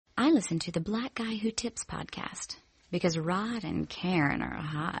I listen to the Black Guy Who Tips podcast because Rod and Karen are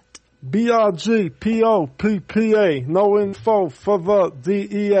hot. BRGPOPPA, no info for the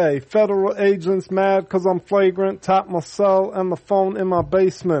DEA. Federal agents mad cause I'm flagrant. Tap my cell and the phone in my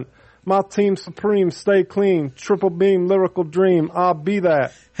basement. My team supreme, stay clean. Triple beam, lyrical dream. I'll be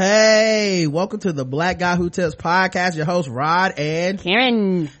that. Hey, welcome to the Black Guy Who Tips podcast. Your host Rod and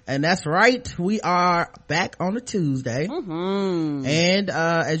Karen. And that's right, we are back on a Tuesday. And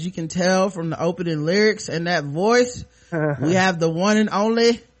as you can tell from the opening lyrics and that voice, we have the one and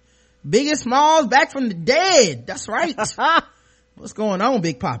only Biggie Smalls back from the dead. That's right. What's going on,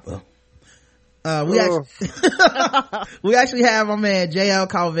 Big Papa? We actually have my man JL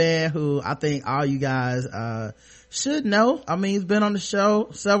Calvin, who I think all you guys should know. I mean, he's been on the show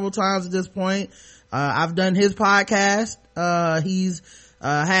several times at this point. I've done his podcast. He's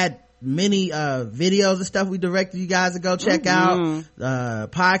had many videos and stuff we directed you guys to go check out.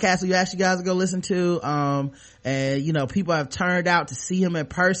 Podcasts we asked you guys to go listen to. And you know, people have turned out to see him in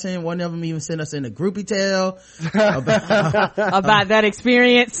person. One of them even sent us in a groupie tale about that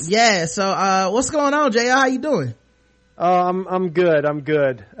experience. Yeah. So what's going on, JL? How you doing? I'm good.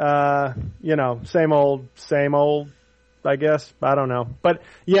 You know, same old, I guess. I don't know. But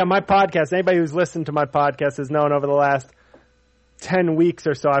yeah, my podcast, anybody who's listened to my podcast has known over the last 10 weeks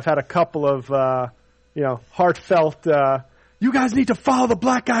or so, I've had a couple of, you know, heartfelt, you guys need to follow the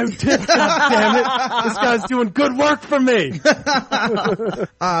Black Guy Who Tips, goddammit. This guy's doing good work for me.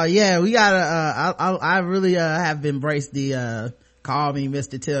 Yeah, we gotta, I really, have embraced the, call me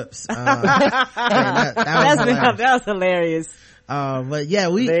Mr. Tips. That was hilarious. But yeah,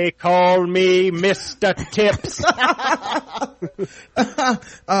 they call me Mr. Tips.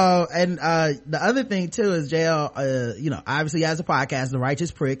 And the other thing too is JL, you know, obviously has a podcast, The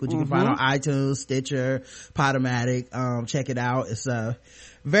Righteous Prick, which you can find on iTunes, Stitcher, Podomatic. Check it out. It's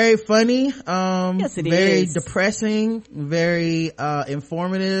very funny, yes, it very is. depressing, very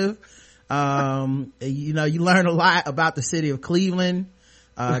informative. You know, you learn a lot about the city of Cleveland,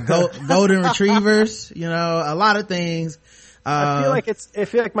 golden retrievers, you know, a lot of things. I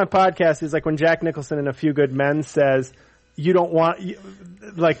feel like my podcast is like when Jack Nicholson in A Few Good Men says, you don't want,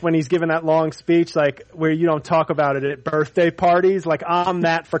 like when he's giving that long speech, like where you don't talk about it at birthday parties, like I'm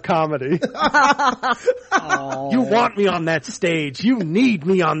that for comedy. You want me on that stage. You need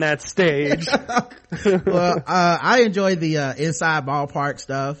me on that stage. Well, I enjoy the, inside ballpark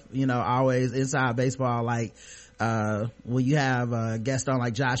stuff, you know, always inside baseball, like, when you have a guest on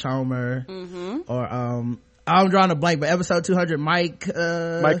like Josh Homer, or, I'm drawing a blank, but episode 200, Mike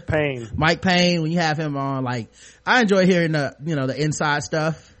Payne, when you have him on, like, I enjoy hearing the, you know, the inside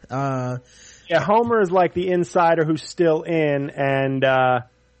stuff. Yeah, Homer is like the insider who's still in, and,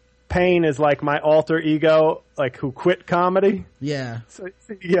 Payne is like my alter ego, like who quit comedy. Yeah. So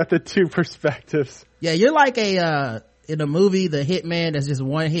you have the two perspectives. Yeah, you're like a, in a movie, the hitman that's just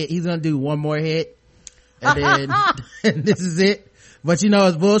one hit. He's gonna do one more hit, and then, and this is it. But you know,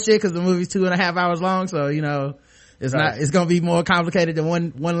 it's bullshit because the movie's 2.5 hours long. So, you know, it's not, it's going to be more complicated than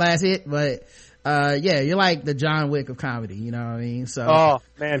one last hit. But, yeah, you're like the John Wick of comedy. You know what I mean? So. Oh,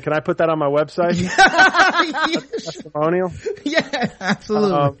 man. Can I put that on my website? Testimonial? Yeah,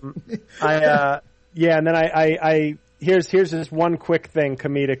 absolutely. Yeah. And then here's just one quick thing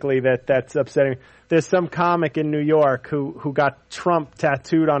comedically that's upsetting. There's some comic in New York who got Trump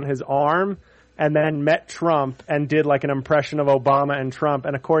tattooed on his arm, and then met Trump and did like an impression of Obama and Trump.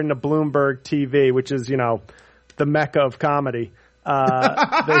 And according to Bloomberg TV, which is, you know, the mecca of comedy,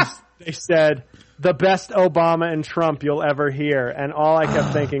 they said the best Obama and Trump you'll ever hear. And all I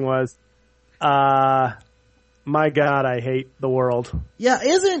kept thinking was, my God, I hate the world. Yeah,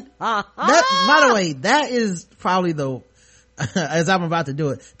 isn't that, by the way, that is probably the, as I'm about to do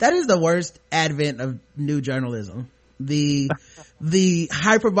it, that is the worst advent of new journalism. The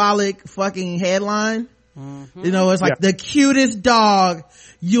hyperbolic fucking headline, you know, it's like the cutest dog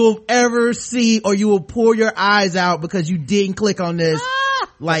you'll ever see, or you will pour your eyes out because you didn't click on this.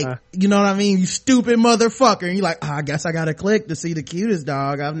 Like, you know what I mean? You stupid motherfucker. And you're like, I guess I gotta click to see the cutest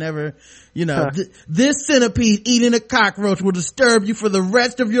dog. I've never, you know, this centipede eating a cockroach will disturb you for the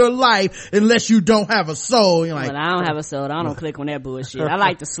rest of your life unless you don't have a soul. You're like, well, I don't have a soul. I don't click on that bullshit. I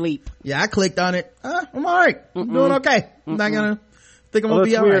like to sleep. Yeah, I clicked on it. I'm alright. I'm doing okay. I'm not gonna think I'm gonna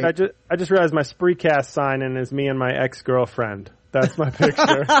be weird. alright. I just realized my Spreecast sign-in is me and my ex-girlfriend. That's my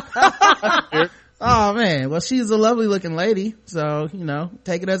picture. Oh man, well she's a lovely looking lady, so you know,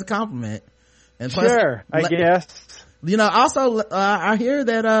 take it as a compliment. And plus, sure, I guess. You know, also I hear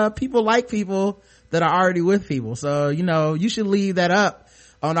that people like people that are already with people, so you know, you should leave that up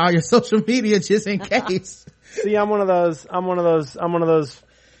on all your social media just in case. See, I'm one of those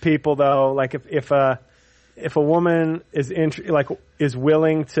people though, like if a woman is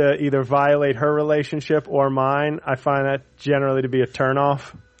willing to either violate her relationship or mine, I find that generally to be a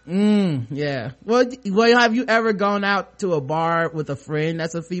turnoff. Yeah. Well, have you ever gone out to a bar with a friend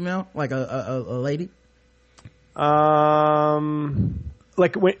that's a female, like a lady?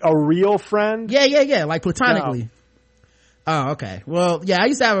 Like a real friend? Yeah, like platonically. No. Oh, okay. Well, yeah, I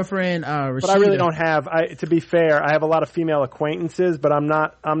used to have a friend, Rashida. But I really don't have, to be fair, I have a lot of female acquaintances, but I'm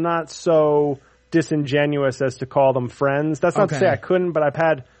not so disingenuous as to call them friends. That's not to say I couldn't, but I've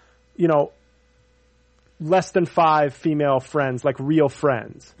had, less than 5 female friends, like real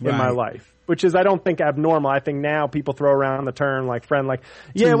friends in my life, which is, I don't think abnormal. I think now people throw around the term like friend, like,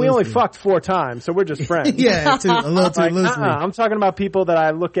 yeah, we only fucked 4 times, so we're just friends. Yeah, a little too loosely. I'm talking about people that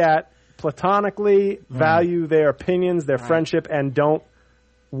I look at platonically, value their opinions, their friendship, and don't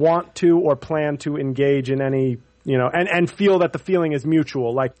want to or plan to engage in any, and feel that the feeling is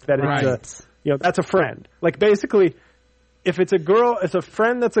mutual, like that it's that's a friend. Like basically, if it's a girl, it's a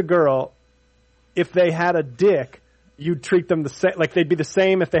friend that's a girl. If they had a dick, you'd treat them the same, like they'd be the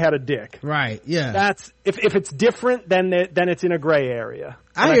same if they had a dick. Right, yeah. That's, if it's different, then it's in a gray area.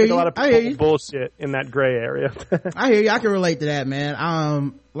 I hear you. A lot of people bullshit in that gray area. I hear you. I can relate to that, man. I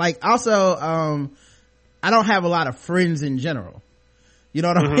don't have a lot of friends in general. You know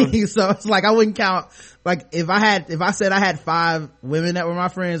what I mean? So it's like, I wouldn't count, like if I said I had 5 women that were my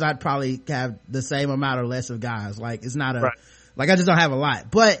friends, I'd probably have the same amount or less of guys. Like it's not like I just don't have a lot.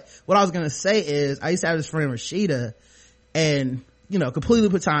 But what I was going to say is I used to have this friend Rashida, and completely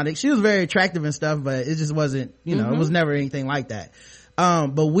platonic. She was very attractive and stuff, but it just wasn't, it was never anything like that.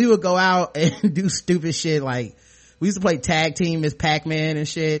 But we would go out and do stupid shit. Like we used to play tag team as Pac-Man and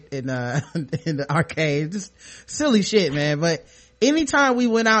shit in the arcade. Just silly shit, man. But anytime we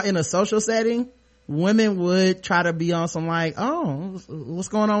went out in a social setting, women would try to be on some like, oh, what's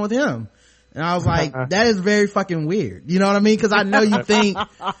going on with him? And I was like, that is very fucking weird. You know what I mean? Cause I know you think,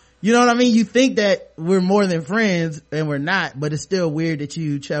 you know what I mean? You think that we're more than friends and we're not, but it's still weird that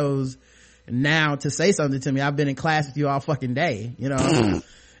you chose now to say something to me. I've been in class with you all fucking day,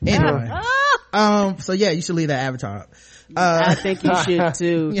 Anyway. So yeah, you should leave that avatar up. I think you should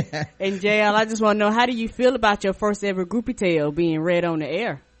too. Yeah. And JL, I just want to know, how do you feel about your first ever groupie tale being read on the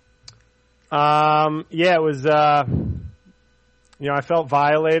air? Yeah, it was, I felt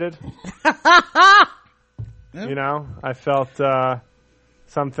violated. I felt,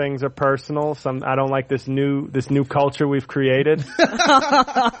 some things are personal. I don't like this new culture we've created.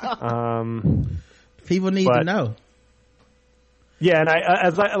 People need to know. Yeah. And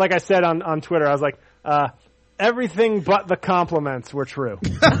like I said on Twitter, I was like, everything but the compliments were true.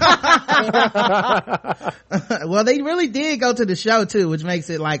 Well, they really did go to the show tw, which makes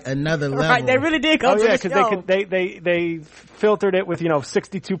it like another level. Right, they really did go to the show. They filtered it with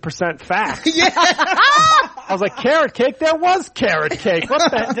 62% facts. Yeah. I was like, carrot cake. There was carrot cake.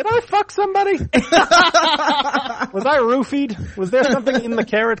 What the? Did I fuck somebody? Was I roofied? Was there something in the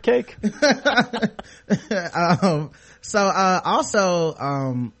carrot cake?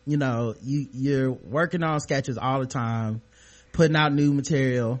 Also, you're working on sketches all the time, putting out new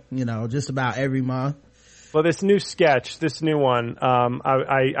material, just about every month. Well, this new one,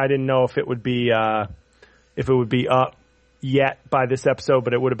 I didn't know if it would be up yet by this episode,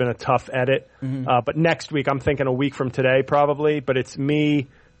 but it would have been a tough edit. But next week, I'm thinking a week from today probably, but it's me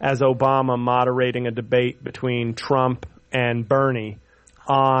as Obama moderating a debate between Trump and Bernie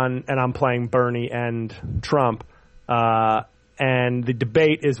and I'm playing Bernie and Trump. And the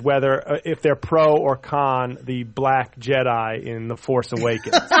debate is whether, if they're pro or con the Black Jedi in The Force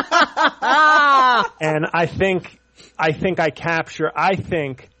Awakens. And I think I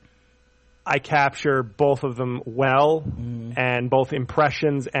capture both of them well, and both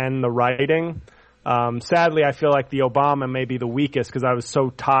impressions and the writing. Sadly, I feel like the Obama may be the weakest because I was so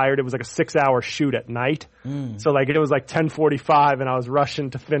tired. It was like a 6-hour shoot at night. So like it was like 10:45 and I was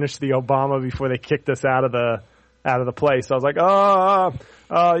rushing to finish the Obama before they kicked us out of the place. So I was like, Trump,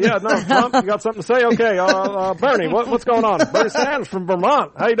 you got something to say? Okay, Bernie, what's going on? Bernie Sanders from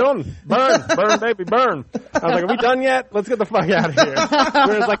Vermont. How you doing? Burn, baby, burn. I was like, are we done yet? Let's get the fuck out of here.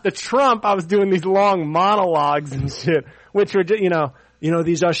 Whereas like the Trump, I was doing these long monologues and shit, which were,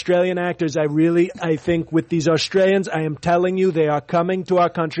 these Australian actors, I think with these Australians, I am telling you, they are coming to our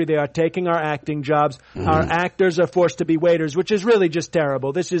country. They are taking our acting jobs. Our actors are forced to be waiters, which is really just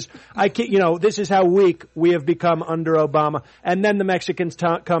terrible. This is how weak we have become under Obama. And then the Mexicans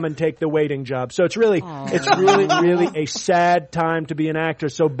come and take the waiting job. So it's really a sad time to be an actor.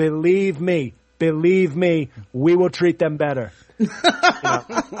 So believe me, we will treat them better.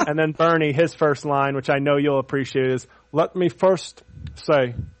 And then Bernie, his first line, which I know you'll appreciate, is, let me first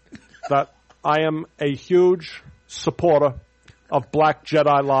say that I am a huge supporter of Black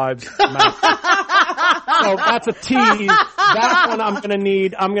Jedi Lives Matter. So that's a tease. That one I'm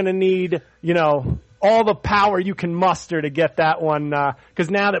gonna need, all the power you can muster to get that one, cause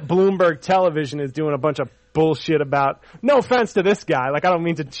now that Bloomberg Television is doing a bunch of bullshit about, no offense to this guy, like I don't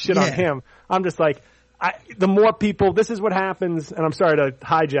mean to shit on him. I'm just like, the more people, this is what happens, and I'm sorry to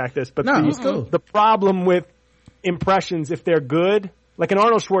hijack this, but the problem with impressions, if they're good, like an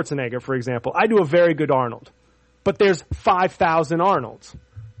Arnold Schwarzenegger, for example, I do a very good Arnold, but there's 5,000 Arnolds.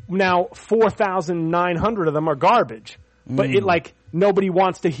 Now, 4,900 of them are garbage, but nobody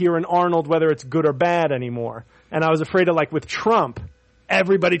wants to hear an Arnold, whether it's good or bad anymore. And I was afraid of, with Trump,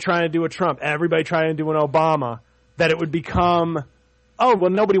 everybody trying to do a Trump, everybody trying to do an Obama, that it would become, oh,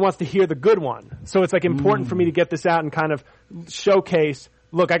 well, nobody wants to hear the good one. So it's important for me to get this out and kind of showcase,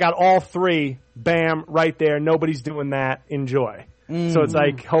 look, I got all three, bam, right there. Nobody's doing that. Enjoy. So it's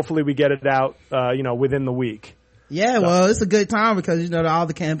hopefully we get it out, within the week. Yeah, well, it's a good time because, all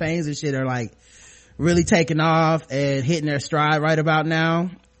the campaigns and shit are really taking off and hitting their stride right about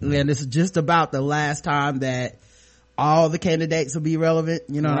now. And it's just about the last time that all the candidates will be relevant.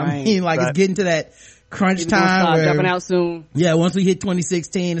 You know what I mean? It's getting to that crunch time where jumping out soon. Yeah, once we hit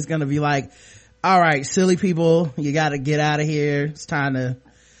 2016, it's gonna be all right, silly people, you gotta get out of here. It's time to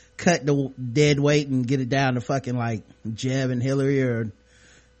cut the dead weight and get it down to fucking Jeb and Hillary or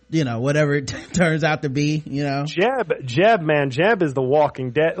whatever it turns out to be. Jeb, man, Jeb is the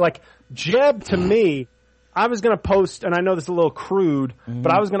Walking Dead. Jeb, to me, I was gonna post, and I know this is a little crude,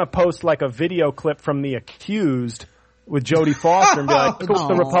 but I was gonna post a video clip from The Accused with Jodie Foster and be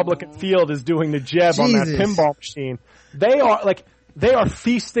the Republican field is doing to Jeb on that pinball machine. They are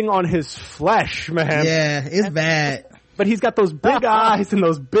feasting on his flesh, man. Yeah, it's bad. But he's got those big eyes and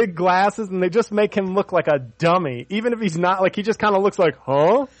those big glasses, and they just make him look like a dummy. Even if he's not, he just kind of looks like,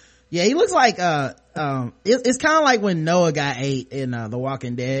 huh? Yeah, he looks like, it's kind of like when Noah got ate in, The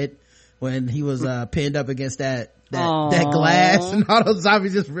Walking Dead, when he was, pinned up against that glass and all those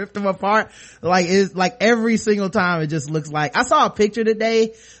zombies just ripped him apart. It's every single time it just looks like, I saw a picture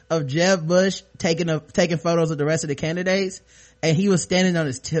today of Jeb Bush taking photos of the rest of the candidates, and he was standing on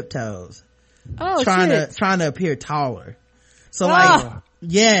his tiptoes. Trying to appear taller. So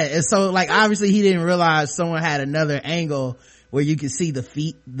yeah, and so obviously he didn't realize someone had another angle where you could see the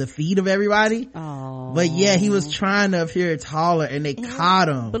feet of everybody. But yeah, he was trying to appear taller and they caught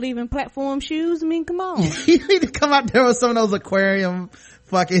him. Believe in platform shoes? I mean, come on. You need to come out there with some of those aquarium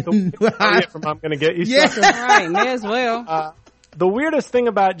fucking I'm gonna get you. Yeah. Right, may as well. The weirdest thing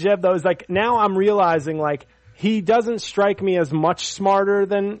about Jeb though is now I'm realizing he doesn't strike me as much smarter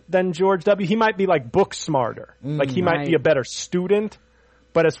than George W. He might be book smarter. He might be a better student.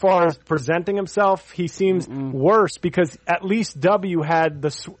 But as far as presenting himself, he seems worse because at least W had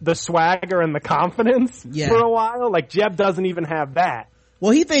the swagger and the confidence for a while. Jeb doesn't even have that.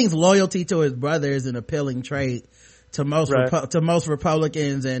 Well, he thinks loyalty to his brother is an appealing trait to most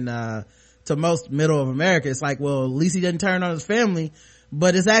Republicans and to most middle of America. It's well, at least he didn't turn on his family.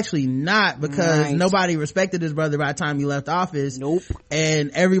 But it's actually not because nobody respected his brother by the time he left office. Nope.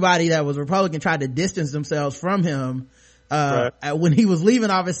 And everybody that was Republican tried to distance themselves from him, when he was leaving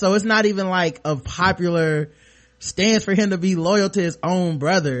office. So it's not even a popular stance for him to be loyal to his own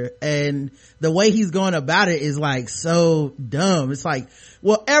brother. And the way he's going about it is so dumb. It's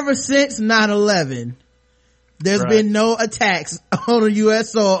well, ever since 9/11, there's been no attacks on a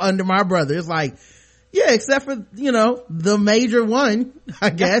U.S. soil under my brother. It's yeah, except for, the major one,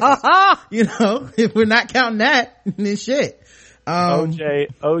 I guess. If we're not counting that, then shit.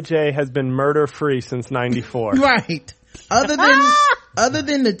 OJ has been murder free since 94. Right. Other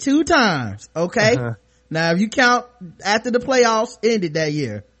than the 2 times, okay? Now, if you count after the playoffs ended that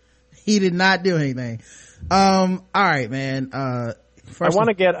year, he did not do anything. All right, man. I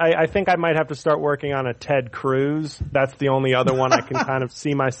think I might have to start working on a Ted Cruz. That's the only other one I can kind of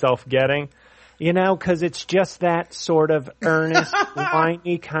see myself getting. Cause it's just that sort of earnest,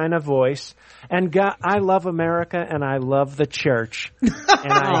 whiny kind of voice. And God, I love America and I love the church and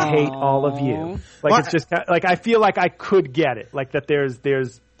I hate all of you. It's just I feel like I could get it.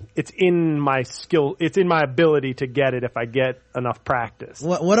 That it's in my skill, it's in my ability to get it if I get enough practice.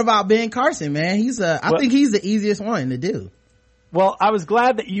 What about Ben Carson, man? I think he's the easiest one to do. Well, I was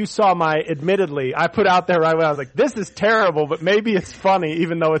glad that you saw admittedly, I put out there right away, I was this is terrible, but maybe it's funny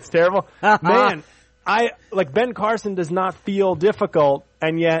even though it's terrible. Man, Ben Carson does not feel difficult,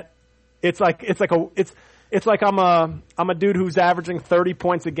 and yet it's like I'm a dude who's averaging 30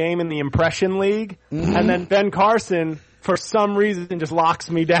 points a game in the impression league, and then Ben Carson for some reason just locks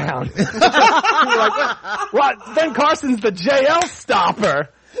me down. Like, what? Ben Carson's the JL stopper.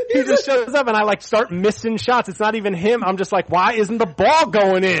 He just shows up and I like start missing shots. It's not even him. I'm just like, why isn't the ball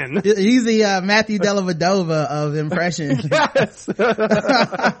going in? He's the Matthew Dellavedova of impressions. Yes.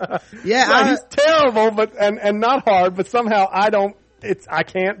 Yeah, he's terrible, but and not hard, but somehow I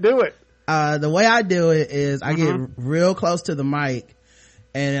can't do it. The way I do it is I get real close to the mic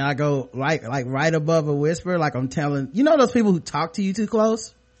and I go like right above a whisper, like I'm telling, you know those people who talk to you too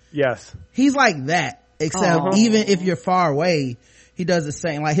close? Yes. He's like that, except even if you're far away, he does the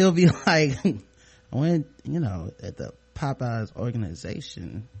same. Like he'll be like, I went, at the Popeyes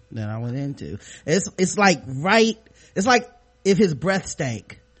organization that I went into. It's like it's like if his breath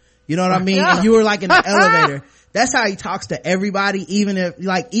stank. You know what I mean? And you were like in the elevator. That's how he talks to everybody, even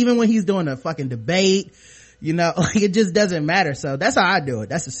when he's doing a fucking debate, like it just doesn't matter. So that's how I do it.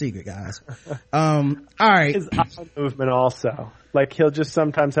 That's the secret, guys. All right. His eye movement also. Like he'll just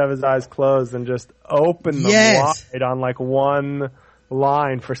sometimes have his eyes closed and just open them wide on like one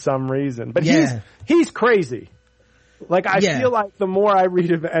line for some reason. But he's crazy. Like I feel like the more I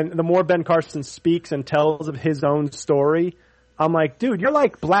read of and the more Ben Carson speaks and tells of his own story, I'm like, dude, you're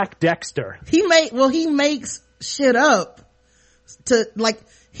like Black Dexter. He makes shit up to like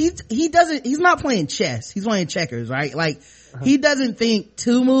he's not playing chess, he's playing checkers, right? Like he doesn't think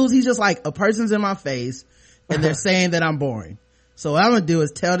two moves. He's just like, a person's in my face and they're saying that I'm boring, so what I'm gonna do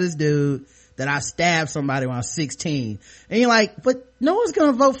is tell this dude that I stabbed somebody when I was 16. And you're like, but no one's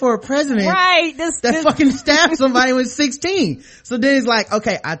gonna vote for a president that fucking stabbed somebody when 16. So then he's like,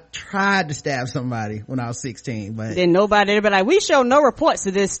 okay, I tried to stab somebody when I was 16, but then nobody would be like, we show no reports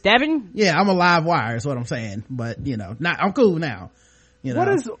of this stabbing. Yeah, I'm a live wire is what I'm saying, but I'm cool now.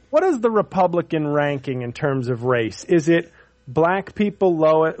 What is the Republican ranking in terms of race? Is it black people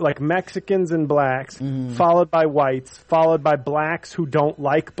low, like Mexicans and blacks, followed by whites, followed by blacks who don't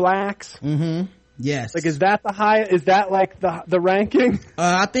like blacks? Yes. Like, is that like the ranking?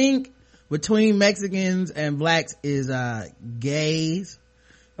 I think between Mexicans and blacks is gays.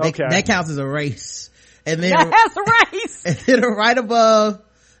 Okay. That counts as a race. And then that's a race. And then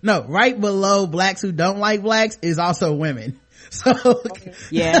right below blacks who don't like blacks is also women. So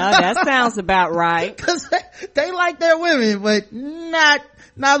yeah, that sounds about right. Cause they like their women, but not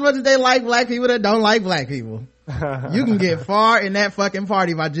as much as they like black people that don't like black people. You can get far in that fucking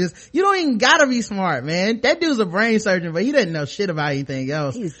party by you don't even gotta be smart, man. That dude's a brain surgeon, but he doesn't know shit about anything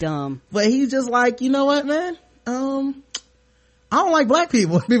else. He's dumb. But he's just like, you know what, man? I don't like black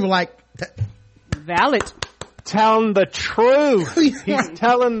people. People like valid. Telling the truth. He's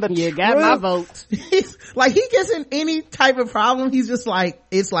telling the truth. You got my vote. He's like, he gets in any type of problem, he's just like,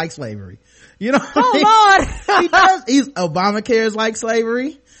 it's like slavery. You know? Oh Lord. He does. Obamacare is like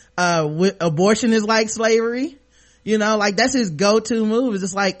slavery. Abortion is like slavery. Like that's his go-to move. It's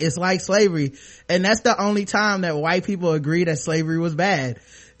just like, it's like slavery. And that's the only time that white people agree that slavery was bad.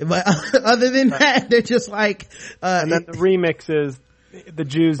 But other than that, they're just like, and then the remix is the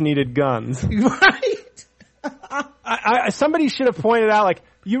Jews needed guns. Right. Somebody should have pointed out, like,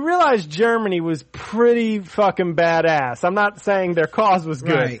 you realize Germany was pretty fucking badass. I'm not saying their cause was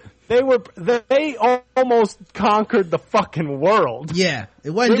good. Right. They almost conquered the fucking world. Yeah. It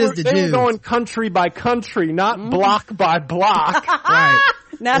wasn't just the Jews. They were going country by country, not block by block. Right.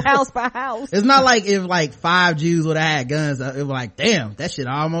 Not house by house. It's not like if like 5 Jews would have had guns, it was like, damn, that shit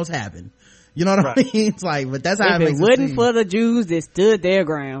almost happened. You know what I mean? It's like, but that's how it makes it seem. If it wasn't for the Jews that stood their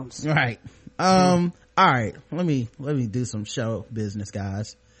grounds. Right. All right, let me do some show business,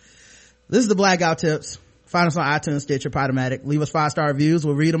 guys. This is the Blackout Tips. Find us on iTunes, Stitcher, Podomatic. Leave us 5-star reviews.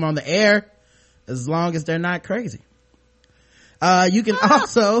 We'll read them on the air as long as they're not crazy. You can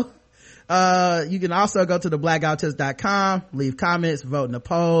also go to theblackouttips.com, leave comments, vote in the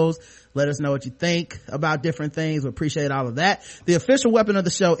polls, let us know what you think about different things. We appreciate all of that. The official weapon of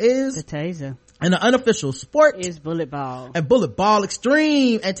the show is the taser. And the unofficial sport is bullet ball. And bullet ball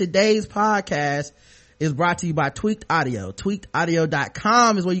extreme. And today's podcast is brought to you by Tweaked Audio.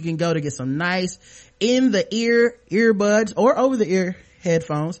 Tweakedaudio.com is where you can go to get some nice in the ear earbuds or over the ear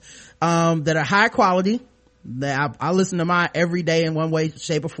headphones that are high quality. That I listen to mine every day in one way,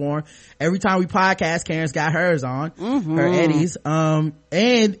 shape, or form. Every time we podcast, Karen's got hers on, her Eddie's. And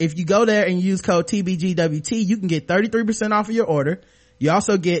if you go there and use code TBGWT, you can get 33% off of your order. You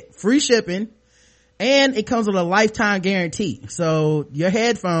also get free shipping, and it comes with a lifetime guarantee. So your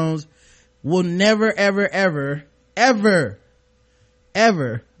headphones will never, ever, ever, ever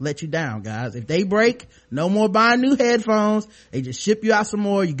ever let you down, guys. If they break, no more buying new headphones. They just ship you out some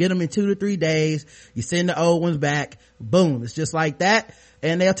more. You get them in 2 to 3 days. You send the old ones back. Boom. It's just like that.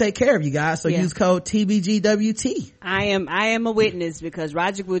 And they'll take care of you guys. So use code TBGWT. I am a witness, because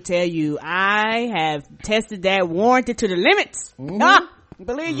Roger will tell you I have tested that warranty to the limits.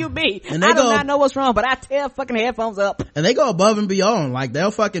 Believe you me. And I do not know what's wrong, but I tear fucking headphones up. And they go above and beyond. Like,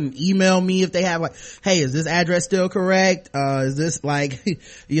 they'll fucking email me if they have, like, hey, is this address still correct? Is this, like,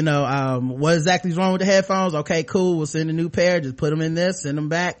 what exactly is wrong with the headphones? Okay, cool. We'll send a new pair. Just put them in this, send them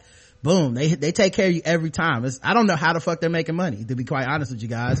back. Boom. They take care of you every time. I don't know how the fuck they're making money, to be quite honest with you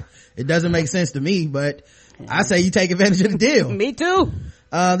guys. It doesn't make sense to me, but I say you take advantage of the deal. Me too.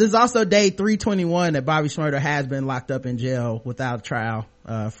 This is also day 321 that Bobby Shmurda has been locked up in jail without trial.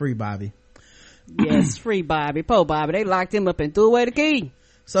 Free Bobby. Yes, free Bobby. Poor Bobby. They locked him up and threw away the key.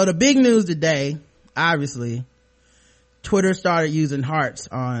 So the big news today, obviously, Twitter started using hearts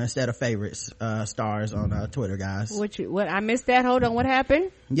instead of favorites, stars on Twitter, guys. What? I missed that. Hold on. What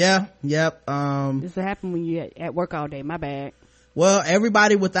happened? Yep. This will happen when you at work all day. My bad. Well,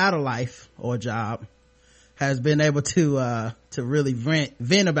 everybody without a life or a job has been able to really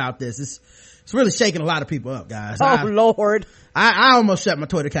vent about this. It's really shaking a lot of people up, guys. Oh, Lord. I almost shut my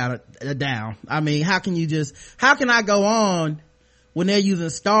Twitter account down. I mean, how can I go on when they're using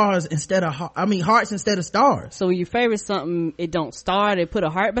stars instead of, hearts instead of stars? So when you favorite something, it don't star, they put a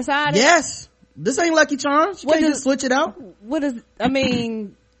heart beside it? Yes. This ain't Lucky Charms. You can't just switch it out. Are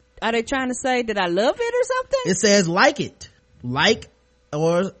they trying to say that I love it or something? It says like it. Like,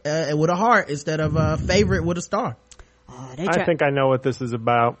 or with a heart instead of favorite with a star. I think I know what this is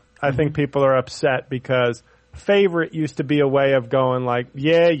about. I think people are upset because favorite used to be a way of going like,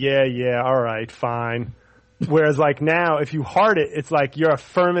 yeah, all right, fine. Whereas like now, if you heart it, it's like you're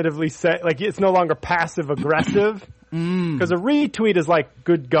affirmatively like it's no longer passive aggressive. Because a retweet is like,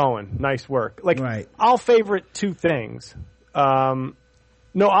 good going, nice work. Like, right. I'll favorite 2 things. No,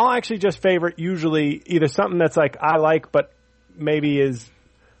 I'll actually just favorite usually either something that's like I like, but maybe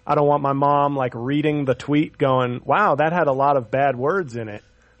I don't want my mom like reading the tweet going, wow, that had a lot of bad words in it.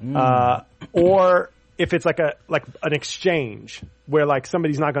 Or if it's like an exchange where like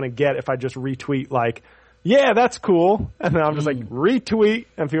somebody's not going to get if I just retweet like, yeah, that's cool. And then I'm just like retweet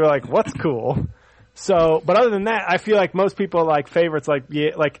and people are like, what's cool? So, but other than that, I feel like most people like favorites like,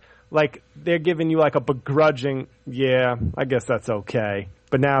 yeah, like they're giving you like a begrudging, yeah, I guess that's okay.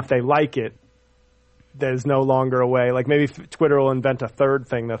 But now if they like it, there's no longer a way. Like maybe Twitter will invent a third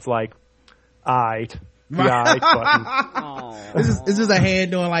thing that's like, aight. The aight button. It's just a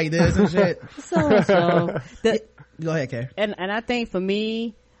hand doing like this and shit. So. Go ahead, Kay. And I think for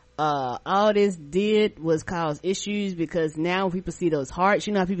me, all this did was cause issues, because now when people see those hearts,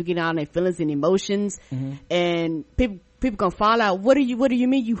 you know how people get out on their feelings and emotions, and people gonna fall out. What do you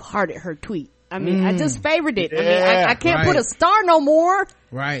mean you hearted her tweet? I mean, I just favored it. Yeah, I can't put a star no more.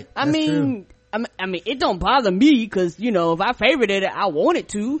 Right. I mean, it don't bother me, because, if I favored it, I want it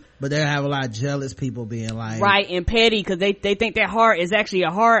to. But they have a lot of jealous people being like. Right, and petty, because they think that heart is actually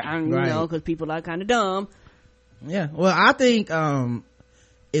a heart, because people are kind of dumb. Yeah. Well, I think,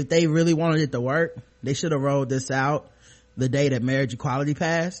 if they really wanted it to work, they should have rolled this out the day that marriage equality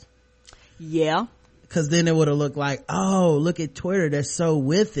passed. Yeah. Because then it would have looked like, oh, look at Twitter, they're so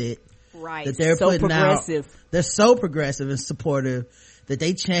with it. Right. That they're so putting progressive. They're so progressive and supportive that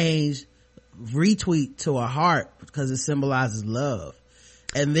they changed retweet to a heart because it symbolizes love.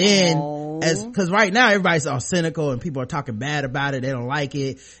 And then because right now everybody's all cynical and people are talking bad about it, they don't like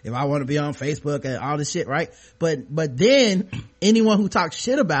it. If I want to be on Facebook and all this shit, right? But then anyone who talks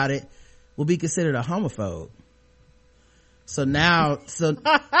shit about it will be considered a homophobe. So now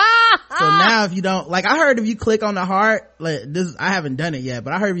if you don't, like, I heard if you click on the heart, like this, I haven't done it yet,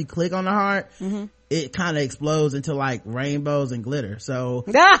 but I heard if you click on the heart, it kind of explodes into like rainbows and glitter. So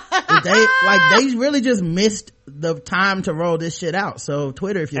if they really just missed the time to roll this shit out. So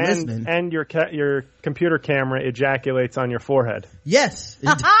Twitter, if you're listening, and your computer camera ejaculates on your forehead. Yes,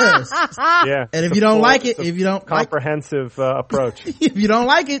 it does. Yeah, and if you don't like it, if you don't comprehensive approach, if you don't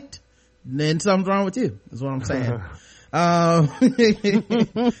like it, then something's wrong with you. Is what I'm saying. And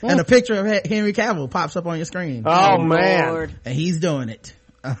a picture of Henry Cavill pops up on your screen. Oh man. Lord. And he's doing it.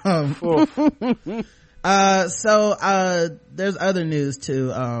 There's other news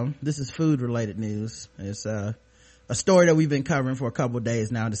too. This is food related news. It's a story that we've been covering for a couple of days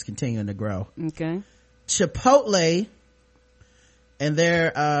now, just continuing to grow. Okay. Chipotle and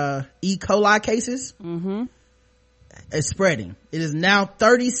their E. coli cases is spreading. It is now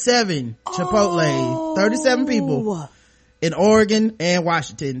 37 Chipotle, 37 people in Oregon and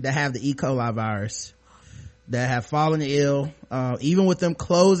Washington that have the E. coli virus. that have fallen ill. Even with them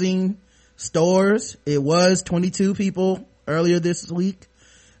closing stores, it was 22 people earlier this week.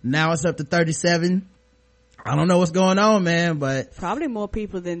 Now it's up to 37. I don't know what's going on, man, but probably more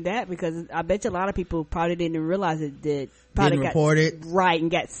people than that, because I bet you a lot of people probably didn't realize it did. Probably didn't report it. Right,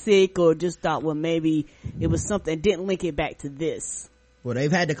 and got sick, or just thought, well, maybe it was something, didn't link it back to this. Well,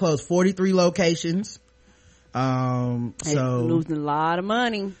 they've had to close 43 locations. So losing a lot of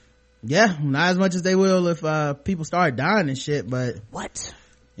money. Yeah, not as much as they will if people start dying and shit, but what?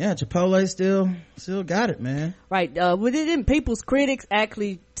 Yeah, Chipotle still got it, man. Right. Within People's Critics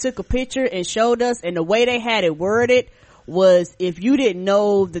actually took a picture and showed us, and the way they had it worded was, if you didn't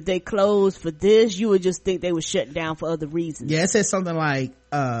know that they closed for this, you would just think they were shut down for other reasons. Yeah, it said something like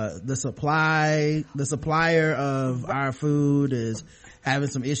the supplier of our food is having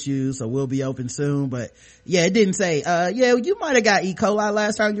some issues, so we'll be open soon. But yeah, it didn't say you might have got E. coli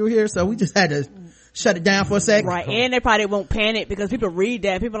last time you were here, so we just had to shut it down for a second. Right. And they probably won't panic, because people read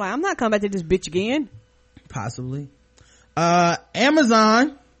that, people are like, I'm not coming back to this bitch again. Possibly.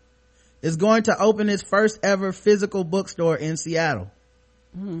 Amazon is going to open its first ever physical bookstore in Seattle.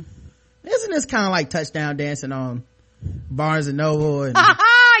 Isn't this kind of like touchdown dancing on Barnes and Noble? And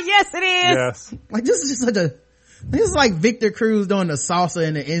yes, it is. Yes. Like, this is just this is like Victor Cruz doing the salsa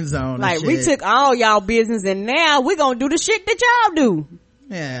in the end zone. Like, we took all y'all business and now we're gonna do the shit that y'all do.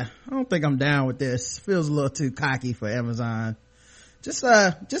 Yeah, I don't think I'm down with this. Feels a little too cocky for Amazon. Just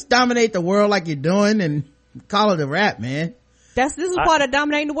dominate the world like you're doing and call it a wrap, man. This is part of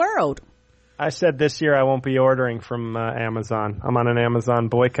dominating the world. I said this year I won't be ordering from Amazon. I'm on an Amazon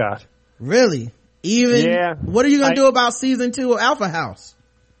boycott. Really? Yeah. What are you gonna do about season 2 of Alpha House?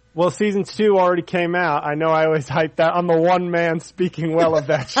 Well, season 2 already came out. I know I always hype that. I'm the one man speaking well of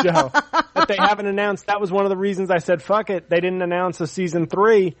that show. But they haven't announced. That was one of the reasons I said, fuck it. They didn't announce a season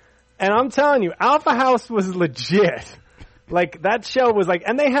 3. And I'm telling you, Alpha House was legit. Like, that show was like,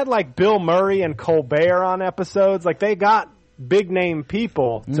 and they had like Bill Murray and Colbert on episodes. Like, they got big name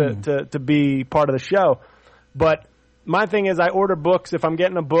people to be part of the show. But my thing is, I order books. If I'm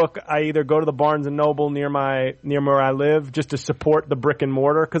getting a book, I either go to the Barnes and Noble near where I live, just to support the brick and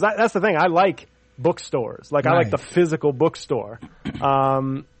mortar. Cause that's the thing. I like bookstores. Like, right. I like the physical bookstore.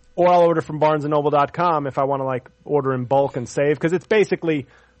 Or I'll order from barnesandnoble.com if I want to like order in bulk and save. Cause it's basically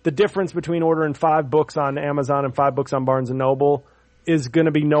the difference between ordering 5 books on Amazon and 5 books on Barnes and Noble is going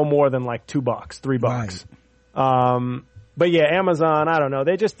to be no more than like $2, $3. Right. But yeah, Amazon, I don't know.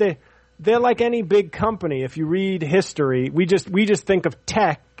 They're like any big company. If you read history, we just think of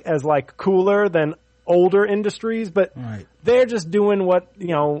tech as like cooler than older industries, but right. They're just doing what,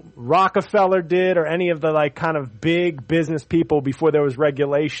 Rockefeller did, or any of the like kind of big business people before there was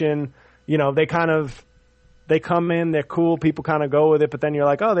regulation. They come in, they're cool, people kind of go with it, but then you're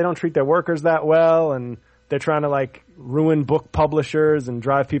like, oh, they don't treat their workers that well, and they're trying to like ruin book publishers and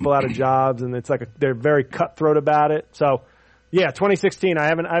drive people out of jobs, and it's like they're very cutthroat about it. So yeah, 2016. I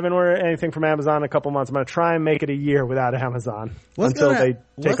haven't ordered anything from Amazon in a couple months. I'm going to try and make it a year without Amazon until they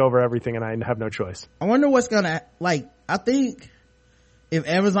take over everything and I have no choice. I wonder what's going to, like, I think if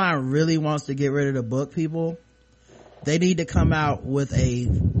Amazon really wants to get rid of the book people, they need to come out with a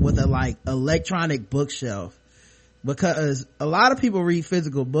like electronic bookshelf, because a lot of people read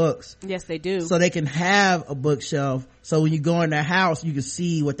physical books. Yes, they do. So they can have a bookshelf, so when you go in their house, you can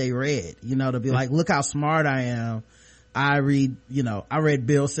see what they read, to be like, look how smart I am. I read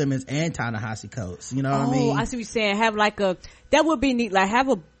Bill Simmons and Ta-Nehisi Coates. You know what I mean? I see what you're saying. Have that would be neat. Like, have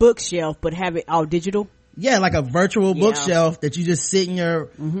a bookshelf, but have it all digital. Yeah, like a virtual bookshelf that you just sit in your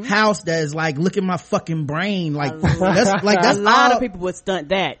house that is like, look at my fucking brain. Like, that's a lot of people would stunt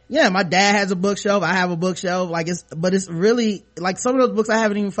that. Yeah, my dad has a bookshelf. I have a bookshelf. Like, it's really, like, some of those books I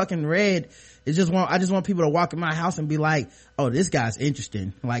haven't even fucking read. I just want people to walk in my house and be like, oh, this guy's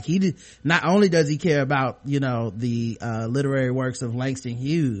interesting. Like, not only does he care about, the literary works of Langston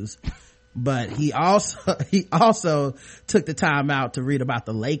Hughes, but he also took the time out to read about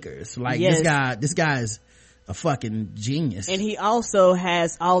the Lakers. Like, yes. This guy is a fucking genius. And he also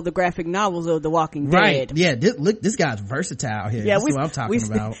has all the graphic novels of The Walking Dead. Right. Yeah. This guy's versatile here. Yeah, that's what I'm talking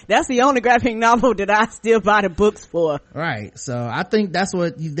about. That's the only graphic novel that I still buy the books for. Right. So I think that's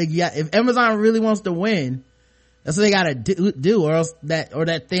what if Amazon really wants to win, that's what they gotta do, or else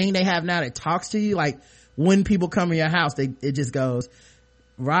that thing they have now that talks to you, like when people come in your house, it just goes,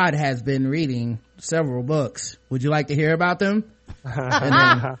 Rod has been reading several books. Would you like to hear about them? And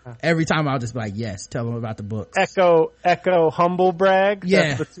then every time I'll just be like, yes, tell them about the books. Echo humble brag.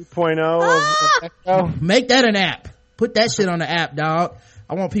 Yeah. That's the 2.0 of Echo. Make that an app. Put that shit on the app, dog.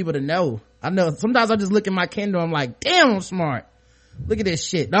 I want people to know. I know sometimes I just look at my Kindle, I'm like, damn, I'm smart. Look at this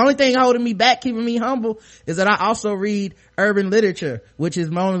shit. The only thing holding me back, keeping me humble, is that I also read urban literature, which is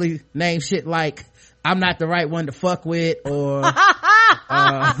normally named shit like I'm not the right one to fuck with, or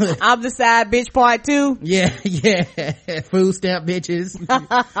I'm the side bitch part 2. Yeah, food stamp bitches.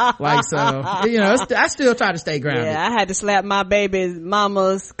 Like, so, you know, I still try to stay grounded. Yeah, I had to slap my baby's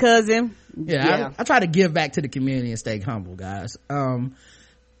mama's cousin. Yeah. I try to give back to the community and stay humble, guys.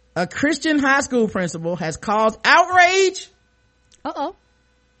 A Christian high school principal has caused outrage.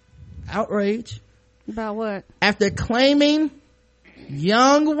 Outrage. About what? After claiming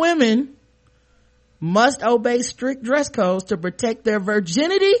young women must obey strict dress codes to protect their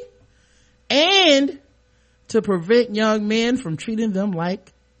virginity and to prevent young men from treating them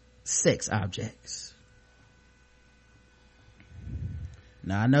like sex objects.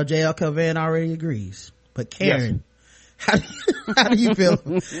 Now, I know JL Cavan already agrees, but Karen, yes. How do you feel?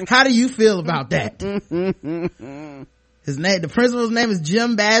 How do you feel about that? The principal's name is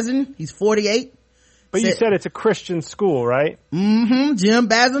Jim Bazin. He's 48. But you said it's a Christian school, right? Jim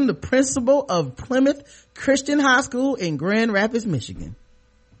Bazin, the principal of Plymouth Christian High School in Grand Rapids, Michigan.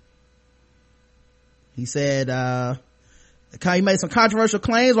 He said, he made some controversial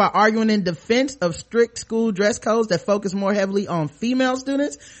claims while arguing in defense of strict school dress codes that focus more heavily on female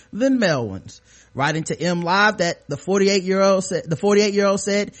students than male ones. Writing to M Live that the 48-year-old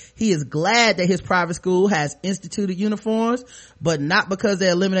said he is glad that his private school has instituted uniforms, but not because they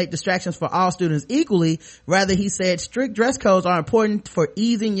eliminate distractions for all students equally. Rather, he said strict dress codes are important for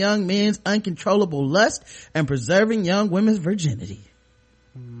easing young men's uncontrollable lust and preserving young women's virginity.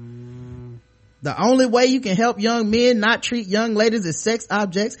 The only way you can help young men not treat young ladies as sex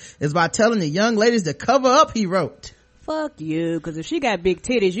objects is by telling the young ladies to cover up, he wrote. Fuck you, because if she got big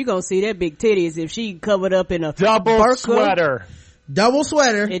titties, you gonna see that big titties if she covered up in a double burqa.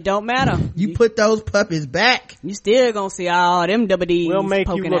 sweater. It don't matter. You put those puppies back. You still gonna see all them double D's. We'll make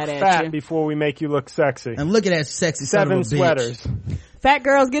you look fat you. Before we make you look sexy. And look at that sexy 7 son of a sweaters. Bitch. Fat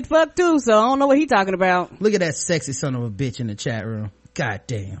girls get fucked too, so I don't know what he talking about. Look at that sexy son of a bitch in the chat room. God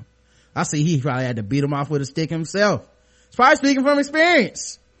damn. I see he probably had to beat him off with a stick himself. He's probably speaking from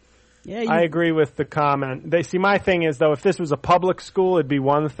experience. Yeah, I agree with the comment. My thing is though, if this was a public school, it'd be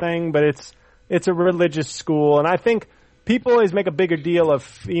one thing, but it's a religious school, and I think people always make a bigger deal of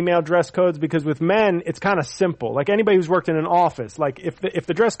female dress codes because with men, it's kind of simple. Like anybody who's worked in an office, like if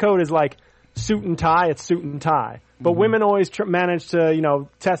the dress code is like suit and tie, it's suit and tie. But women always manage to,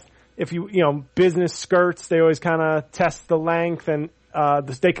 test if business skirts, they always kind of test the length, and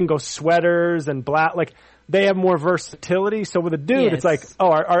they can go sweaters and black, like they have more versatility. So with a dude, It's like,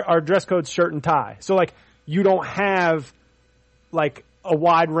 our dress code's shirt and tie. So like you don't have like a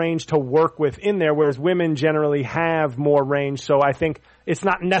wide range to work with in there, whereas women generally have more range. So I think it's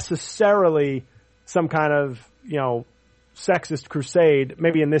not necessarily some kind of, sexist crusade.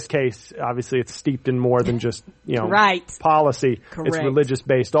 Maybe in this case, obviously it's steeped in more than just, right. policy. Correct. It's religious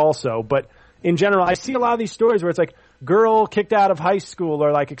based also. But in general, I see a lot of these stories where it's like girl kicked out of high school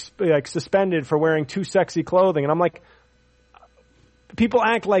or like suspended for wearing too sexy clothing. And I'm like, people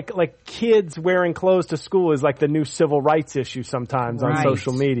act like kids wearing clothes to school is like the new civil rights issue sometimes on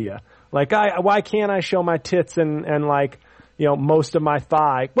social media. Like, why can't I show my tits and like, most of my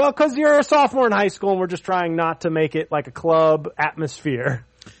thigh? Well, cause you're a sophomore in high school and we're just trying not to make it like a club atmosphere.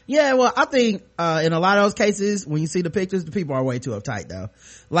 Yeah, well, I think, in a lot of those cases, when you see the pictures, the people are way too uptight though.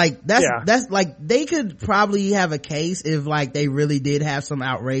 Like, that's like, they could probably have a case if like they really did have some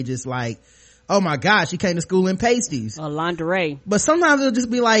outrageous like, oh my gosh, she came to school in pasties. Lingerie. But sometimes it'll just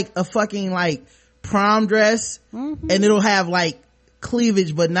be like a fucking like prom dress, and it'll have like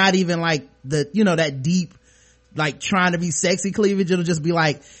cleavage, but not even like the, that deep, like trying to be sexy cleavage. It'll just be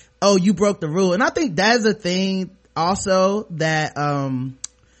like, oh, you broke the rule. And I think that's a thing also that,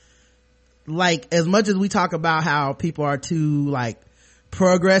 like as much as we talk about how people are too like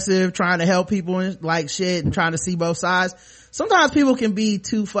progressive trying to help people and like shit and trying to see both sides, sometimes people can be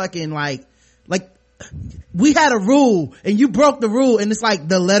too fucking like we had a rule and you broke the rule, and it's like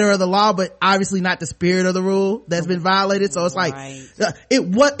the letter of the law but obviously not the spirit of the rule that's been violated. So it's like it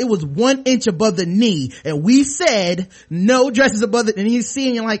was 1 inch above the knee and we said no dresses above it, and you see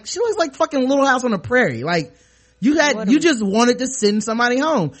and you're like, she looks like fucking Little House on the Prairie. Like you just wanted to send somebody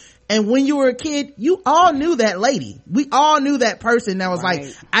home. And when you were a kid, you all knew that lady. We all knew that person that was like,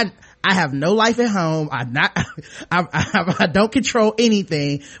 I have no life at home. I don't control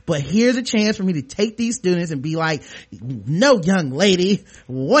anything, but here's a chance for me to take these students and be like, no, young lady,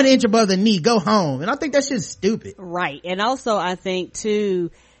 1 inch above the knee, go home. And I think that shit's stupid. Right. And also I think too,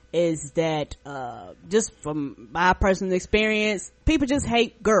 is that, just from my personal experience, people just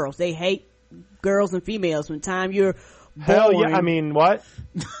hate girls. They hate girls and females. From the time you're Hell yeah, I mean, what?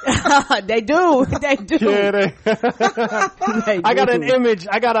 They do. Kidding. I got an image.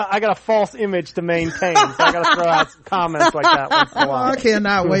 I got a false image to maintain, so I got to throw out some comments like that once in a while. I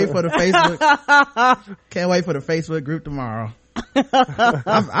cannot wait for the Facebook. Can't wait for the Facebook group tomorrow.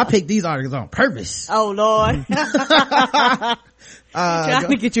 I picked these articles on purpose. Oh Lord. Trying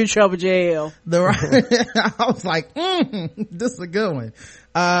to get you in trouble, jail. I was like, this is a good one.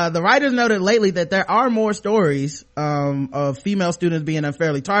 The writers noted lately that there are more stories of female students being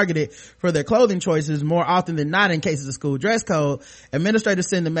unfairly targeted for their clothing choices more often than not in cases of school dress code. Administrators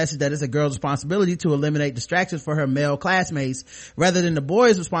send the message that it's a girl's responsibility to eliminate distractions for her male classmates rather than the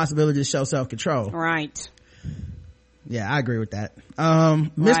boy's responsibility to show self-control. Right. Yeah, I agree with that.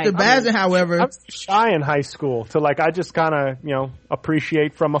 Mr. Bazin, however, I was shy in high school to I just kind of,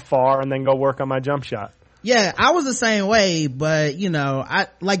 appreciate from afar and then go work on my jump shot. Yeah, I was the same way, but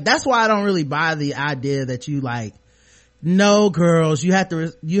that's why I don't really buy the idea that no girls, you have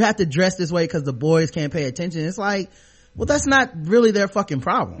to dress this way because the boys can't pay attention. It's like, well, that's not really their fucking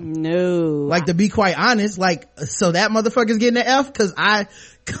problem. No. To be quite honest, so that motherfucker's getting an F cause I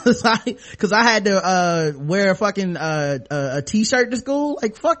had to, wear a fucking, a t-shirt to school.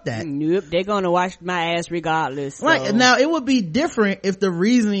 Fuck that. Nope. They're gonna wash my ass regardless. So. Right. Now it would be different if the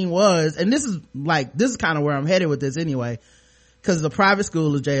reasoning was, and this is kind of where I'm headed with this anyway, cause the private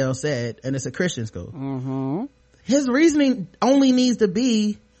school, as JL said, and it's a Christian school. Mm-hmm. His reasoning only needs to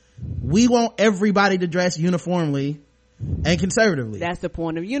be, we want everybody to dress uniformly and conservatively. That's the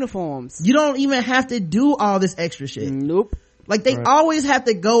point of uniforms. You don't even have to do all this extra shit. Nope. They always have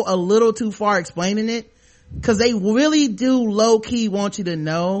to go a little too far explaining it, because they really do low-key want you to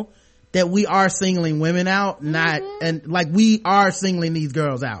know that we are singling women out, and we are singling these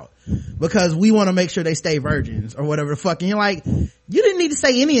girls out because we want to make sure they stay virgins or whatever the fuck. And you're like, you didn't need to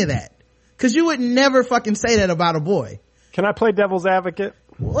say any of that, because you would never fucking say that about a boy. Can I play devil's advocate?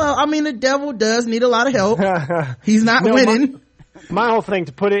 Well, I mean, the devil does need a lot of help. He's not winning. My whole thing,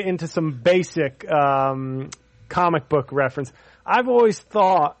 to put it into some basic comic book reference, I've always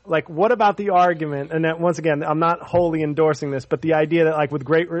thought, what about the argument, and that, once again, I'm not wholly endorsing this, but the idea that with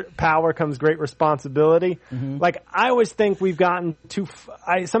great power comes great responsibility. Mm-hmm. I always think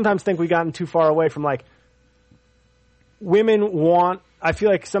I sometimes think we've gotten too far away from I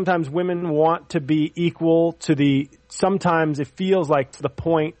feel like sometimes women want to be equal to sometimes it feels to the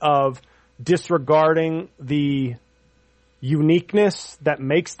point of disregarding the uniqueness that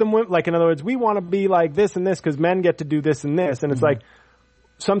makes them women. In other words, we want to be like this and this because men get to do this and this. And it's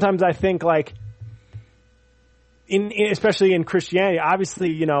sometimes I think especially in Christianity,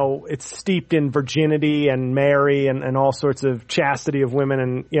 obviously, it's steeped in virginity and Mary and all sorts of chastity of women.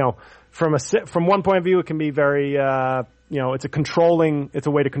 And, from one point of view, it can be very, it's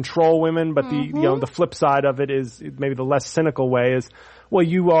a way to control women, but the flip side of it is maybe the less cynical way is, well,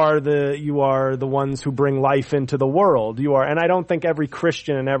 you are the ones who bring life into the world. And I don't think every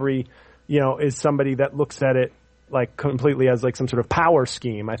Christian and every, is somebody that looks at it completely as some sort of power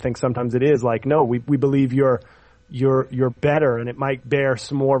scheme. I think sometimes it is no, we believe you're better, and it might bear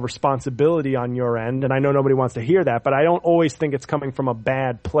some more responsibility on your end. And I know nobody wants to hear that, but I don't always think it's coming from a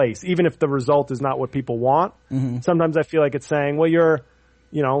bad place, even if the result is not what people want. Mm-hmm. Sometimes I feel like it's saying, well, you're,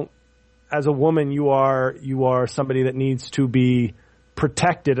 as a woman, you are somebody that needs to be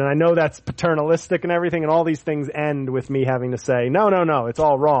protected. And I know that's paternalistic and everything, and all these things end with me having to say, no, it's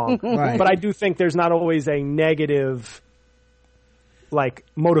all wrong. Right. But I do think there's not always a negative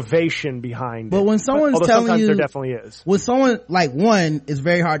motivation behind it. But when someone's telling sometimes you, there definitely is. When someone one is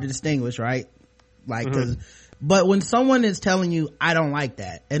very hard to distinguish, right? But when someone is telling you, I don't like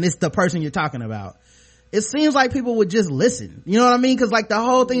that, and it's the person you're talking about, it seems like people would just listen. You know what I mean? Because the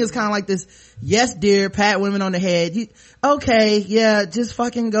whole thing is kind of this, yes dear, pat women on the head. Okay, yeah, just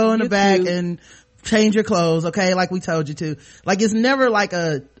fucking go in the back and change your clothes. Okay, like we told you to. It's never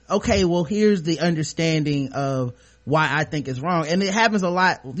okay, well, here's the understanding of why I think it's wrong. And it happens a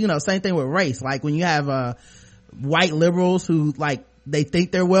lot, same thing with race. When you have white liberals who they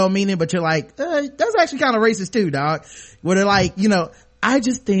think they're well-meaning, but you're that's actually kind of racist too, dog. Where they're I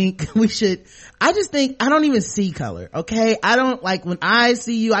just think I don't even see color, okay? I don't, when I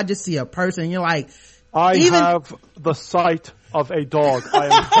see you, I just see a person. You're I have the sight of a dog. I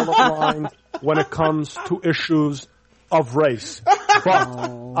am colorblind when it comes to issues of race. But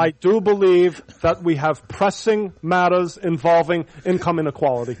I do believe that we have pressing matters involving income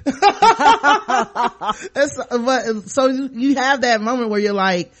inequality. So you have that moment where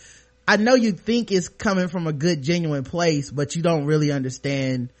you're I know you think it's coming from a good, genuine place, but you don't really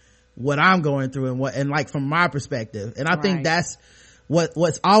understand what I'm going through and from my perspective. And I think that's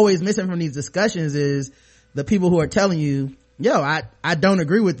what's always missing from these discussions is the people who are telling you, yo, I don't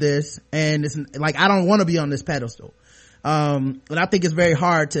agree with this, and it's like, I don't want to be on this pedestal. And I think it's very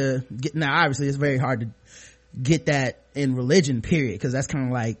hard to get, now obviously it's very hard to get that in religion, period, because that's kind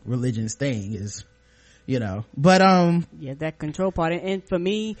of like religion's thing is, you know, but yeah, that control part. And for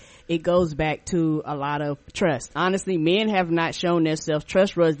me, it goes back to a lot of trust. Honestly, men have not shown themselves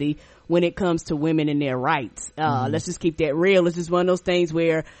trustworthy when it comes to women and their rights. Let's just keep that real. It's just one of those things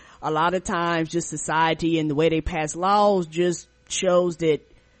where a lot of times just society and the way they pass laws just shows that,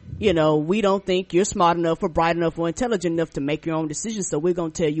 you know, we don't think you're smart enough or bright enough or intelligent enough to make your own decisions, so we're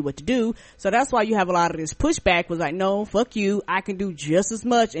going to tell you what to do. So that's why you have a lot of this pushback was like, no, fuck you, I can do just as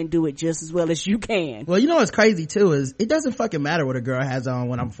much and do it just as well as you can. Well, you know what's crazy too is it doesn't fucking matter what a girl has on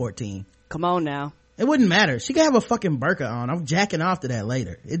when I'm 14. Come on now. It wouldn't matter. She could have a fucking burqa on. I'm jacking off to that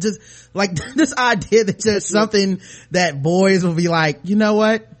later. It just, like, this idea that there's something that boys will be like, you know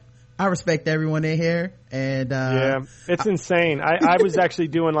what? I respect everyone in here. And yeah, it's insane. I was actually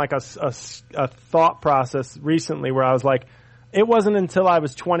doing like a thought process recently where I was like, it wasn't until I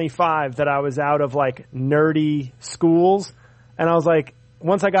was 25 that I was out of like nerdy schools, and I was like,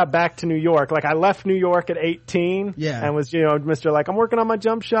 once I got back to New York, like I left New York at 18, and was, you know, Mr. like, I'm working on my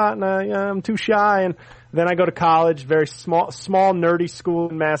jump shot and I'm too shy, and then I go to college, very small nerdy school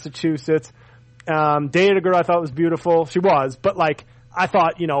in Massachusetts. Dated a girl I thought was beautiful. She was, but like, I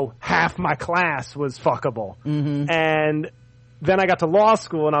thought, you know, half my class was fuckable. And then I got to law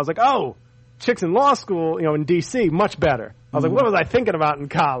school and I was like, oh, chicks in law school, you know, in DC, much better. I was like, what was I thinking about in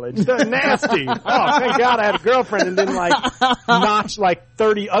college? They're nasty. Oh, thank God I had a girlfriend and didn't like notch like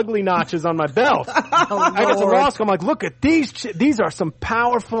 30 ugly notches on my belt. I got to law school. I'm like, look at these. These are some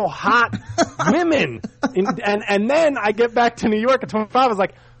powerful, hot women. And then I get back to New York at 25. I was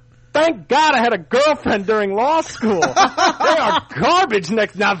like, thank God I had a girlfriend during law school. They are garbage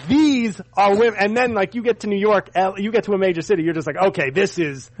next. Now these are women. And then like you get to New York, you get to a major city, you're just like, okay, this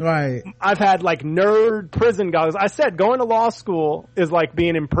is right. I've had like nerd prison guys. I said going to law school is like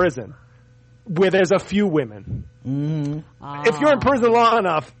being in prison where there's a few women. If you're in prison long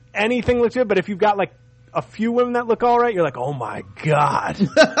enough, anything looks good. But if you've got like a few women that look all right, you're like, oh my God. And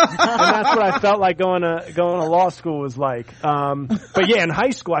that's what I felt like going to law school was like. But yeah, in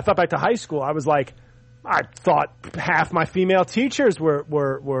high school, I thought back to high school, I was like, I thought half my female teachers were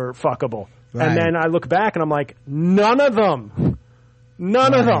fuckable. Right. And then I look back and I'm like, none of them.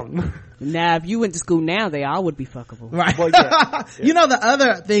 Now, if you went to school now, they all would be fuckable. Right. Well, yeah. You know, the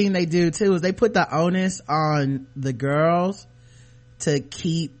other thing they do too is they put the onus on the girls to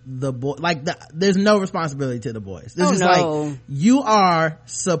keep the boy, like there's no responsibility to the boys. It's like, you are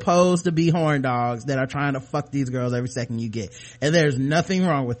supposed to be horn dogs that are trying to fuck these girls every second you get. And there's nothing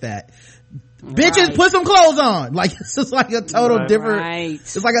wrong with that. Right. Bitches, put some clothes on. Like, it's just like a total different,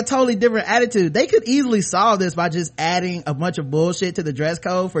 it's like a totally different attitude. They could easily solve this by just adding a bunch of bullshit to the dress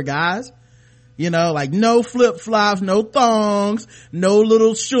code for guys. You know, like no flip-flops, no thongs, no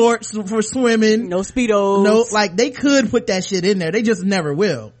little shorts for swimming. No Speedos. No, like they could put that shit in there. They just never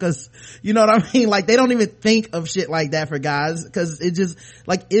will. Cause, you know what I mean? Like they don't even think of shit like that for guys. Cause it just,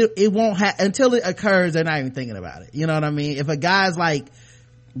 like it won't until it occurs, they're not even thinking about it. You know what I mean? If a guy's like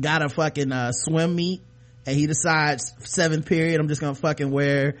got a fucking swim meet and he decides 7th period, I'm just gonna fucking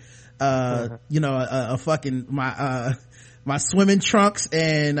wear, you know, a fucking, my swimming trunks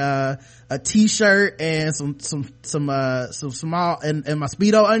and a t-shirt and some small and my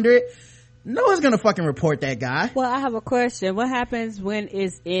Speedo under it, no one's gonna fucking report that guy. Well, I have a question. What happens when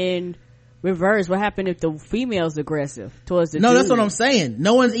it's in reverse? What happens if the female's aggressive towards the dude? That's what I'm saying.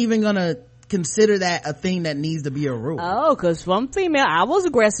 No one's even gonna consider that a thing that needs to be a rule. Oh, because from female, I was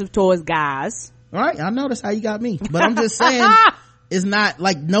aggressive towards guys. All right, I know that's how you got me, but I'm just saying it's not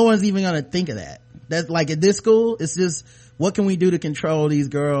like no one's even gonna think of that. That's like at this school, it's just, what can we do to control these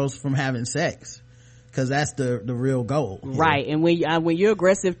girls from having sex? Because that's the real goal. Right. And when you're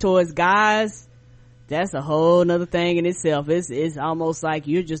aggressive towards guys, that's a whole nother thing in itself. It's almost like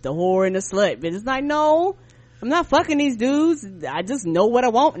you're just a whore and a slut. But it's like, no, I'm not fucking these dudes. I just know what I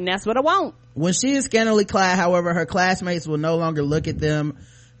want, and that's what I want. When she is scantily clad, however, her classmates will no longer look at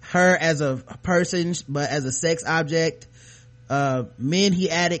her as a person, but as a sex object. Men, he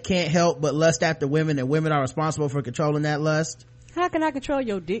added, can't help but lust after women, and women are responsible for controlling that lust. How can I control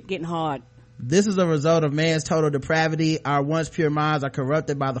your dick getting hard? This is a result of man's total depravity. Our once pure minds are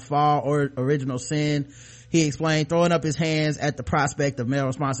corrupted by the fall or original sin. He explained, throwing up his hands at the prospect of male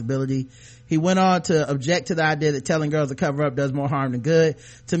responsibility. He went on to object to the idea that telling girls to cover up does more harm than good.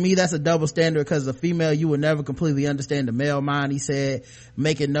 To me, that's a double standard, because as a female, you will never completely understand the male mind, he said,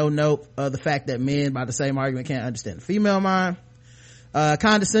 making no note of the fact that men, by the same argument, can't understand the female mind.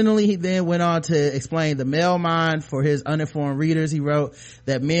 Condescendingly, he then went on to explain the male mind for his uninformed readers. He wrote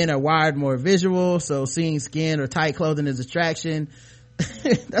that men are wired more visual, so seeing skin or tight clothing is distraction.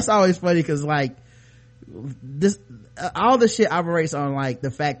 That's always funny because like this, all the shit operates on like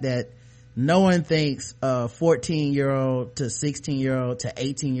the fact that no one thinks a 14-year-old to 16-year-old to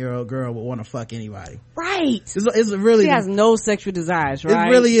 18-year-old girl would want to fuck anybody. Right. It's really, she has no sexual desires, right? It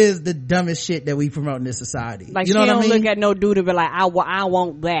really is the dumbest shit that we promote in this society. Like, you know she what I don't mean? look at no dude and be like, I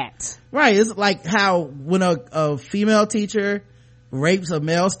want that. Right. It's like how when a female teacher rapes a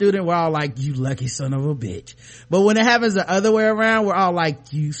male student, we're all like, you lucky son of a bitch. But when it happens the other way around, we're all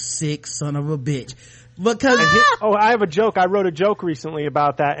like, you sick son of a bitch. Because I have a joke. I wrote a joke recently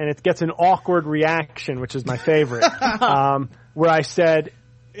about that, and it gets an awkward reaction, which is my favorite. Where I said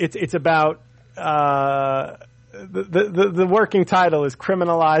it's about the working title is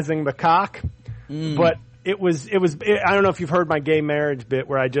criminalizing the cock, but it was I don't know if you've heard my gay marriage bit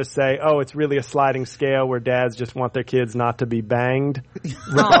where I just say, oh, it's really a sliding scale where dads just want their kids not to be banged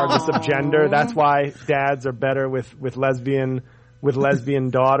regardless of gender. That's why dads are better with lesbian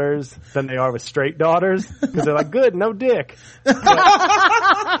daughters than they are with straight daughters, because they're like, good, no dick.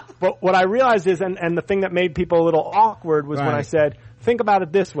 But what I realized is, and the thing that made people a little awkward was when I said, think about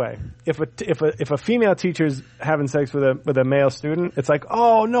it this way: if a female teacher's having sex with a male student, it's like,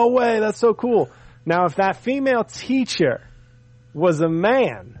 oh, no way, that's so cool. Now, if that female teacher was a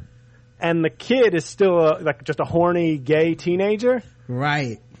man and the kid is still just a horny gay teenager,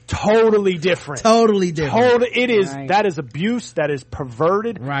 right? Totally different. It is, right. That is abuse. That is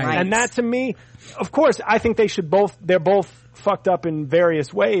perverted. Right. And that to me, of course, I think they're both fucked up in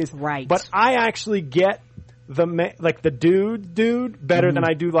various ways. Right. But I actually get the dude better than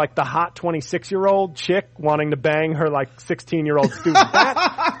I do like the hot 26-year-old chick wanting to bang her like 16-year-old student.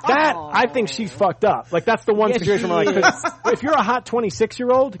 That I think she's fucked up. Like that's the one situation where like, if you're a hot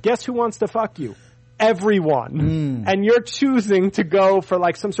 26-year-old, guess who wants to fuck you? Everyone. And you're choosing to go for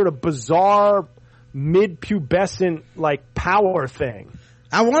like some sort of bizarre mid-pubescent like power thing.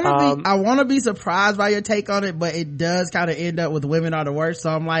 I want to be surprised by your take on it, but it does kind of end up with women are the worst.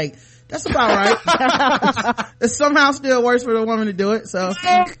 So I'm like, that's about right. It's somehow still worse for the woman to do it. So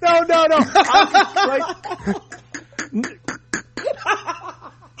no.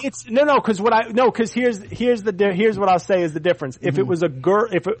 It's because here's what I'll say is the difference. If it was a girl,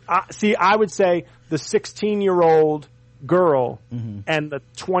 I would say the 16-year-old girl and the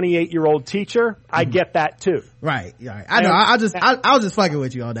 28-year-old teacher, I get that too. Right. I know. I was just fucking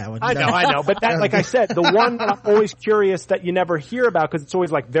with you on that one. I know. But that, like I said, the one that I'm always curious that you never hear about because it's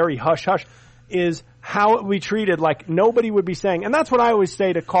always like very hush hush is how it would be treated. Like nobody would be saying, and that's what I always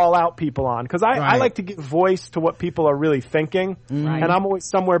say to call out people on, because I like to give voice to what people are really thinking, and I'm always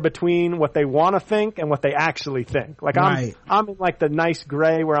somewhere between what they want to think and what they actually think. Like I'm in like the nice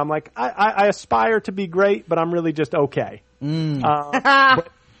gray where I'm like I aspire to be great, but I'm really just okay. But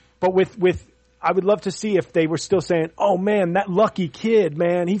with I would love to see if they were still saying, oh man, that lucky kid,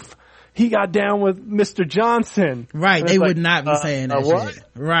 man, he got down with Mr. Johnson. Right, they would not be saying that shit.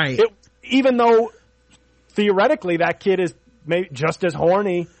 Right. Even though theoretically that kid is maybe just as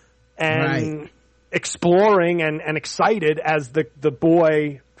horny and exploring and excited as the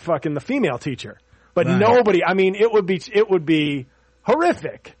boy fucking the female teacher. But nobody, I mean, it would be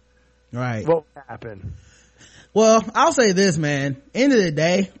horrific. Right. What would happen? Well, I'll say this, man. End of the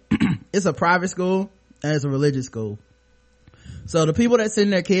day, it's a private school and it's a religious school. So the people that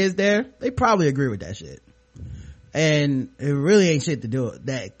send their kids there, they probably agree with that shit. And it really ain't shit to do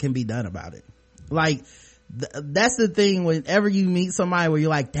that can be done about it. Like, that's the thing whenever you meet somebody where you're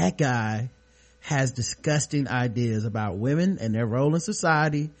like, that guy has disgusting ideas about women and their role in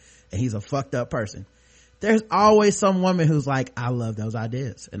society, and he's a fucked up person. There's always some woman who's like, I love those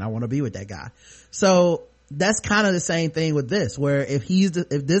ideas and I want to be with that guy. So that's kind of the same thing with this, where if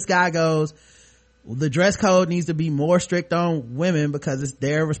this guy goes, the dress code needs to be more strict on women because it's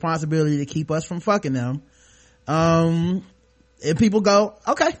their responsibility to keep us from fucking them. And people go,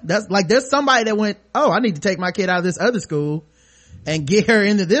 okay, that's like, there's somebody that went, oh, I need to take my kid out of this other school and get her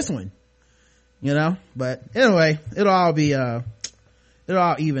into this one, you know. But anyway, it'll all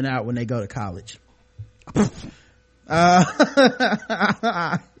even out when they go to college.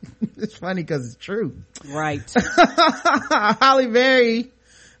 It's funny because it's true. Right. Halle Berry,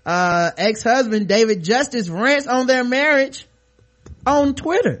 ex-husband David Justice rants on their marriage on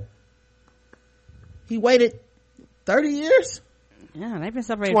Twitter. He waited 30 years? Yeah, they've been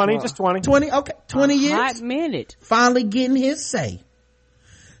separated 20, for just 20. 20, okay, 20 years. Hot minute. Finally getting his say.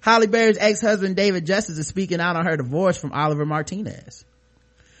 Halle Berry's ex-husband David Justice is speaking out on her divorce from Oliver Martinez.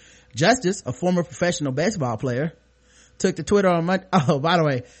 Justice, a former professional baseball player, took to Twitter on Monday. Oh, by the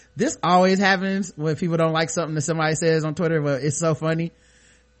way, this always happens when people don't like something that somebody says on Twitter, but it's so funny.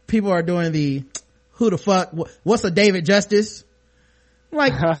 People are doing the, who the fuck, what's a David Justice? I'm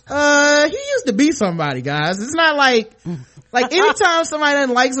like, he used to be somebody, guys. It's not like anytime somebody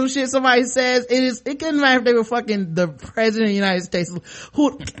doesn't like some shit somebody says, it couldn't matter if they were fucking the president of the United States.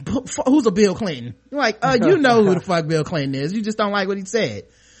 Who's a Bill Clinton? You're like, you know who the fuck Bill Clinton is. You just don't like what he said.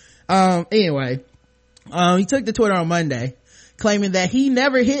 Anyway, he took to Twitter on Monday claiming that he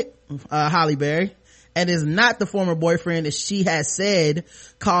never hit Halle Berry and is not the former boyfriend that she has said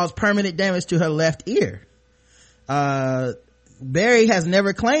caused permanent damage to her left ear. Berry has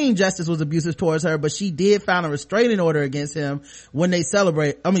never claimed Justice was abusive towards her, but she did file a restraining order against him when they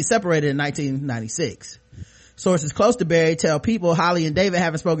separated in 1996. Sources close to Berry tell People Holly and David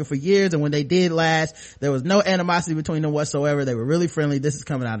haven't spoken for years, and when they did last, there was no animosity between them whatsoever. They were really friendly. This is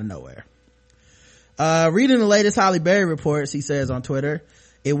coming out of nowhere. Reading the latest Halle Berry reports, he says on Twitter,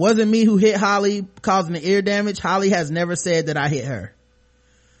 "It wasn't me who hit Holly, causing the ear damage. Holly has never said that I hit her."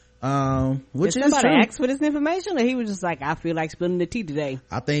 Which Did is somebody true. ask for this information, or he was just like, I feel like spilling the tea today?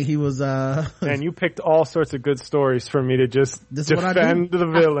 I think he was Man, you picked all sorts of good stories for me to just This is what I defend the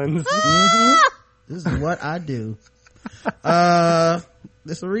villains. This is what I do.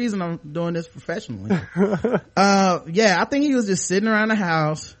 There's a reason I'm doing this professionally. Yeah, I think he was just sitting around the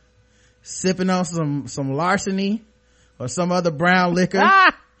house sipping on some larceny or some other brown liquor.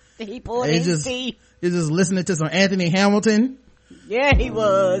 He pulled his tea. He's just listening to some Anthony Hamilton. Yeah, he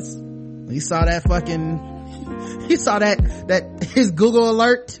was. He saw that his Google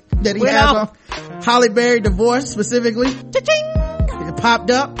alert that he has on Halle Berry divorce specifically. Cha-ching! It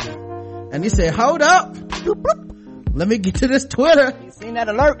popped up and he said, hold up, let me get to this Twitter. You seen that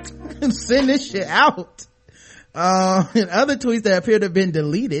alert? And send this shit out. In other tweets that appear to have been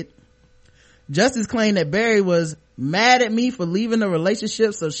deleted, Justice claimed that Berry was mad at me for leaving the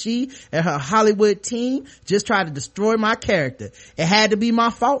relationship, so she and her Hollywood team just tried to destroy my character. It had to be my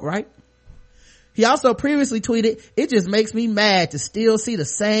fault, right? He also previously tweeted, "It just makes me mad to still see the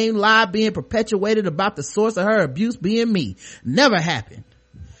same lie being perpetuated about the source of her abuse being me. Never happened,"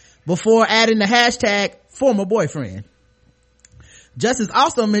 before adding the hashtag former boyfriend. Justice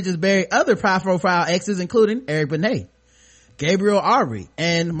also mentions Berry's other high-profile exes, including Eric Benet, Gabriel Avery,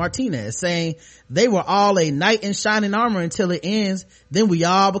 and Martinez, saying they were all a knight in shining armor until it ends, then we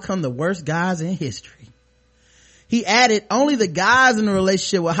all become the worst guys in history. He added, only the guys in the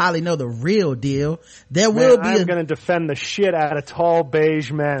relationship with Holly know the real deal. There will be I'm gonna defend the shit out of tall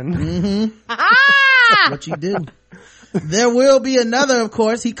beige men. What you do. There will be another, of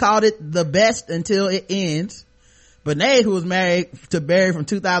course. He called it the best until it ends. Benet, who was married to Berry from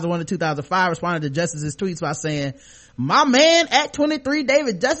 2001 to 2005, responded to Justice's tweets by saying, "My man at 23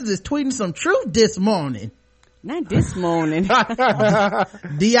 David Justice is tweeting some truth this morning." Not this morning.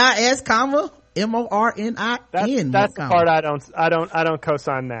 DIS, comma, MORNIN. That's the part I don't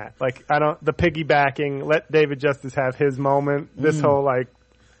co-sign that. Like, the piggybacking, let David Justice have his moment. This whole like.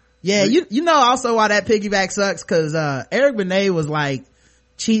 Yeah, you know also why that piggyback sucks, cause, Eric Benet was like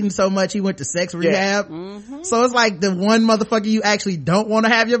cheating so much he went to sex rehab. Yeah. So it's like the one motherfucker you actually don't want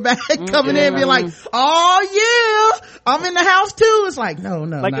to have your back coming in and being like, oh yeah, I'm in the house too. It's like, no.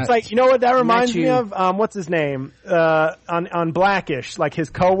 Like, it's like, you know what that reminds me of? What's his name? On Blackish, like his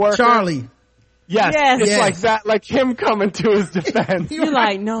coworker. Charlie. Yes. It's like that, like him coming to his defense. You're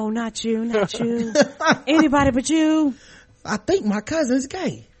like, no, not you. Anybody but you. I think my cousin's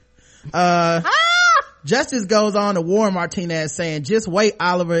gay. Justice goes on to warn Martinez, saying, just wait,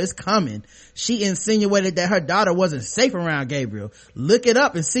 Oliver, it's coming. She insinuated that her daughter wasn't safe around Gabriel. Look it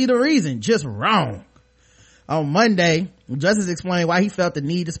up and see the reason. Just wrong. On Monday, Justice explained why he felt the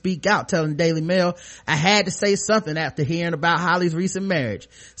need to speak out, telling Daily Mail, "I had to say something after hearing about Holly's recent marriage.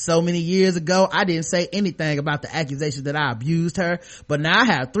 So many years ago, I didn't say anything about the accusations that I abused her, but now I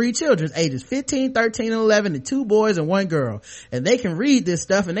have 3 children, ages 15, 13, and 11, and 2 boys and 1 girl. And they can read this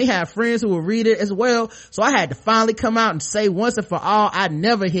stuff, and they have friends who will read it as well, so I had to finally come out and say once and for all, I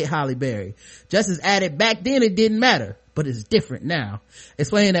never hit Halle Berry." Justice added, back then it didn't matter, but it's different now.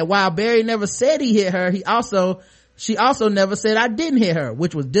 Explaining that while Berry never said he hit her, she also never said I didn't hit her,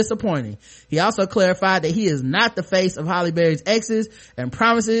 which was disappointing. He also clarified that he is not the face of Halle Berry's exes and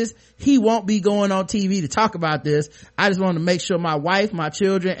promises he won't be going on TV to talk about this. "I just want to make sure my wife, my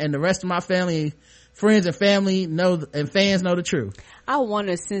children, and the rest of my family, friends and family and fans know the truth." I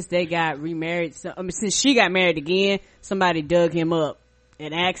wonder, since they got remarried, since she got married again, somebody dug him up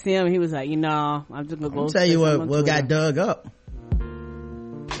and asked him. He was like, I'm just gonna go. I'll tell you what got dug up.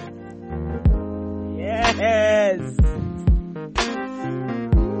 Yes.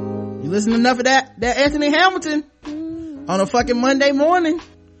 You listen enough of that Anthony Hamilton. on a fucking Monday morning.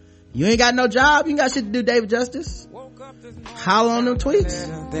 You ain't got no job. You ain't got shit to do, David Justice. Holler on them tweets.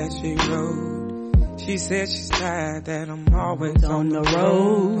 That she wrote. She said she's tired that I'm always on the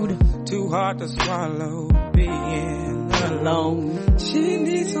road. Too hard to swallow being alone. She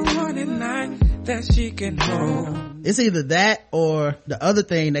needs someone at night that she can hold. It's either that or the other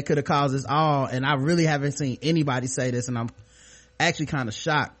thing that could have caused this all, and I really haven't seen anybody say this, and I'm actually kind of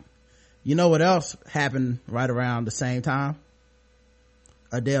shocked. You know what else happened right around the same time?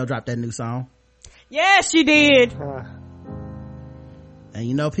 Adele dropped that new song. Yeah, she did. And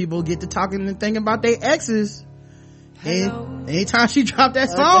you know, people get to talking and thinking about their exes. And anytime she dropped that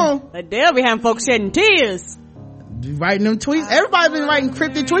song, Adele be having folks shedding tears. Writing them tweets. Everybody's been writing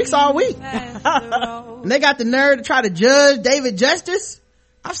cryptic tweets all week. And they got the nerve to try to judge David Justice.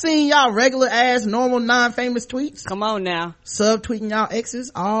 I've seen y'all regular ass, normal, non-famous tweets. Come on now. Subtweeting y'all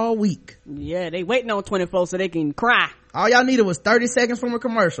exes all week. Yeah, they waiting on 24 so they can cry. All y'all needed was 30 seconds from a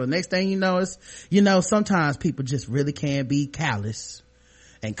commercial. Next thing you know is, sometimes people just really can be callous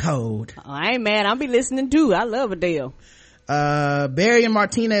and cold. Oh, I ain't mad. I'll be listening too. I love Adele. Barry and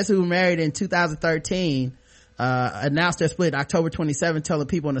Martinez, who were married in 2013, announced their split October 27, telling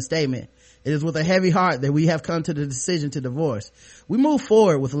people in a statement, "It is with a heavy heart that we have come to the decision to divorce. We move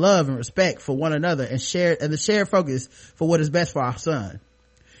forward with love and respect for one another and the shared focus for what is best for our son.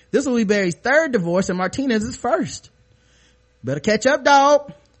 This will be Barry's third divorce and Martinez's first. Better catch up,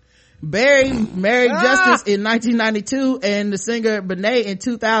 dog." Barry married Justice in 1992 and the singer Benet in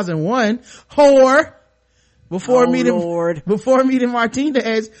 2001. Whore. Before meeting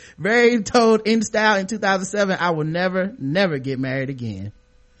Martinez, Barry told InStyle in 2007, "I will never get married again."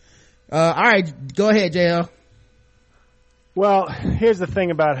 All right, go ahead, JL. Well, here's the thing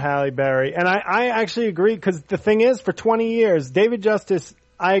about Halle Berry, and I actually agree, because the thing is, for 20 years, David Justice,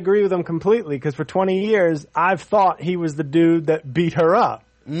 I agree with him completely, because for 20 years, I've thought he was the dude that beat her up.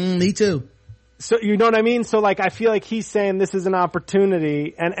 Me too. So, you know what I mean? So, like, I feel like he's saying this is an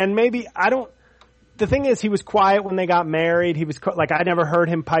opportunity, and maybe, the thing is, he was quiet when they got married. He was, like, I never heard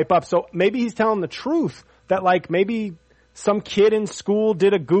him pipe up, so maybe he's telling the truth, that, like, maybe some kid in school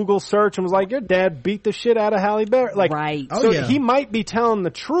did a Google search and was like, your dad beat the shit out of Halle Berry. Like, right. So he might be telling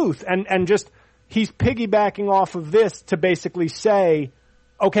the truth, and just, he's piggybacking off of this to basically say,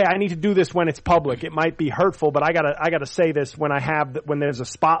 okay, I need to do this when it's public. It might be hurtful, but I gotta say this when when there's a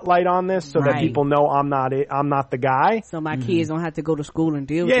spotlight on this, so that people know I'm not the guy. So my kids don't have to go to school and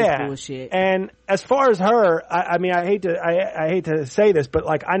deal with this bullshit. And as far as her, I mean, I hate to say this, but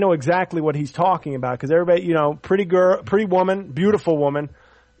like, I know exactly what he's talking about, because everybody, pretty girl, pretty woman, beautiful woman,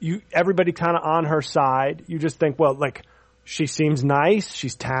 everybody kind of on her side. You just think, well, like, she seems nice,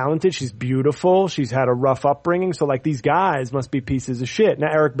 she's talented, she's beautiful, she's had a rough upbringing, so like, these guys must be pieces of shit. Now,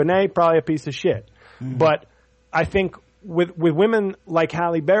 Eric Benet, probably a piece of shit. But I think with women like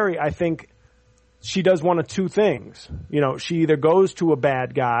Halle Berry, I think she does one of two things. She either goes to a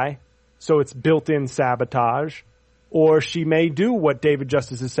bad guy, so it's built-in sabotage, or she may do what David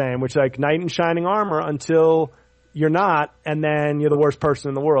Justice is saying, which is like knight in shining armor until you're not, and then you're the worst person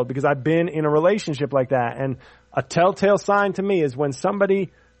in the world. Because I've been in a relationship like that, and a telltale sign to me is when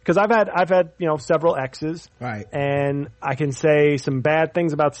somebody, because I've had several exes, right? And I can say some bad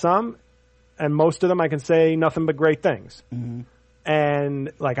things about some, and most of them I can say nothing but great things. And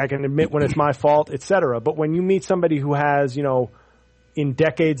like, I can admit when it's my fault, etc. But when you meet somebody who has, in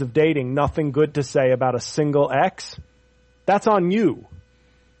decades of dating, nothing good to say about a single ex, that's on you.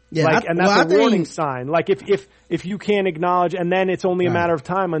 Yeah, and that's a warning sign. Like, if you can't acknowledge, and then it's only a matter of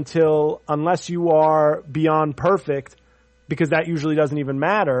time unless you are beyond perfect, because that usually doesn't even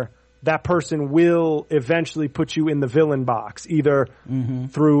matter, that person will eventually put you in the villain box, either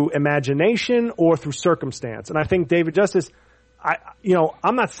through imagination or through circumstance. And I think David Justice,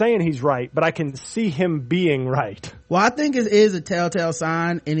 I'm not saying he's right, but I can see him being right. Well, I think it is a telltale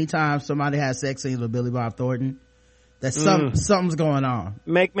sign anytime somebody has sex scenes with Billy Bob Thornton, that something's going on.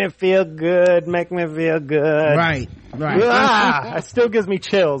 Make me feel good. Right. It still gives me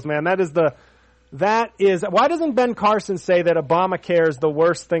chills, man. Why doesn't Ben Carson say that Obamacare is the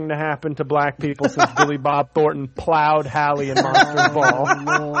worst thing to happen to black people since Billy Bob Thornton plowed Hallie in Monsters Ball?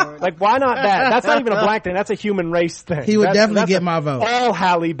 Like, why not that? That's not even a black thing. That's a human race thing. He would definitely get my vote. All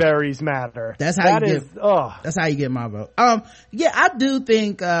Halle Berries matter. That's how you get my vote. Yeah, I do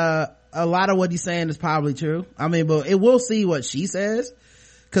think, a lot of what he's saying is probably true. I mean, but we'll see what she says.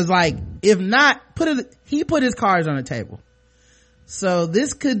 Cause like, if not, he put his cards on the table. So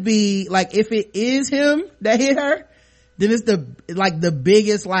this could be like, if it is him that hit her, then it's the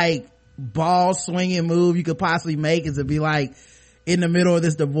biggest like ball swinging move you could possibly make, is to be like, in the middle of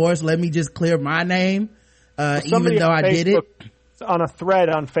this divorce, let me just clear my name. even though I did it. On a thread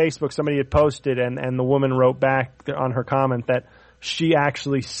on Facebook, somebody had posted, and the woman wrote back on her comment that she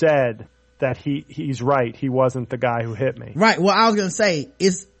actually said that he's right. He wasn't the guy who hit me. Right. Well, I was going to say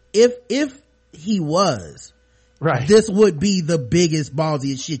is if he was, right, this would be the biggest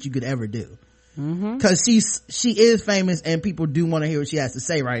ballsiest shit you could ever do. Cause she is famous and people do want to hear what she has to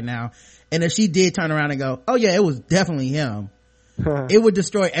say right now. And if she did turn around and go, oh yeah, it was definitely him, it would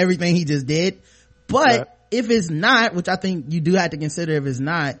destroy everything he just did. But if it's not, which I think you do have to consider, if it's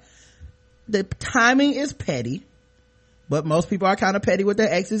not, the timing is petty, but most people are kind of petty with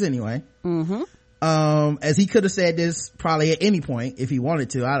their exes anyway. As he could have said this probably at any point if he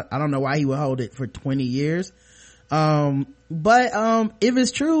wanted to. I don't know why he would hold it for 20 years. But if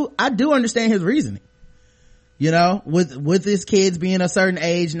it's true, I do understand his reasoning. You know, with his kids being a certain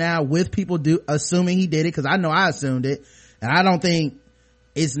age now, with people assuming he did it, cause I know I assumed it, and I don't think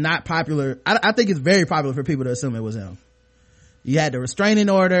it's not popular. I think it's very popular for people to assume it was him. You had the restraining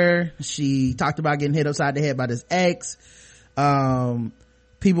order. She talked about getting hit upside the head by this ex.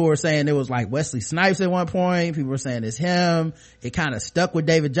 People were saying it was like Wesley Snipes at one point. People were saying it's him. It kind of stuck with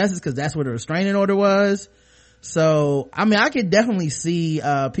David Justice because that's where the restraining order was. So, I mean, I could definitely see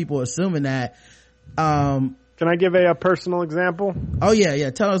people assuming that. Can I give a personal example? Oh yeah.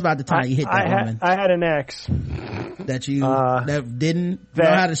 Tell us about the time you hit that woman. I had an ex that you that didn't know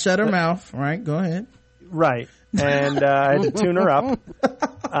how to shut her mouth. Right, go ahead. Right, and I had to tune her up.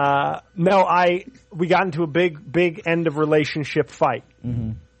 We got into a big end of relationship fight,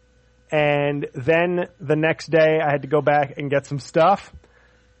 and then the next day I had to go back and get some stuff.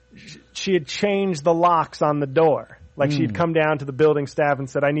 She had changed the locks on the door. Like she had come down to the building staff and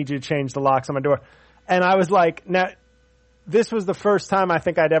said, I need you to change the locks on my door. And I was like, now, this was the first time I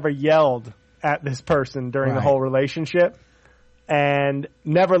think I'd ever yelled at this person during the whole relationship, and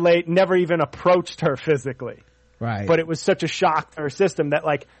never even approached her physically. Right. But it was such a shock to her system that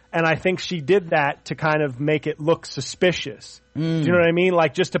and I think she did that to kind of make it look suspicious. Do you know what I mean?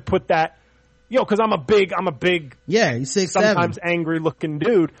 Like just to put that, cause I'm a big, yeah, you're 6'7", sometimes angry looking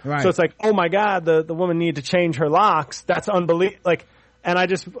dude. Right. So it's like, oh my God, the woman needed to change her locks. That's unbelievable. And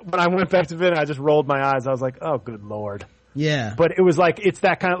when I went back to it, I just rolled my eyes. I was like, oh, good Lord. Yeah. But it was like, it's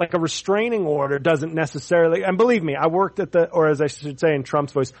that kind of like a restraining order doesn't necessarily, and believe me, I worked or as I should say in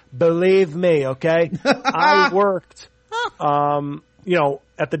Trump's voice, believe me, okay? I worked,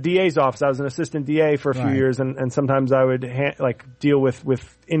 at the DA's office. I was an assistant DA for a few years, and sometimes I would deal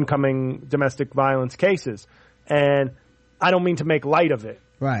with incoming domestic violence cases. And I don't mean to make light of it.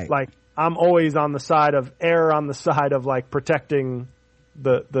 Right. Like, I'm always on the side of protecting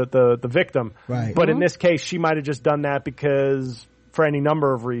the victim. Right. But in this case, she might have just done that because for any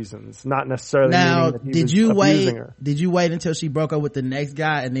number of reasons, not necessarily now, meaning that he was abusing her. Did you wait until she broke up with the next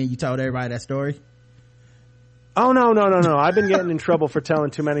guy and then you told everybody that story? Oh, no. I've been getting in trouble for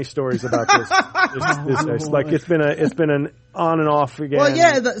telling too many stories about this. This like it's been an on and off again. Well,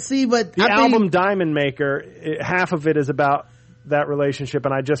 yeah, but the album Diamond Maker, half of it is about that relationship,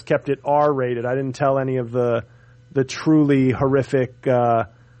 and I just kept it R-rated. I didn't tell any of the truly horrific,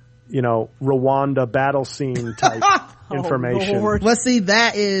 Rwanda battle scene type information. Lord. Well, see,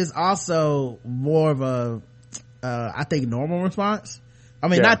 that is also more of a, I think, normal response. I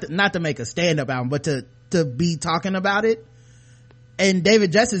mean, not to make a stand-up album, but to be talking about it. And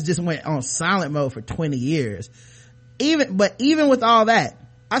David Justice just went on silent mode for 20 years. Even with all that,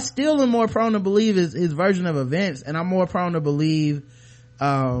 I still am more prone to believe his version of events, and I'm more prone to believe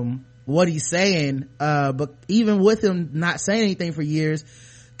what he's saying. But even with him not saying anything for years,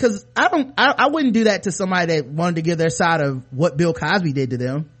 because I wouldn't do that to somebody that wanted to give their side of what Bill Cosby did to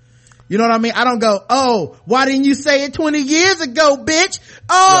them. You know what I mean? I don't go, oh, why didn't you say it 20 years ago, bitch?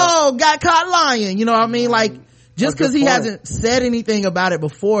 Oh, got caught lying. You know what I mean? Like, just because he hasn't said anything about it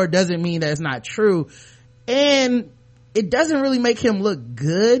before doesn't mean that it's not true. And it doesn't really make him look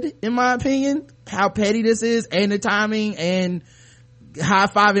good, in my opinion, how petty this is, and the timing, and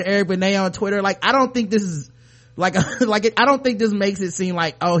high-fiving Eric Benet on Twitter. Like, I don't think this is I don't think this makes it seem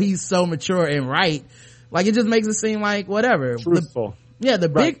like, oh, he's so mature and right. Like, it just makes it seem like whatever. Truthful. Not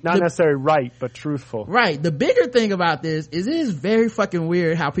necessarily right, but truthful. Right. The bigger thing about this is it is very fucking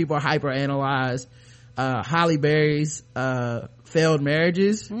weird how people hyperanalyze Halle Berry's failed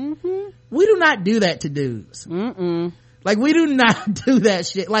marriages. We do not do that to dudes. Like, we do not do that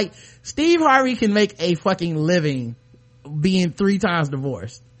shit. Like, Steve Harvey can make a fucking living being 3 times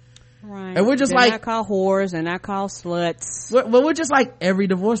divorced. Right. And we're just they're like, not called whores and not called sluts. we're just like, every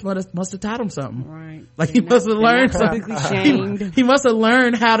divorce must have taught him something. Right. Like he must have learned something. Shamed. He must have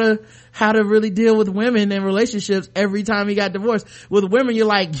learned how to really deal with women in relationships every time he got divorced. With women, you're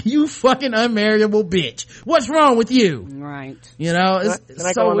like, you fucking unmarriable bitch. What's wrong with you? Right. You know, it's Can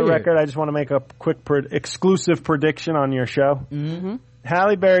I so go on the weird. record? I just want to make a quick exclusive prediction on your show. Mm-hmm.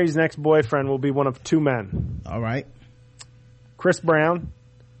 Halle Berry's next boyfriend will be one of two men. All right. Chris Brown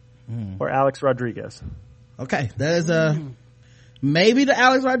or Alex Rodriguez. Okay. That is maybe the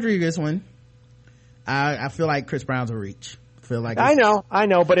Alex Rodriguez one. I feel like Chris Brown's a reach. I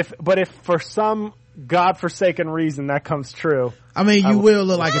know, but if for some godforsaken reason that comes true, I mean, you will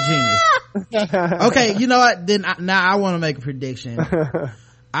look like a genius. Okay, you know what? Then now I want to make a prediction.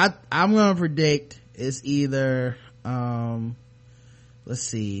 I'm going to predict it's either let's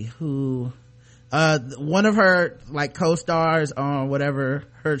see who one of her like co-stars on whatever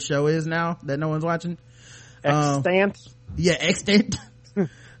her show is now that no one's watching. Extant. Yeah, Extant.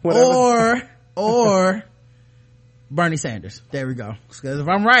 or Bernie Sanders. There we go. Because if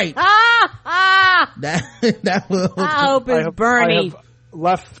I'm right, that will. I hope it's Bernie. I have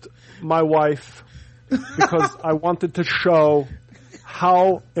left my wife because I wanted to show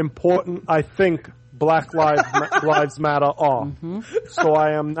how important I think Black Lives Matter are. Mm-hmm. So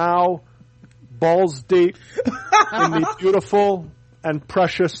I am now balls deep in the beautiful and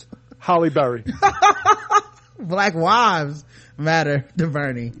precious Halle Berry. Black Lives Matter to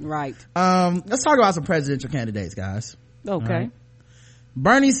Bernie. Right. Let's talk about some presidential candidates, guys. Okay. Right.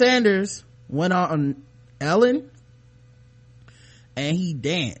 Bernie Sanders went on Ellen and he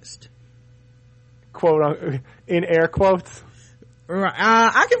danced. Quote in air quotes. Right.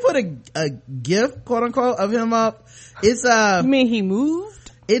 I can put a GIF, quote unquote, of him up. It's You mean he moved?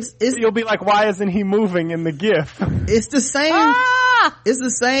 It's You'll be like, why isn't he moving in the GIF? It's the same. It's the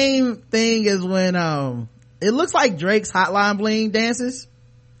same thing as when it looks like Drake's Hotline Bling dances,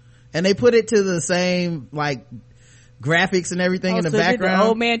 and they put it to the same like graphics and everything in the background. The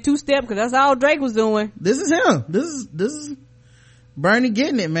old man 2-step, because that's all Drake was doing. This is him. This is Bernie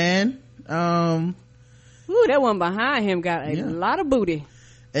getting it, man. Ooh, that one behind him got a lot of booty.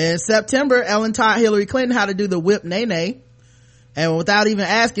 In September, Ellen taught Hillary Clinton how to do the whip nay-nay. And without even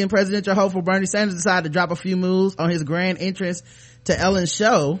asking, presidential hopeful Bernie Sanders decided to drop a few moves on his grand entrance to Ellen's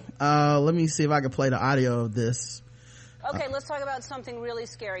show. Let me see if I can play the audio of this. Okay, let's talk about something really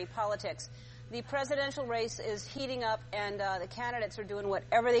scary, politics. The presidential race is heating up, and the candidates are doing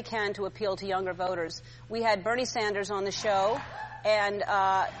whatever they can to appeal to younger voters. We had Bernie Sanders on the show, and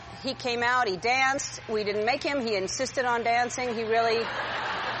he came out, he danced. We didn't make him. He insisted on dancing. He really...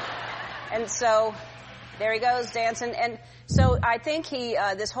 And so... there he goes, dancing. And so I think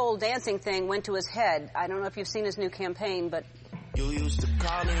this whole dancing thing went to his head. I don't know if you've seen his new campaign, but... You used to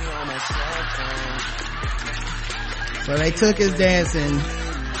call me on my cell phone. So they took his dancing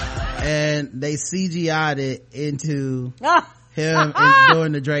and they CGI'd it into him and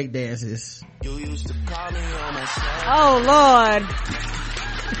doing the Drake dances. You used to call me on my cell phone. Oh, Lord.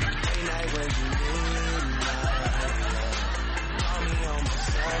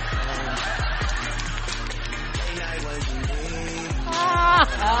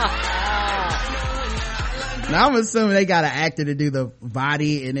 Now I'm assuming they got an actor to do the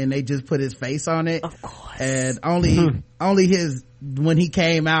body and then they just put his face on it. Of course. And only his, when he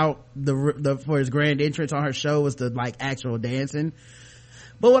came out for his grand entrance on her show was the like actual dancing.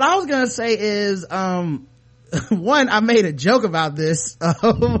 But what I was gonna say is, one, I made a joke about this.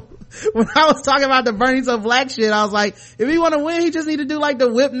 When I was talking about the Bernie So Black shit, I was like, if he want to win, he just need to do like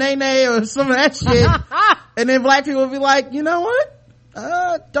the whip nay nay or some of that shit. And then black people would be like, you know what?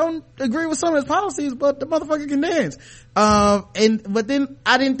 Don't agree with some of his policies, but the motherfucker can dance. But then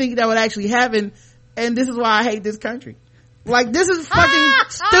I didn't think that would actually happen. And this is why I hate this country. Like, this is fucking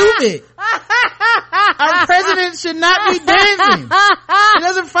stupid. Our president should not be dancing. It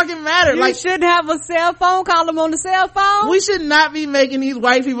doesn't fucking matter. You shouldn't have a cell phone. Call them on the cell phone. We should not be making these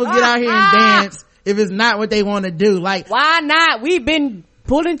white people get out here and dance if it's not what they want to do. Like, why not? We've been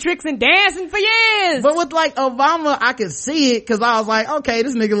pulling tricks and dancing for years. But with like Obama, I could see it because I was like, okay,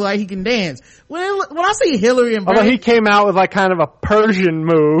 this nigga look like he can dance. When I see Hillary and Bernie, although he came out with like kind of a Persian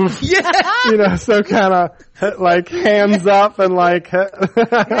move, yeah, so kind of like hands up and like,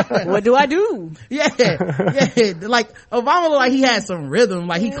 what do I do? Yeah, like Obama looked like he had some rhythm,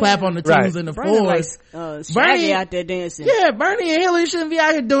 like he clap on the tunes in the floors. Like, Bernie out there dancing. Yeah, Bernie and Hillary shouldn't be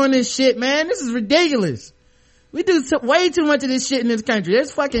out here doing this shit, man. This is ridiculous. We do way too much of this shit in this country.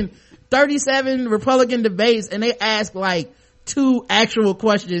 There's fucking 37 Republican debates and they ask like 2 actual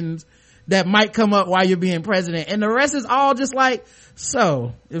questions that might come up while you're being president. And the rest is all just like,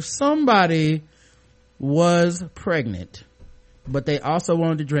 so if somebody was pregnant, but they also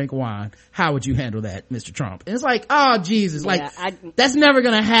wanted to drink wine, how would you handle that, Mr. Trump? And it's like, oh Jesus, that's never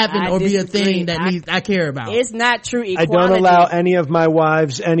gonna happen or be a thing that I care about. It's not true equality. I don't allow any of my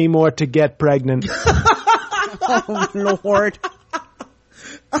wives anymore to get pregnant. Oh Lord.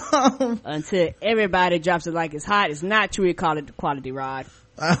 Until everybody drops it like it's hot, it's not true equality, Rod.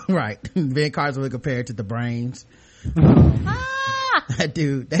 Right. Ben Carson would compare it to the brains. That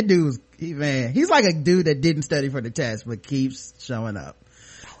dude was, he's like a dude that didn't study for the test but keeps showing up.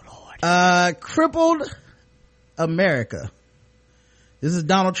 Oh Lord. Crippled America. This is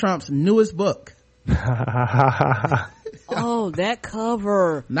Donald Trump's newest book. Oh, that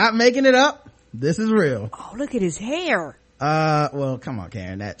cover. Not making it up. This is real. Oh, look at his hair. Well, come on,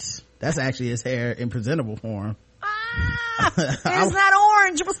 Karen. That's actually his hair in presentable form. It's not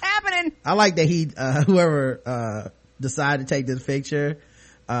orange. What's happening? I like that he, whoever, decided to take this picture,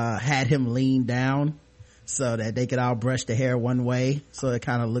 had him lean down so that they could all brush the hair one way. So it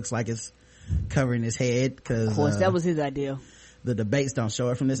kind of looks like it's covering his head. Cause, of course, that was his idea. The debates don't show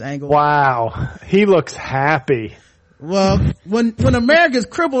it from this angle. Wow. He looks happy. Well, when America's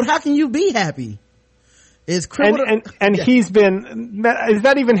crippled, how can you be happy? It's crippled. And he's been, is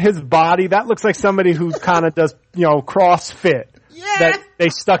that even his body? That looks like somebody who kind of does, CrossFit. Yeah. That they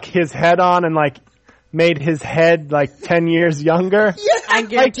stuck his head on and made his head 10 years younger. Yeah. I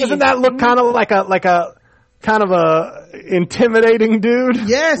guarantee doesn't that look kind of like a kind of a intimidating dude?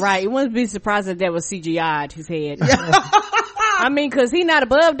 Yes. Right. It wouldn't be surprised if that was CGI'd his head. I mean, cause he not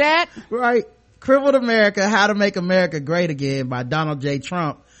above that. Right. Crippled America, How to Make America Great Again by Donald J.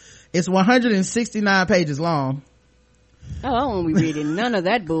 Trump. It's 169 pages long. Oh, I won't be reading none of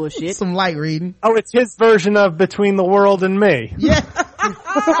that bullshit. Some light reading. Oh, it's his version of Between the World and Me. Yeah.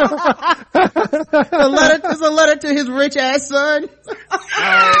 It's a letter to his rich ass son.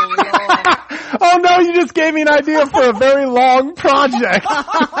 Oh no, you just gave me an idea for a very long project.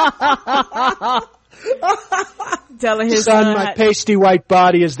 Telling his son, my pasty white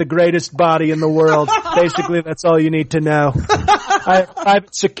body is the greatest body in the world. Basically, that's all you need to know. I have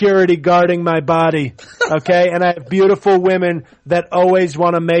private security guarding my body, okay? And I have beautiful women that always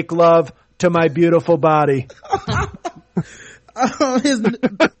want to make love to my beautiful body.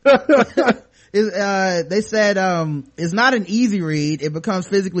 They said it's not an easy read. It becomes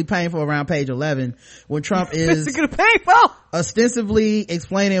physically painful around page 11 when Trump is physically painful, ostensibly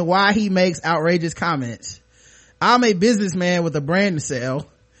explaining why he makes outrageous comments. I'm a businessman with a brand to sell.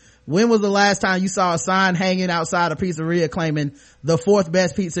 When was the last time you saw a sign hanging outside a pizzeria claiming the 4th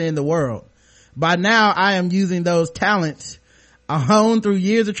best pizza in the world? By now, I am using those talents honed through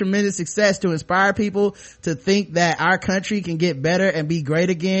years of tremendous success to inspire people to think that our country can get better and be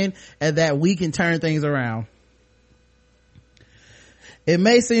great again, and that we can turn things around. It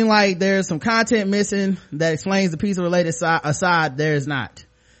may seem like there's some content missing that explains the pizza related aside. There is not.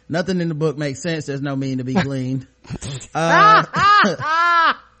 Nothing in the book makes sense. There's no meaning to be gleaned.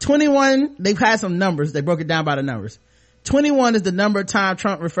 21, they've had some numbers. They broke it down by the numbers. 21 is the number of time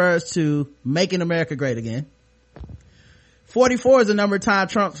Trump refers to making America great again. 44 is the number of time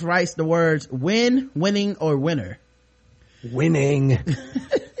Trump writes the words win, winning, or winner. Winning.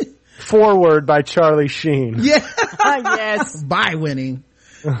 Forward by Charlie Sheen. Yeah. Yes. By winning.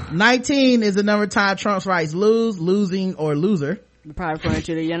 19 is the number of time Trump writes lose, losing, or loser. Probably referring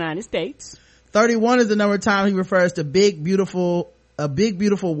to the United States. 31 is the number of time he refers to a big beautiful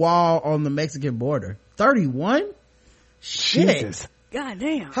wall on the Mexican border. 31? Shit. Jesus. God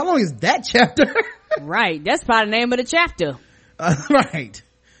damn. How long is that chapter? Right. That's probably the name of the chapter. Right.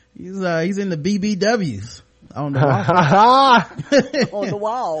 He's in the BBWs on the wall. On the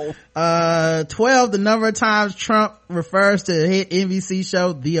wall. 12, the number of times Trump refers to hit NBC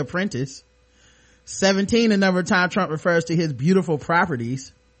show The Apprentice. 17, the number of times Trump refers to his beautiful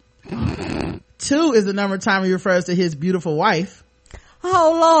properties. 2 is the number of time he refers to his beautiful wife.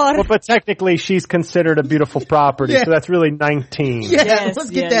 Oh Lord. Well, but technically she's considered a beautiful property, Yeah. so that's really 19. Yeah, Yes, let's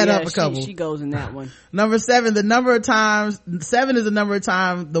get that up a couple. She goes in that one. Number 7, the number of times, 7 is the number of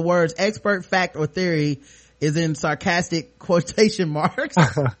times the words expert, fact, or theory is in sarcastic quotation marks.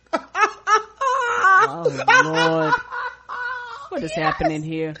 Oh Lord. What is happening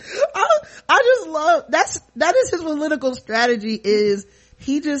here? I just love, that is his political strategy, is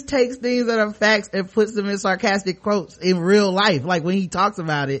he just takes things that are facts and puts them in sarcastic quotes in real life, like when he talks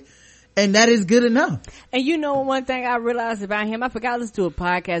about it, and that is good enough. And you know one thing I realized about him, I forgot to listen to a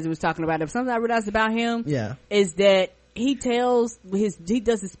podcast that was talking about it, something I realized about him Yeah. is that he does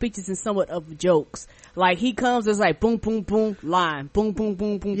his speeches in somewhat of jokes. Like he comes, it's like boom, boom, boom, line, boom, boom,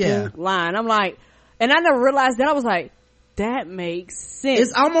 boom, boom, boom, line. I'm like, and I never realized that. I was like, that makes sense.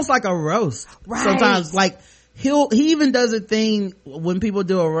 It's almost like a roast. Right. Sometimes, like, he even does a thing when people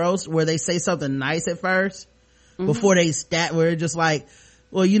do a roast where they say something nice at first before they where it's just like,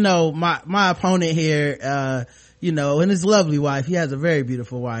 well, you know, my opponent here, you know, and his lovely wife, he has a very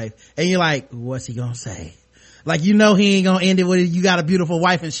beautiful wife. And you're like, what's he gonna say? Like, you know, he ain't gonna end it with, you got a beautiful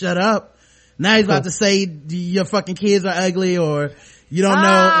wife and shut up. Now he's about to say your fucking kids are ugly, or you don't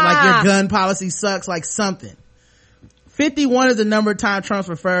know, like your gun policy sucks, like something. 51 is the number of times Trump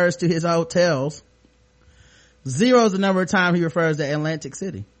refers to his hotels. 0 is the number of times he refers to Atlantic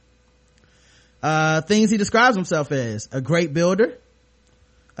City. Things he describes himself as: a great builder,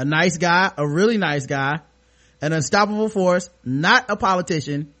 a nice guy, a really nice guy, an unstoppable force, not a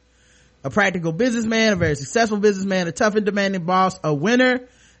politician, a practical businessman, a very successful businessman, a tough and demanding boss, a winner,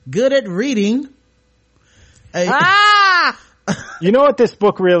 good at reading. You know what this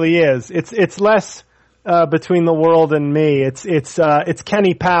book really is? It's less Between the World and Me. It's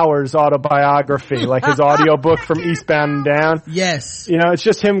Kenny Powers' autobiography, like his audiobook from Eastbound and Down. Yes. You know, it's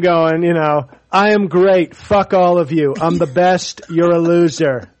just him going, you know, I am great, fuck all of you, I'm the best, you're a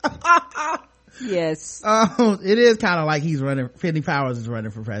loser. Yes. It is kind of like Kenny Powers is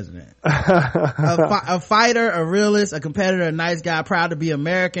running for president. a fighter, a realist, a competitor, a nice guy, proud to be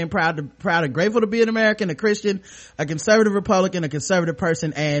American, proud and grateful to be an American, a Christian, a conservative Republican, a conservative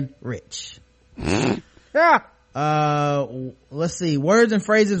person, and rich. Yeah. Let's see. Words and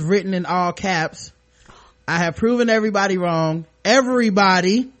phrases written in all caps. I have proven everybody wrong.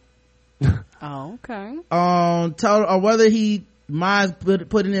 Everybody. Oh, okay. Or whether he minds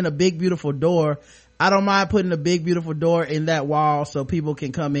putting in a big beautiful door. I don't mind putting a big beautiful door in that wall so people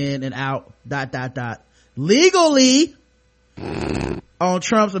can come in and out. ... Legally, on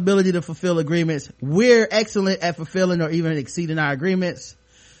Trump's ability to fulfill agreements. We're excellent at fulfilling or even exceeding our agreements.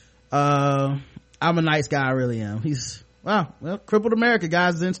 I'm a nice guy, I really am. He's well, Crippled America,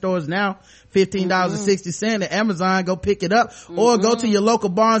 guys, is in stores now. $15.60 at Amazon. Go pick it up, or go to your local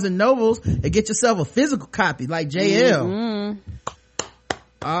Barnes and Nobles and get yourself a physical copy like JL.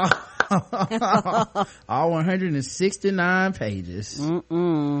 All 169 pages.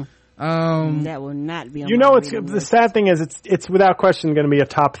 That will not be on you know, the sad thing is it's without question going to be a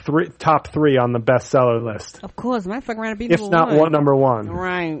top three on the bestseller list. Of course, might fuck around and be if not number one.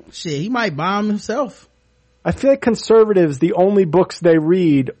 Right. Shit, he might bomb himself. I feel like conservatives, the only books they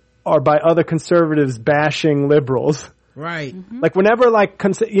read are by other conservatives bashing liberals. Right. Like whenever, like,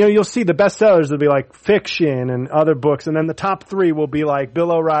 you'll see the bestsellers will be like fiction and other books, and then the top 3 will be like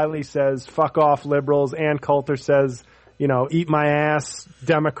Bill O'Reilly says fuck off liberals, Ann Coulter says, you know, eat my ass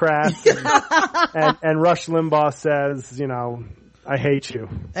Democrats, and Rush Limbaugh says, you know, I hate you.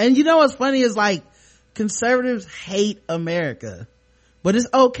 And you know what's funny is, like, conservatives hate America, but it's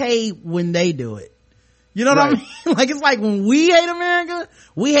okay when they do it. You know what I mean? Like, it's like when we hate America,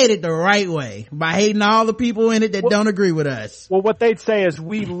 we hate it the right way, by hating all the people in it that don't agree with us. Well, what they'd say is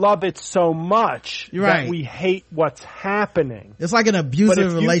we love it so much that we hate what's happening. It's like an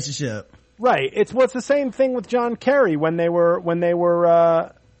abusive relationship. Right. It's the same thing with John Kerry when they were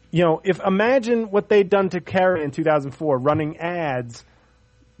you know, imagine what they'd done to Kerry in 2004, running ads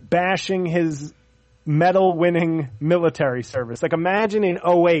bashing his medal-winning military service. Like, imagine in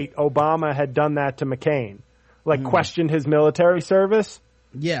 2008, Obama had done that to McCain. Like, questioned his military service.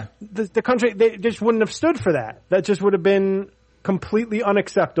 Yeah. The country, they just wouldn't have stood for that. That just would have been completely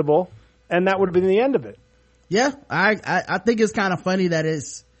unacceptable, and that would have been the end of it. Yeah. I think it's kind of funny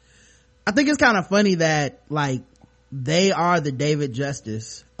that, like, they are the David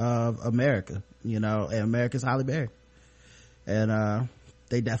Justice of America, you know, and America's Halle Berry. And,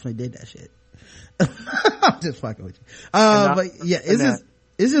 they definitely did that shit. I'm just fucking with you. But yeah,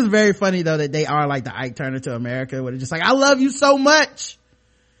 it's just very funny though that they are like the Ike Turner to America, where they're just like, I love you so much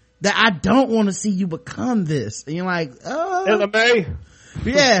that I don't want to see you become this. And you're like, LMA.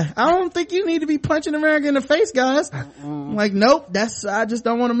 Yeah, I don't think you need to be punching America in the face, guys. I'm like, nope, I just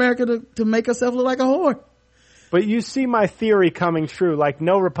don't want America to make herself look like a whore. But you see my theory coming true. Like,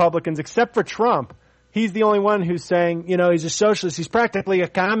 no Republicans, except for Trump, he's the only one who's saying, you know, he's a socialist, he's practically a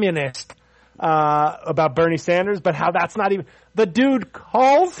communist. About Bernie Sanders, but how that's not even, the dude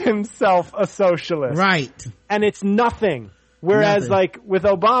calls himself a socialist. Right. And it's nothing. Whereas like with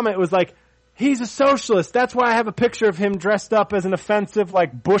Obama, it was like, he's a socialist. That's why I have a picture of him dressed up as an offensive,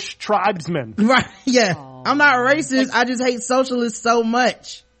 like, Bush tribesman. Right. Yeah. I'm not racist. I just hate socialists so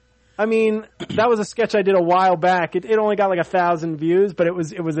much. I mean, that was a sketch I did a while back. It only got like 1,000 views, but it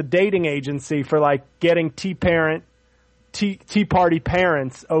was a dating agency for like getting T-Parent Tea Party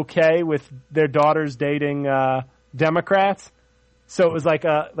parents okay with their daughters dating Democrats. So it was like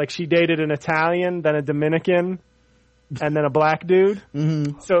she dated an Italian, then a Dominican, and then a black dude.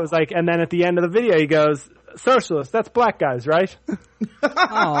 Mm-hmm. So it was like, and then at the end of the video he goes, "Socialist, that's black guys, right?"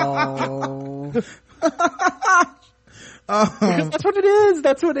 Oh. That's what it is.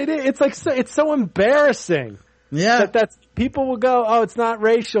 That's what it is. It's like it's so embarrassing. Yeah. That's people will go, "Oh, it's not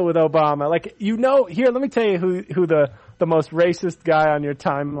racial with Obama." Like, here, let me tell you who the most racist guy on your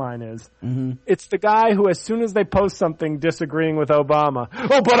timeline is. Mm-hmm. It's the guy who, as soon as they post something disagreeing with Obama,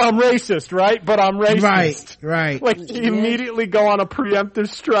 "Oh, but I'm racist, right? But I'm racist." Right. Like, you immediately go on a preemptive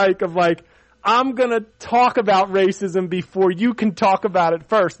strike of like, "I'm gonna talk about racism before you can talk about it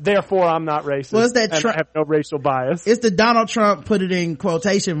first. Therefore, I'm not racist. Well, it's that I have no racial bias." It's the Donald Trump, put it in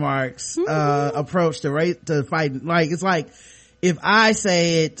quotation marks, approach to fighting. Like, it's like, if I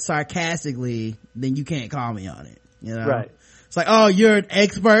say it sarcastically, then you can't call me on it. You know? Right. It's like, "Oh, you're an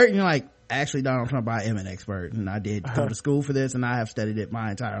expert." And you're like, "Actually, Donald Trump, I am an expert, and I did go to school for this, and I have studied it my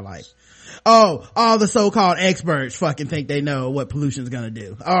entire life." "Oh, all the so-called experts fucking think they know what pollution's gonna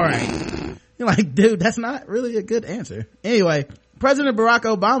do." All right. You're like, dude, that's not really a good answer. Anyway, President Barack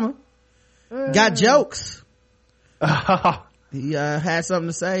Obama got jokes. He had something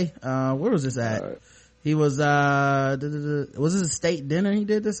to say. Where was this at? He was was this a state dinner he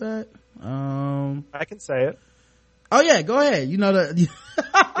did this at? I can say it. Oh yeah, go ahead. You know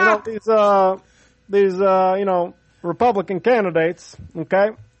these Republican candidates, okay?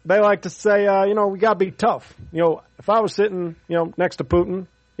 They like to say, we gotta be tough. If I was sitting, next to Putin,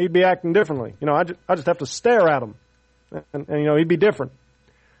 he'd be acting differently. I just have to stare at him, and he'd be different.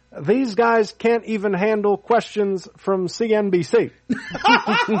 These guys can't even handle questions from CNBC. Is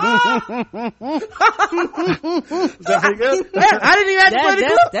that pretty good? I didn't even have to put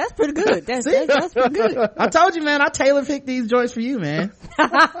it. That's pretty good. That's pretty good. I told you, man, I tailor picked these joints for you, man.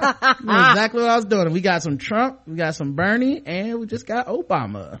 Exactly what I was doing. We got some Trump, we got some Bernie, and we just got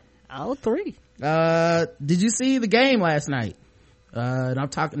Obama. All three. Did you see the game last night? And I'm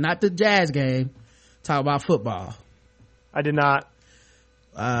talking not the Jazz game, talk about football. I did not.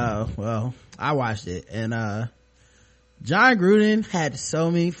 Well, I watched it, and John Gruden had so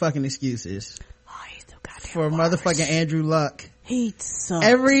many fucking excuses for motherfucking Andrew Luck. He sucks.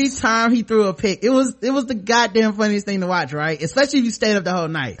 Every time he threw a pick, it was the goddamn funniest thing to watch, right? Especially if you stayed up the whole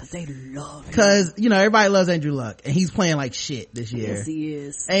night. They love him. Cause, everybody loves Andrew Luck, and he's playing like shit this year. Yes, he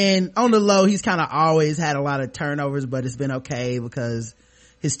is. And on the low, he's kind of always had a lot of turnovers, but it's been okay because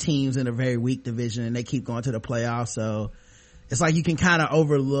his team's in a very weak division and they keep going to the playoffs, so it's like you can kind of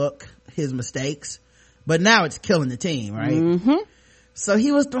overlook his mistakes, but now it's killing the team, right? Mm-hmm. So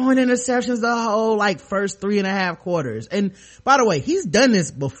he was throwing interceptions the whole first 3.5 quarters. And by the way, he's done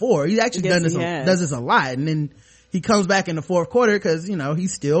this before. He's actually does this a lot. And then he comes back in the fourth quarter because,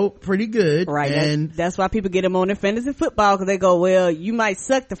 he's still pretty good. Right. And that's why people get him on their fantasy football, because they go, well, you might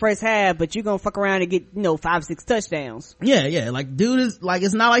suck the first half, but you're going to fuck around and get, 5-6 touchdowns. Yeah. Like, dude is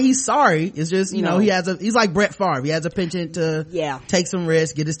it's not like he's sorry. It's just, he's like Brett Favre. He has a penchant to take some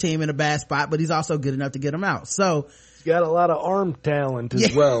risks, get his team in a bad spot, but he's also good enough to get him out. So, he's got a lot of arm talent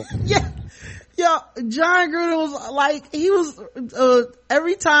as well. Yeah, John Gruden was like, he was,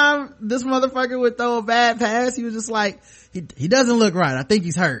 every time this motherfucker would throw a bad pass, he was just like, he doesn't look right. I think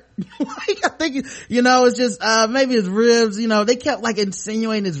he's hurt. I think, it's just, maybe his ribs, they kept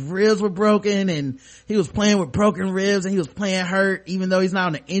insinuating his ribs were broken, and he was playing with broken ribs, and he was playing hurt, even though he's not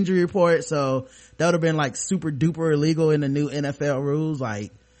on the injury report. So that would have been super duper illegal in the new NFL rules.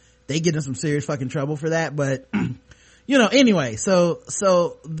 They get in some serious fucking trouble for that. But, anyway,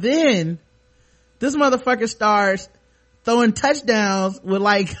 so then, this motherfucker starts throwing touchdowns with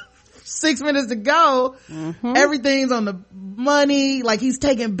 6 minutes to go. Mm-hmm. Everything's on the money. He's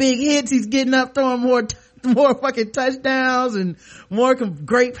taking big hits. He's getting up, throwing more fucking touchdowns and more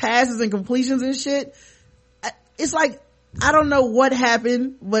great passes and completions and shit. It's I don't know what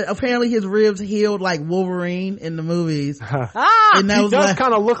happened, but apparently his ribs healed like Wolverine in the movies. And that he does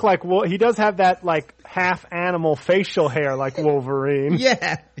kind of look like, he does have that half animal facial hair like Wolverine.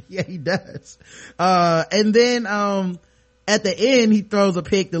 Yeah, he does. And then, at the end, he throws a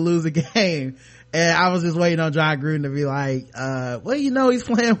pick to lose the game. And I was just waiting on John Gruden to be like, he's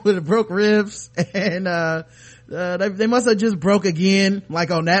playing with broke ribs, and, they must have just broke again,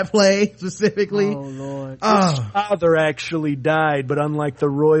 on that play specifically. Oh Lord. His father actually died, but unlike the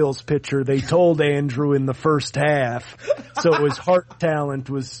Royals pitcher, they told Andrew in the first half, so his heart talent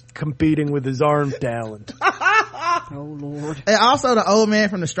was competing with his arm talent. Oh Lord. And also the old man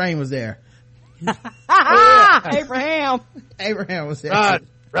from The Strain was there. Abraham was there.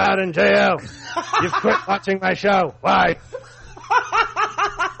 Rod in jail. You've quit watching my show. Why?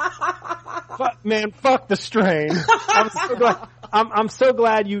 Man, fuck the Strain. I'm so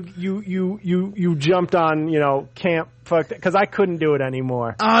glad you jumped on, camp fuck, because I couldn't do it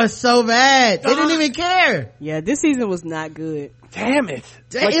anymore. Oh, it's so bad. They didn't even care. Yeah, this season was not good. Damn it.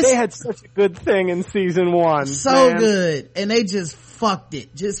 They had such a good thing in season 1. So good. And they just fucked it.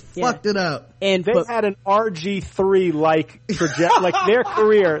 Fucked it up. And they had an RG3 like their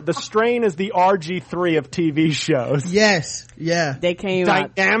career. The Strain is the RG3 of TV shows. Yes. Yeah. They came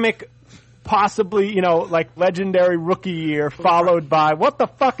dynamic, possibly, legendary rookie year, followed by what the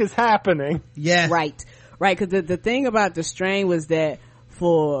fuck is happening? Yeah. Right. Because the thing about the Strain was that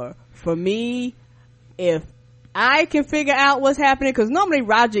for me, if I can figure out what's happening, because normally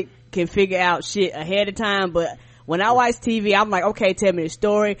Roger can figure out shit ahead of time, but when I watch TV, I'm like, okay, tell me the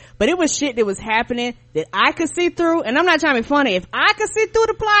story. But it was shit that was happening that I could see through, and I'm not trying to be funny. If I could see through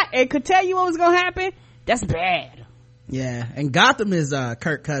the plot and could tell you what was gonna happen, that's bad. Yeah, and Gotham is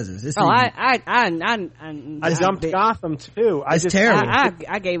Kirk Cousins. I jumped Gotham too. It's terrible.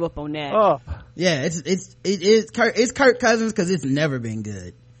 I gave up on that. Oh. Yeah, it's Kirk Cousins because it's never been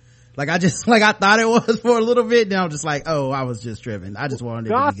good. I thought it was for a little bit, then I'm just like, oh, I was just tripping. I just wanted it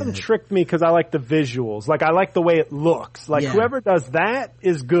to be Gotham good. tricked me because I like the visuals. I like the way it looks. Whoever does that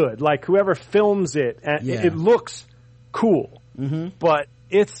is good. Whoever films it, it looks cool. Mm-hmm. But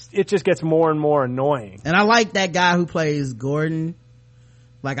it just gets more and more annoying. And I like that guy who plays Gordon.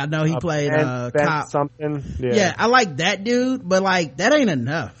 I know he played Ben cop something. Yeah, I like that dude, but that ain't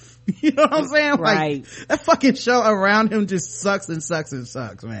enough. You know what I'm saying? Right. That fucking show around him just sucks and sucks and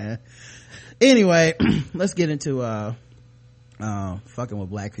sucks, man. Anyway, let's get into fucking with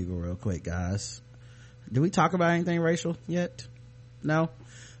black people real quick, guys. Did we talk about anything racial yet? No?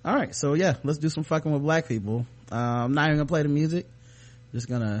 Alright, so yeah, let's do some fucking with black people. I'm not even gonna play the music. Just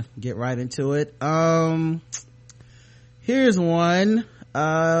gonna get right into it. Here's one.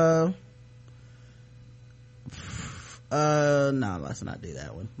 No, let's not do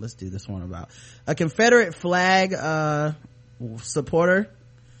that one. Let's do this one about a Confederate flag supporter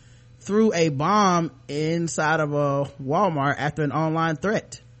threw a bomb inside of a Walmart after an online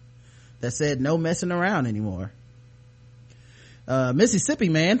threat that said no messing around anymore. Mississippi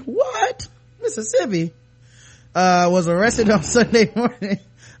man, what? Mississippi was arrested on Sunday morning.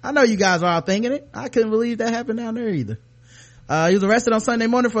 I know you guys are all thinking it. I couldn't believe that happened down there either. He was arrested on Sunday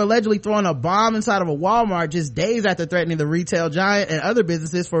morning for allegedly throwing a bomb inside of a Walmart just days after threatening the retail giant and other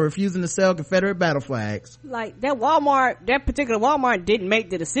businesses for refusing to sell Confederate battle flags. That particular Walmart didn't make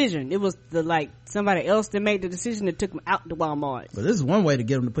the decision. It was somebody else that made the decision that took them out to Walmart. But this is one way to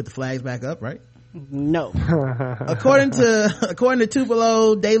get them to put the flags back up, right? No. According to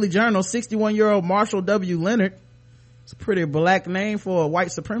Tupelo Daily Journal, 61-year-old Marshall W. Leonard, it's a pretty black name for a white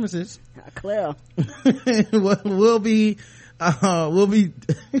supremacist. Clear. will be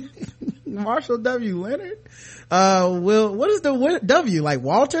Marshall W. Leonard. What is the W?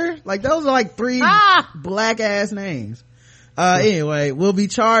 Walter? Those are 3 black ass names. Anyway, will be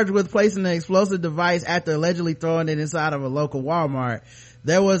charged with placing an explosive device after allegedly throwing it inside of a local Walmart.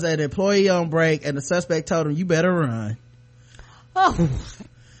 There was an employee on break and the suspect told him, you better run. Oh.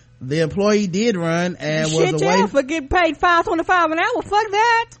 The employee did run and was away for getting paid $5.25 an hour. Fuck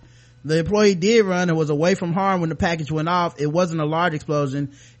that. The employee did run and was away from harm when the package went off. It wasn't a large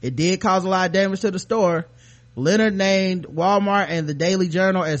explosion. It did cause a lot of damage to the store. Leonard named Walmart and the Daily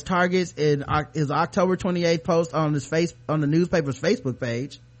Journal as targets in his October 28th post on the newspaper's Facebook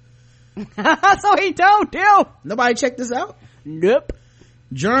page. So he told you. Nobody checked this out? Nope.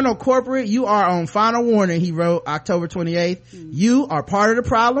 Journal Corporate, you are on final warning, he wrote October 28th. You are part of the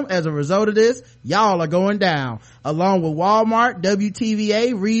problem. As a result of this, y'all are going down. Along with Walmart,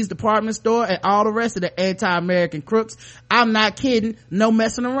 WTVA, Reed's Department Store, and all the rest of the anti-American crooks. I'm not kidding. No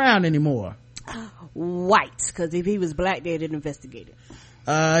messing around anymore. White, because if he was black, they'd investigate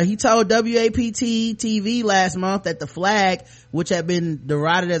it. He told WAPT TV last month that the flag, which had been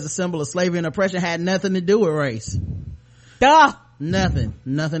derided as a symbol of slavery and oppression, had nothing to do with race. Duh! Nothing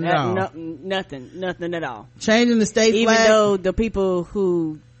at all. Nothing at all. Changing the state flag. Even though the people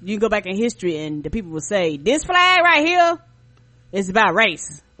who, you go back in history and the people will say, this flag right here is about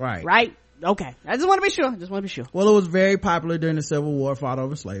race. Right? Okay. I just want to be sure. Well, it was very popular during the Civil War, fought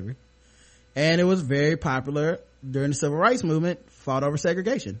over slavery. And it was very popular during the Civil Rights Movement, fought over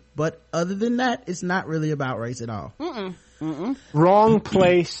segregation. But other than that, it's not really about race at all. Wrong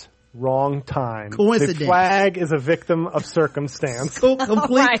place, wrong time. Coincidence. The flag is a victim of circumstance.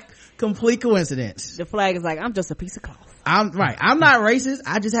 Complete coincidence. The flag is I'm just a piece of cloth. I'm not racist.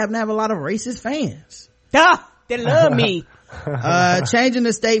 I just happen to have a lot of racist fans. They love me. Changing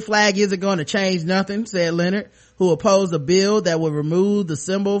the state flag isn't going to change nothing, said Leonard, who opposed a bill that would remove the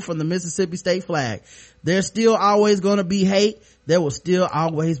symbol from the Mississippi state flag. There's still always going to be hate. There will still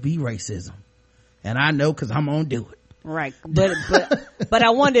always be racism. And I know because I'm going to do it. Right. But I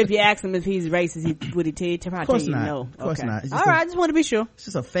wonder if you ask him if he's racist, would he tell you? Of course not. No. Of course not. All right. I just want to be sure. He's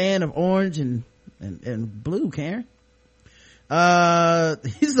just a fan of orange and blue, Karen.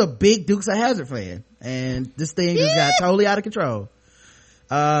 He's a big Dukes of Hazzard fan. And this thing just got totally out of control.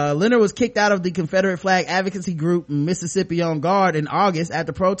 Leonard was kicked out of the Confederate flag advocacy group Mississippi on Guard in August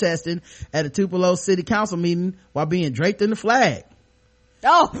after protesting at a Tupelo city council meeting while being draped in the flag.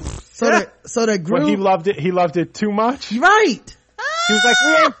 Oh, so that group, well, he loved it too much, right? He was like,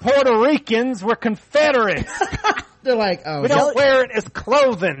 we ain't Puerto Ricans, we're Confederates. They're like, oh, we don't wear it as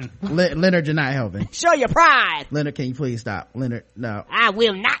clothing. Leonard, you're not helping. Show your pride. Leonard, can you please stop? Leonard, no. I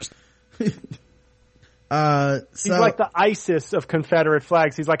will not. He's like the ISIS of Confederate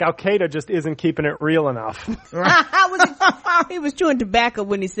flags. He's like, Al-Qaeda just isn't keeping it real enough. He was chewing tobacco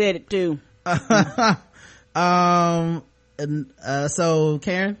when he said it too. So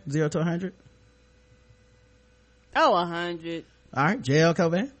Karen, 0 to 100. 100. All right, JL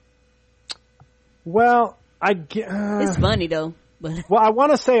Cobain. Well, it's funny though. But well, I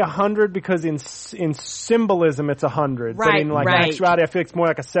want to say 100 because in symbolism it's 100, right, but in actuality I feel it's more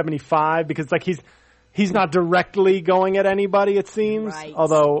like a 75 because like he's not directly going at anybody, it seems. Right.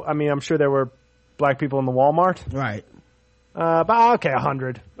 Although, I mean, I'm sure there were black people in the Walmart. Right. But okay,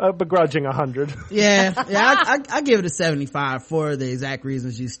 100. Begrudging 100. Yeah, I give it a 75 for the exact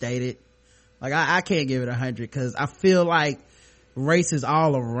reasons you stated. Like, I can't give it 100 because I feel like race is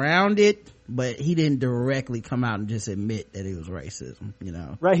all around it, but he didn't directly come out and just admit that it was racism, you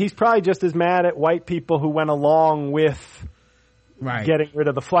know? Right, he's probably just as mad at white people who went along with getting rid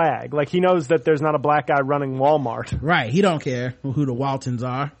of the flag. Like, he knows that there's not a black guy running Walmart. Right, he don't care who the Waltons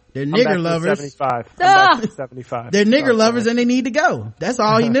are. They're nigger lovers. 75. They're nigger lovers and they need to go. That's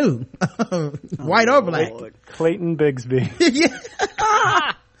all he knew. White or black. Clayton Bigsby.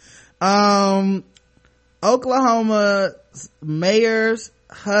 Oklahoma mayor's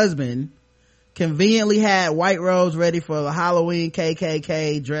husband conveniently had white robes ready for the Halloween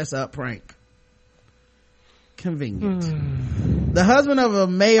KKK dress up prank. Convenient. The husband of a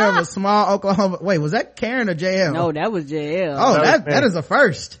mayor of a small Oklahoma, wait, was that Karen or JL? No, that was JL. Oh, that is a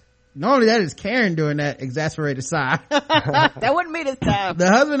first. Normally that is Karen doing that exasperated sigh. That wouldn't be this time.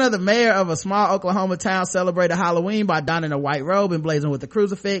 The husband of the mayor of a small Oklahoma town celebrated Halloween by donning a white robe and blazing with a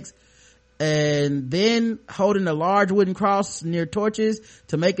crucifix and then holding a large wooden cross near torches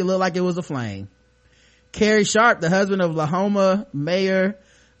to make it look like it was a flame. Kerry Sharp, the husband of Lahoma mayor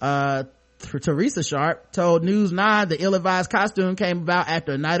Teresa Sharp, told News 9 the ill-advised costume came about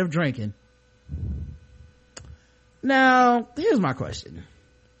after a night of drinking. Now, here's my question.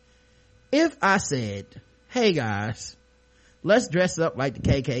 If I said, hey guys, let's dress up like the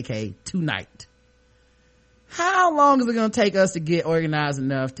KKK tonight, how long is it going to take us to get organized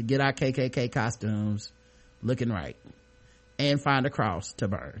enough to get our KKK costumes looking right and find a cross to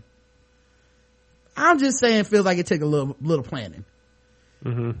burn? I'm just saying it feels like it took a little planning.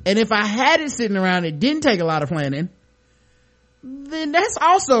 Mm-hmm. And if I had it sitting around, it didn't take a lot of planning, then that's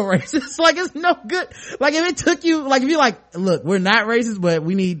also racist. Like, it's no good. Like, if it took you, like, if you're like, look, we're not racist, but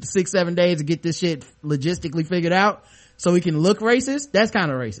we need 6-7 days to get this shit logistically figured out so we can look racist, that's kind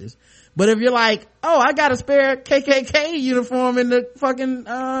of racist. But if you're like, oh, I got a spare KKK uniform in the fucking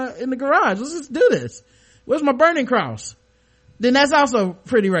in the garage, let's just do this, where's my burning cross, then that's also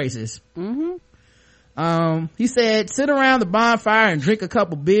pretty racist. Mm-hmm. He said, sit around the bonfire and drink a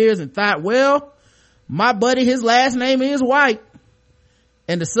couple beers and thought, well, my buddy, his last name is White.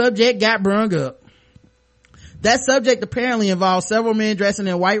 And the subject got brung up. That subject apparently involved several men dressing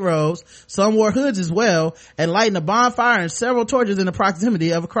in white robes. Some wore hoods as well, and lighting a bonfire and several torches in the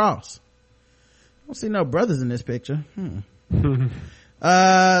proximity of a cross. I don't see no brothers in this picture. There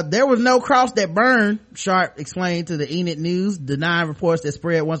was no cross that burned, Sharp explained to the Enid News, denying reports that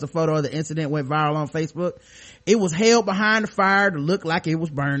spread once a photo of the incident went viral on Facebook. It was held behind the fire to look like it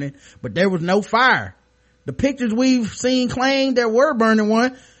was burning, but there was no fire. The pictures we've seen claim there were burning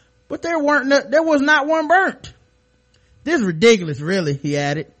one, but there was not one burnt. This is ridiculous, really, he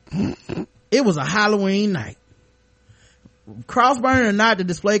added. It was a Halloween night. Cross burning or not, the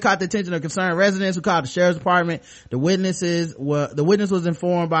display caught the attention of concerned residents who called the sheriff's department. The witness was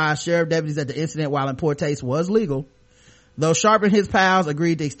informed by sheriff deputies that the incident, while in poor taste, was legal, though Sharp and his pals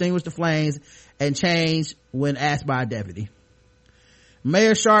agreed to extinguish the flames and change when asked by a deputy.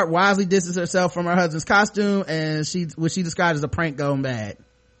 Mayor Sharp wisely distanced herself from her husband's costume, and which she described as a prank gone bad.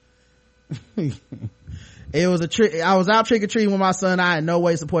 It was a trick. I was out trick-or-treating with my son. I in no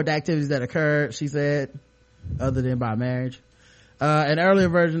way support the activities that occurred, she said, other than by marriage. An earlier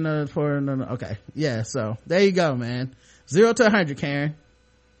version of okay. Yeah, so there you go, man. 0 to 100, Karen.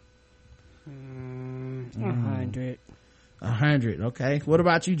 100. 100, okay. What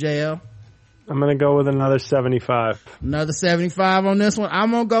about you, JL? I'm gonna go with another 75. Another 75 on this one.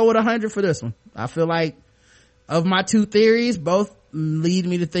 I'm gonna go with 100 for this one. I feel like of my two theories, both lead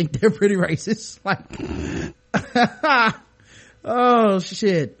me to think they're pretty racist. Like, oh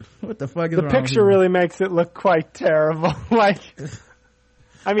shit, what the fuck is the wrong picture here? really makes it look quite terrible. Like,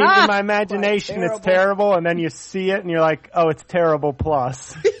 I mean, in my imagination it's terrible, and then you see it and you're like, oh, it's terrible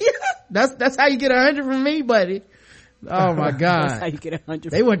plus. That's how you get 100 from me, buddy. Oh my god. That's how you get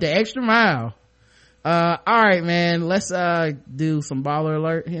 100. They went the extra mile. All right, man, let's do some baller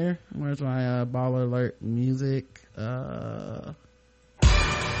alert here. Where's my baller alert music?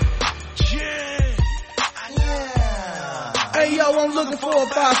 Hey yo, I'm looking for a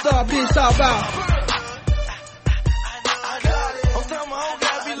 5-star bitch. Talk about.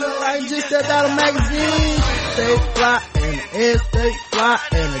 I just stepped out of magazine. Stay fly and the air stay fly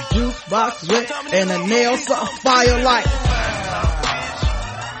and the juice box wet and the nails on fire like.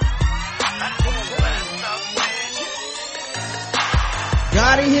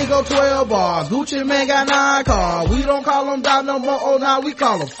 Gotti, here go 12 bars. Gucci man got 9 cars. We don't call them dot no more. Oh, now we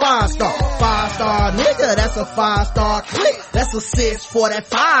call them 5-star. 5-star nigga, that's a 5-star click. That's a 6 for that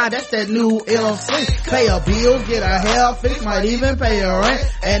 5. That's that new LMC. Pay a bill, get a hair fix, might even pay a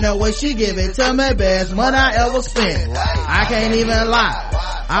rent. And the way she give it to me, best money I ever spent. I can't even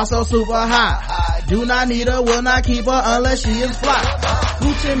lie. I'm so super hot. Do not need her, will not keep her unless she is fly.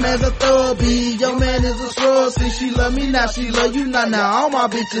 Gucci man's a thoroughbreed, your man is a shrub. See, she love me now, she love you not now. All my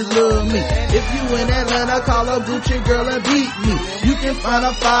bitches love me. If you in Atlanta, call her Gucci girl and beat me. You can find a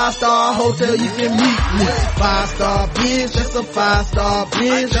 5-star hotel, you can meet me. 5-star bitch, that's a 5-star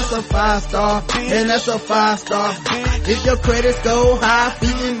bitch, that's a 5-star, and that's a 5-star. If your credits go high,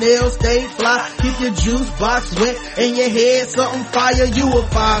 feet and nails stay fly, keep your juice box wet and your head something fire. You a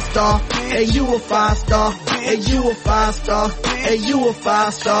 5-star, and you a 5-star, and you a 5-star, and you a 5-star.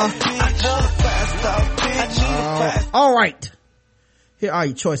 All right. Here are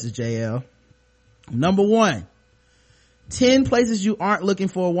your choices, JL. Number 1, 10 places you aren't looking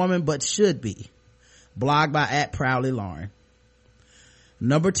for a woman but should be. Blog by @ProudlyLauren.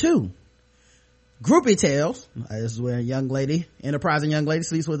 Number 2, groupie tales. This is where a young lady, enterprising young lady,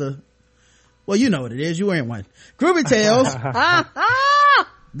 sleeps with a, well, you know what it is. You ain't one. Groupie tales.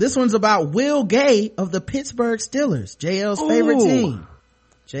 This one's about Will Gay of the Pittsburgh Steelers, JL's favorite team.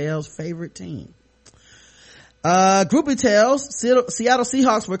 JL's favorite team. Groupie tales, Seattle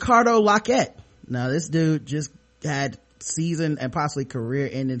Seahawks Ricardo Lockette. Now this dude just had season and possibly career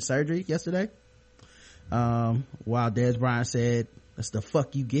ending surgery yesterday. While Dez Bryant said, that's the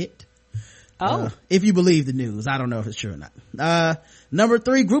fuck you get. If you believe the news. I don't know if it's true or not. Number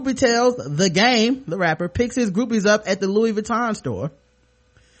 3, groupie tales, The Game, the rapper, picks his groupies up at the Louis Vuitton store.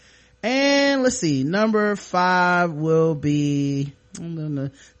 And let's see, number 5 will be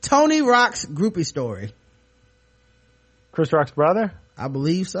Tony Rock's groupie story. Chris Rock's brother? I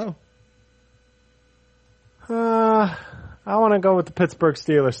believe so. I want to go with the Pittsburgh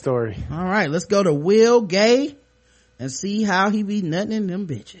Steelers story. All right, let's go to Will Gay and see how he be nutting in them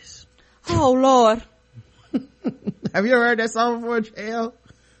bitches. Oh Lord. Have you ever heard that song before, JL?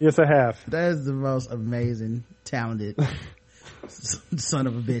 Yes, I have. That is the most amazing, talented son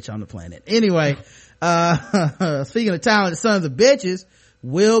of a bitch on the planet. Anyway, speaking of talented sons of bitches,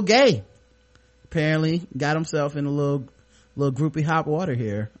 Will Gay apparently got himself in a little groupie hot water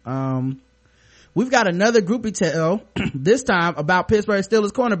here. We've got another groupie tale, this time about Pittsburgh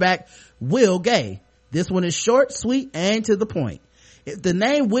Steelers cornerback Will Gay. This one is short, sweet, and to the point. If the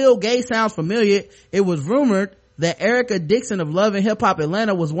name Will Gay sounds familiar, it was rumored that Erica Dixon of Love and Hip Hop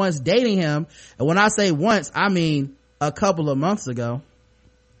Atlanta was once dating him. And when I say once, I mean a couple of months ago.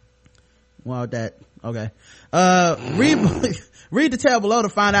 Well, okay. Read the tale below to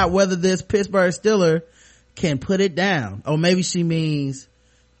find out whether this Pittsburgh Steeler can put it down. Or maybe she means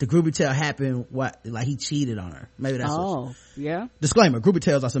the groupie tale happened, like he cheated on her. Maybe that's what yeah. Disclaimer, groupie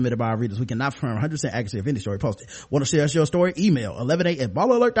tales are submitted by our readers. We cannot confirm 100% accuracy of any story posted. Want to share your story? Email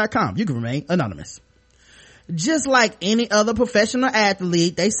 118@ballalert.com. You can remain anonymous. Just like any other professional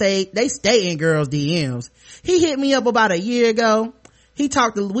athlete, they stay in girls' DMs. He hit me up about a year ago. We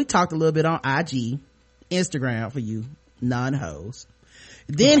talked a little bit on IG, Instagram for you non-hoes.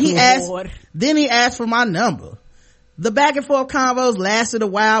 Then he asked for my number. The back and forth convos lasted a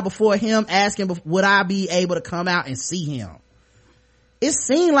while before him asking would I be able to come out and see him. It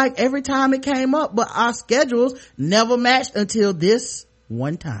seemed like every time it came up, but our schedules never matched until this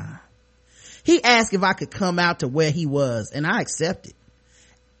one time. He asked if I could come out to where he was, and I accepted.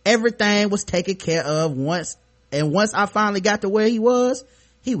 Everything was taken care of once I finally got to where he was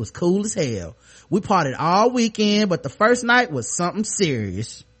cool as hell. We partied all weekend, but the first night was something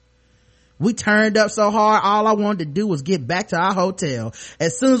serious. We turned up so hard, all I wanted to do was get back to our hotel.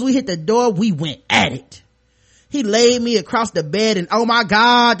 As soon as we hit the door, we went at it. He laid me across the bed, and oh my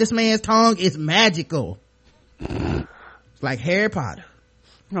God, this man's tongue is magical. Like Harry Potter.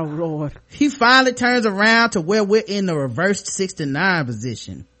 Oh Lord. He finally turns around to where we're in the reverse 69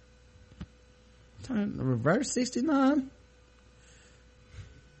 position. Turn the reverse 69?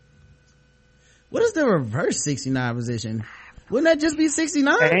 What is the reverse 69 position? Wouldn't that just be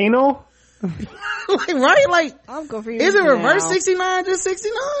 69? Anal? Like, right? Like, I'm confused. Is it reverse now. 69 just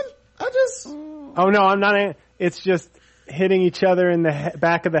 69? Oh no, I'm not. It's just hitting each other in the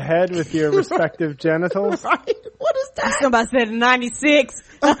back of the head with your respective genitals. Right? What is that? Somebody said 96.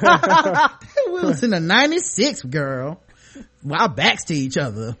 We was in a 96, girl. Our backs to each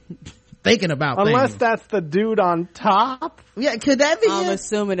other. Thinking about Unless things. that's the dude on top. Yeah, could that be I'm him?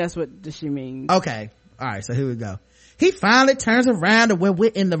 assuming that's what she means. Okay. All right. So here we go. He finally turns around to where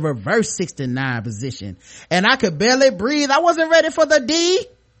we're in the reverse 69 position, and I could barely breathe. I wasn't ready for the D.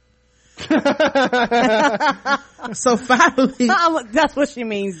 So finally, that's what she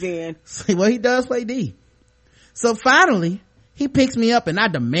means then. Well, he does play D. So finally, he picks me up, and I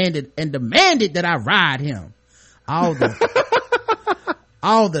demanded that I ride him. All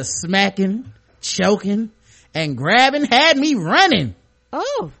the smacking, choking, and grabbing had me running.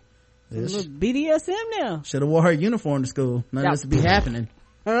 Oh, little BDSM now. Should have wore her uniform to school. None of this would be happening.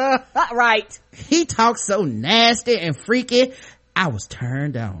 Right. He talked so nasty and freaky, I was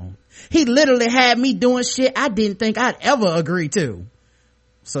turned on. He literally had me doing shit I didn't think I'd ever agree to.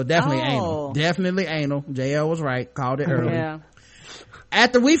 So definitely anal. Definitely anal. JL was right. Called it early. Yeah.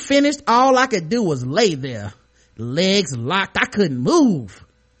 After we finished, all I could do was lay there. Legs locked. I couldn't move.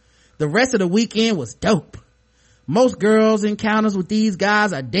 The rest of the weekend was dope. Most girls' encounters with these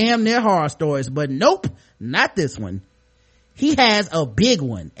guys are damn near horror stories, but nope, not this one. He has a big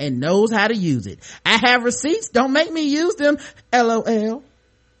one and knows how to use it. I have receipts. Don't make me use them. LOL.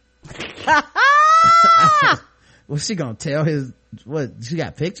 Was she gonna tell his, what, she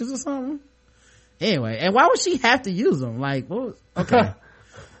got pictures or something? Anyway, and why would she have to use them? Like, what was, okay.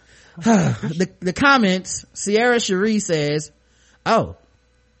 The comments, Sierra Cherie says, oh,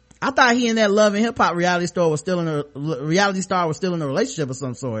 I thought he and that Love and Hip Hop reality star was still in a relationship of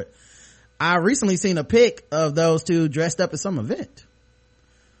some sort. I recently seen a pic of those two dressed up at some event.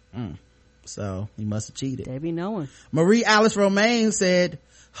 So he must have cheated. They be knowing. Marie Alice Romaine said,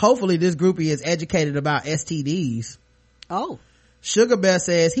 hopefully this groupie is educated about STDs. Oh. Sugar Bear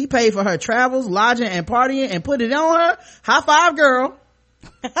says he paid for her travels, lodging, and partying and put it on her. High five, girl.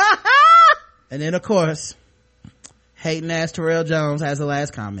 And then of course, hating ass Terrell Jones has the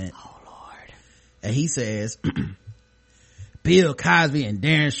last comment. Oh Lord. And he says, Bill Cosby and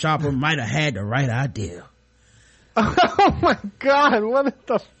Darren Sharper might have had the right idea. Oh my God, what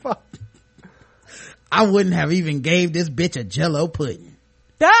the fuck? I wouldn't have even gave this bitch a Jell-O pudding.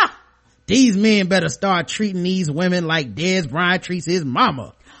 Ah! These men better start treating these women like Dez Bryant treats his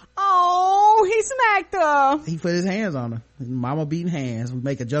mama. Oh, he smacked her. He put his hands on her. His mama beating hands. We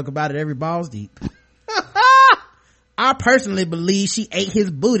make a joke about it every Balls Deep. I personally believe she ate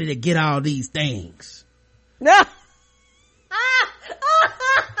his booty to get all these things.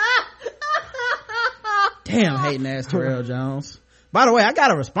 Damn, hating ass Terrell Jones. By the way, I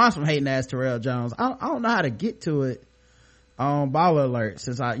got a response from hating ass Terrell Jones. I don't know how to get to it on Baller Alert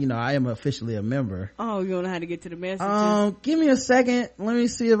since I am officially a member. Oh, you don't know how to get to the messages? Give me a second. Let me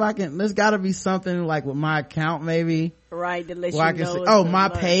see if I can. There's got to be something like with my account, maybe. Right, to let Where I you can know. see, oh, my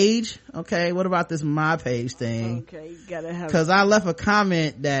page. Okay, what about this my page thing? Okay, you gotta have. Because I left a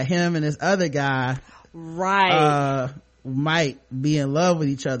comment that him and this other guy, right, might be in love with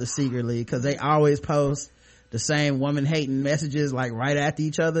each other secretly because they always post the same woman hating messages like right after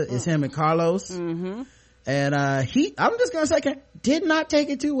each other. It's him and Carlos. Mm-hmm. And I'm just gonna say, did not take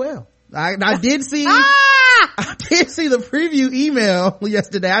it too well. I did see I did see the preview email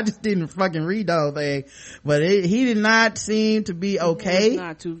yesterday. I just didn't fucking read the whole thing, but he did not seem to be okay.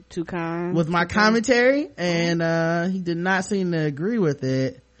 Not too kind with my commentary, and he did not seem to agree with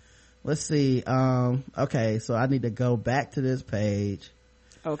it. Let's see. Okay, so I need to go back to this page.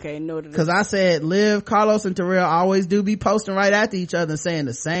 Okay, noted. Because I said, Liv, Carlos, and Terrell always do be posting right after each other and saying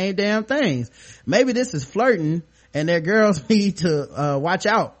the same damn things. Maybe this is flirting, and their girls need to watch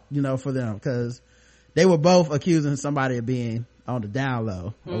out, for them, because they were both accusing somebody of being on the down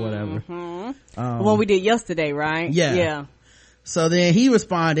low or whatever. The one we did yesterday, right? Yeah. So then he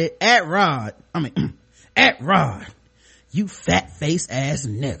responded, at Rod, you fat face ass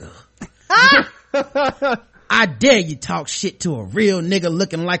nigga. I dare you talk shit to a real nigga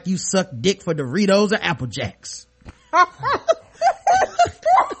looking like you suck dick for Doritos or Apple Jacks.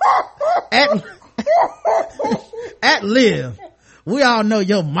 At Liv, we all know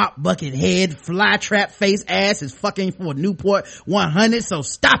your mop bucket head fly trap face ass is fucking for Newport 100, so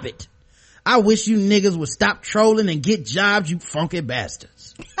stop it. I wish you niggas would stop trolling and get jobs, you funky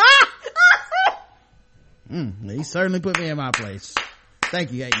bastards. He certainly put me in my place.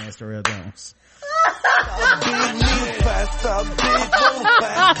 Thank you, 8 Master Real Jones.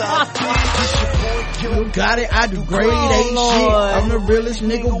 You got it, I do grade A shit. I'm the realest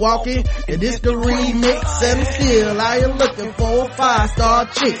nigga walking, and this the remix. Settle still, I am looking for a 5-star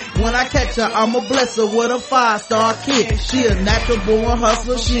chick. When I catch her, I'ma bless her with a 5-star kick. She a natural born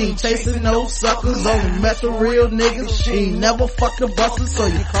hustler, she ain't chasing no suckers. Only mess with real niggas, she ain't never fucked a buster. So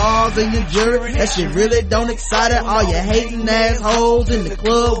your cars and your jury, that shit really don't excite her. All you hating assholes in the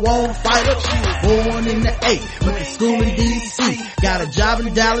club won't fight her. She was born in the 8, went to school in D.C. Got a job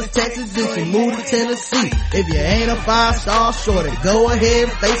in Dallas, Texas, then she moved to Tennessee. If you ain't a 5-star shorty, go ahead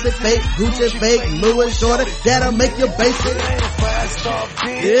and face it. Fake Gucci, fake Louis shorty, that'll make you basic.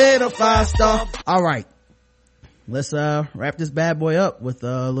 Yeah, the 5-star. All right, let's wrap this bad boy up with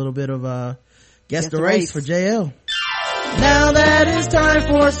a little bit of guess the race for JL. Now that it's time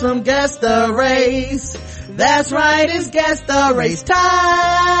for some guess the race. That's right, it's guess the race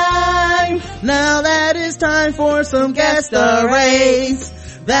time. Now that it's time for some guess the race.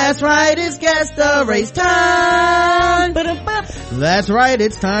 That's right, it's guess the race time. That's right,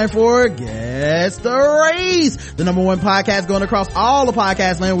 it's time for Guess the Race, the #1 podcast going across all the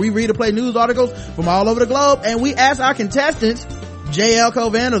podcast land. We read and play news articles from all over the globe, and we ask our contestants, JL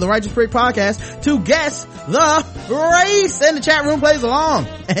Covan of the Righteous Prick Podcast, to guess the race. And the chat room plays along,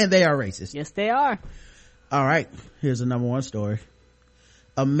 and they are racist. Yes, they are. All right, here's the #1 story.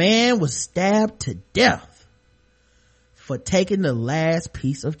 A man was stabbed to death for taking the last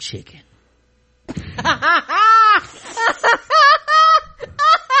piece of chicken.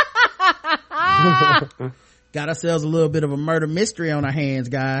 Got ourselves a little bit of a murder mystery on our hands,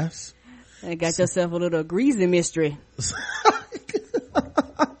 guys. And got yourself a little greasy mystery. It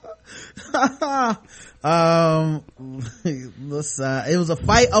was a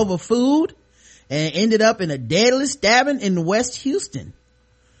fight over food and ended up in a deadly stabbing in West Houston.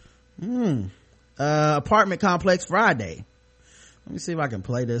 Apartment complex Friday. Let me see if I can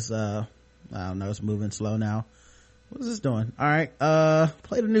play this. I don't know, it's moving slow now. What is this doing? All right,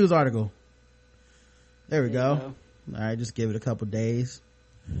 play the news article. There we go. All right, just give it a couple days.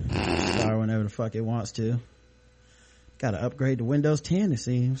 Start whenever the fuck it wants to. Gotta upgrade to Windows 10, it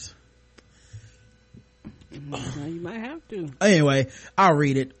seems. You might have to. Anyway, I'll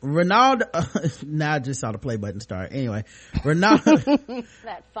read it. Ronaldo, now I just saw the play button start. Anyway, Ronaldo.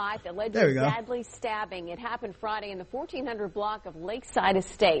 That fight that led to a deadly stabbing. It happened Friday in the 1400 block of Lakeside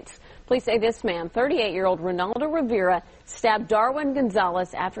Estates. Police say this man, 38-year-old Ronaldo Rivera, stabbed Darwin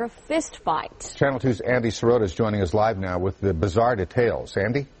Gonzalez after a fist fight. Channel 2's Andy Sirota is joining us live now with the bizarre details.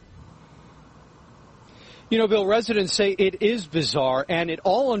 Andy? You know, Bill, residents say it is bizarre, and it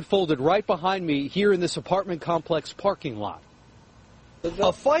all unfolded right behind me here in this apartment complex parking lot.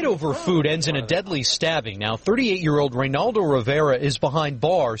 A fight over food ends in a deadly stabbing. Now, 38-year-old Reynaldo Rivera is behind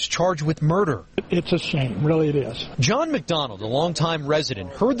bars, charged with murder. It's a shame, really it is. John McDonald, a longtime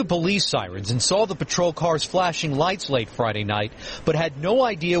resident, heard the police sirens and saw the patrol cars flashing lights late Friday night, but had no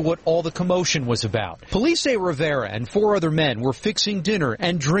idea what all the commotion was about. Police say Rivera and 4 other men were fixing dinner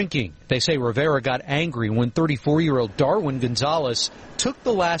and drinking. They say Rivera got angry when 34-year-old Darwin Gonzalez took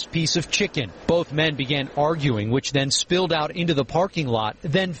the last piece of chicken. Both men began arguing, which then spilled out into the parking lot.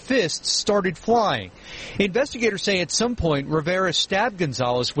 Then fists started flying. Investigators say at some point Rivera stabbed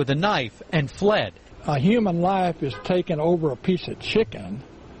Gonzalez with a knife and fled. A human life is taken over a piece of chicken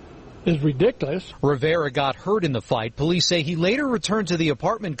is ridiculous. Rivera got hurt in the fight. Police say he later returned to the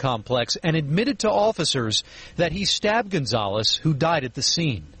apartment complex and admitted to officers that he stabbed Gonzalez, who died at the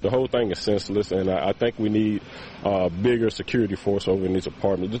scene. The whole thing is senseless, and I think we need a bigger security force over in this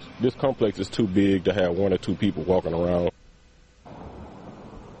apartment. This complex is too big to have 1 or 2 people walking around.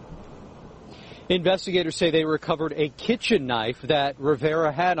 Investigators say they recovered a kitchen knife that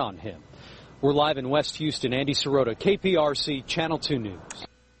Rivera had on him. We're live in West Houston. Andy Sirota, KPRC, Channel 2 News.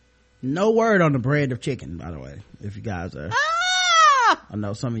 No word on the brand of chicken, by the way, if you guys are. I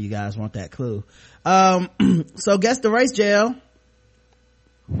know some of you guys want that clue. So guess the race, JL.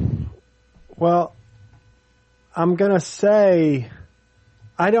 Well, I'm gonna say,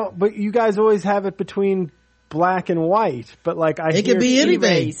 but you guys always have it between black and white, but like it could be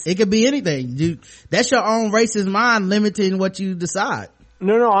anything. It could be anything. Dude, that's your own racist mind limiting what you decide.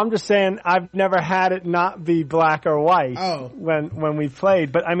 No, I'm just saying I've never had it not be black or white when we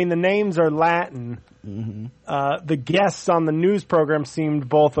played. But I mean, the names are Latin. Mm-hmm. The guests on the news program seemed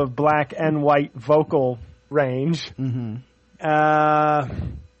both of black and white vocal range. Mm-hmm.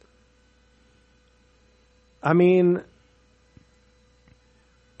 I mean,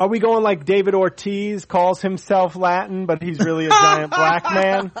 are we going like David Ortiz calls himself Latin, but he's really a giant black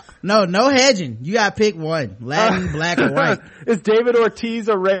man? No hedging. You gotta pick one. Latin, black, or white. Is David Ortiz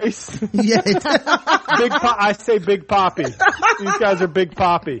a race? Yeah. I say Big Poppy. These guys are Big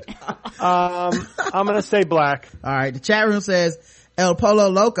Poppy. I'm gonna say black. Alright, the chat room says, El Polo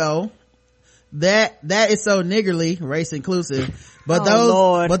Loco. That is so niggerly, race inclusive. But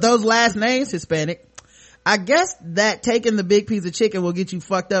those last names, Hispanic. I guess that taking the big piece of chicken will get you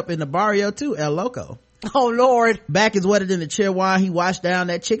fucked up in the barrio too, El Loco. Oh Lord. Back is wetter than the cheer wine he washed down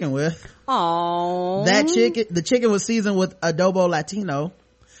that chicken with. Oh. The chicken was seasoned with adobo Latino.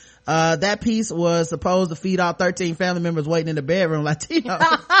 That piece was supposed to feed all 13 family members waiting in the bedroom Latino.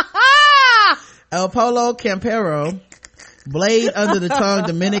 El Polo Campero, blade under the tongue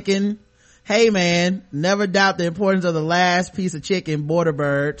Dominican. Hey man, never doubt the importance of the last piece of chicken, border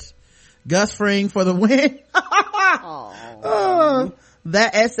birds. Gus Fring for the win.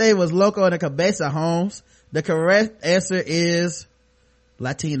 That essay was loco in the cabeza, Holmes. The correct answer is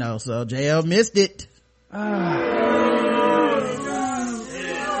Latino, so JL missed it.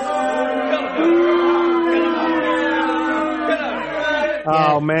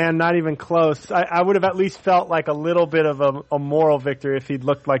 Oh man, not even close. I would have at least felt like a little bit of a moral victory if he'd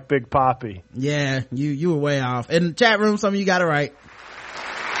looked like Big Poppy. Yeah, you were way off. In the chat room, some of you got it right.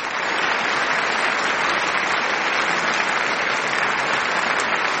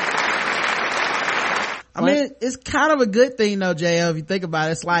 I mean, it's kind of a good thing though, JL, if you think about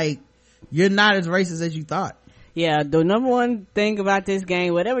it. It's like, you're not as racist as you thought. Yeah, the number one thing about this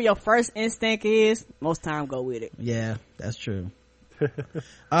game, whatever your first instinct is, most time go with it. Yeah, that's true.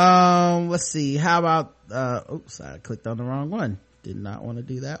 Let's see. How about, oops, I clicked on the wrong one. Did not want to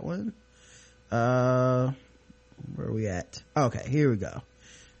do that one. Where are we at? Okay, here we go.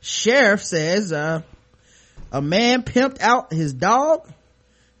 Sheriff says, a man pimped out his dog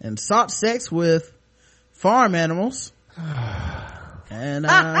and sought sex with farm animals. And,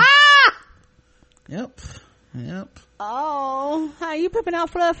 yep. Oh, how you pimping out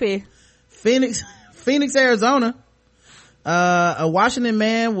Fluffy? Phoenix, Arizona. A Washington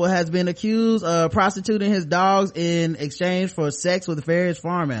man has been accused of prostituting his dogs in exchange for sex with various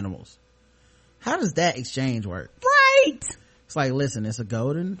farm animals. How does that exchange work? Right. It's like, listen, it's a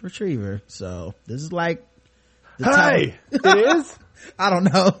golden retriever, so this is like it is? I don't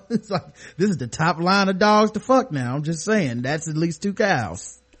know. It's like, this is the top line of dogs to fuck now. I'm just saying, that's at least 2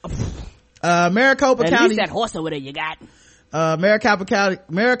 cows. Maricopa County. At least that horse over there you got. Maricopa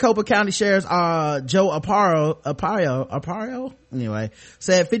County Sheriff's Joe Aparo anyway,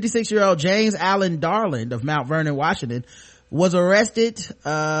 said 56-year-old James Allen Darland of Mount Vernon, Washington, was arrested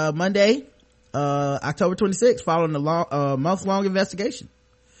Monday, October 26th, following a month-long investigation.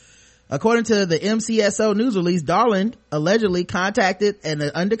 According to the MCSO news release, Darland allegedly contacted an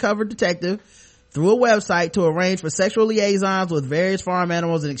undercover detective through a website to arrange for sexual liaisons with various farm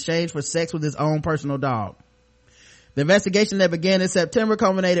animals in exchange for sex with his own personal dog. The investigation that began in September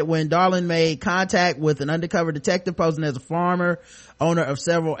culminated when Darland made contact with an undercover detective posing as a farmer, owner of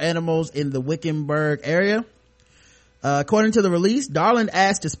several animals in the Wickenburg area. According to the release, Darland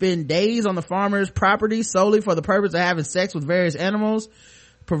asked to spend days on the farmer's property solely for the purpose of having sex with various animals,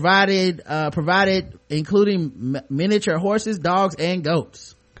 provided including miniature horses, dogs, and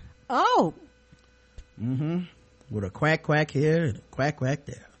goats. Oh. With a quack quack here and a quack quack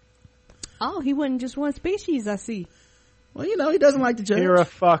there. Oh, he wasn't just one species, I see. Well, you know, he doesn't like to judge. Here a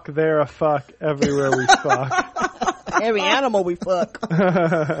fuck, there a fuck, everywhere we fuck. Every animal we fuck.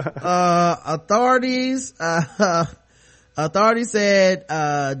 Authorities said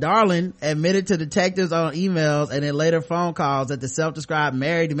Darland admitted to detectives on emails and in later phone calls that the self-described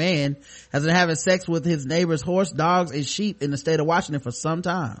married man has been having sex with his neighbor's horse, dogs, and sheep in the state of Washington for some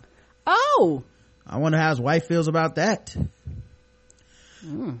time. Oh. I wonder how his wife feels about that.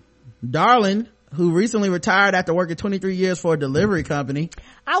 Darland, who recently retired after working 23 years for a delivery company.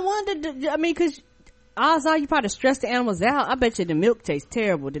 I wondered, I mean, cause odds are you probably stress the animals out. I bet you the milk tastes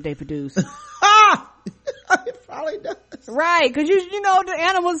terrible that they produce. It probably does. Right, cause you know, the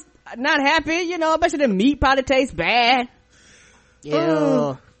animals not happy, you know, I bet you the meat probably tastes bad.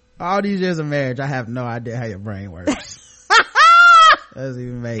 Yeah. All these years of marriage, I have no idea how your brain works. Doesn't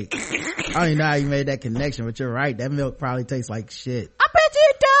even make. I don't even know how you made that connection, but you're right. That milk probably tastes like shit. I bet you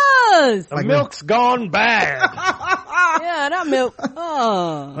it does. The milk's gone bad. Yeah, that milk.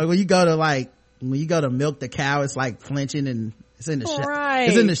 Oh. Like when you go to milk the cow, it's like flinching and it's in the right.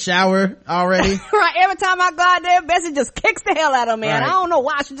 It's in the shower already. Right. Every time I go out there, Bessie just kicks the hell out of me. Right. And I don't know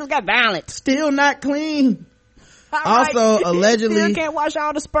why. She just got violent. Still not clean. Also, right. Allegedly, still can't wash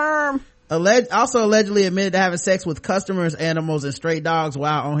all the sperm. Also allegedly admitted to having sex with customers, animals, and stray dogs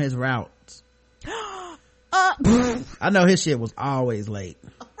while on his routes. I know his shit was always late.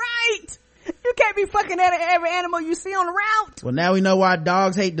 Right. You can't be fucking at every animal you see on the route. Well, now we know why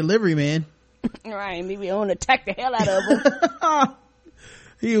dogs hate delivery men. Right. Maybe we want to attack the hell out of them.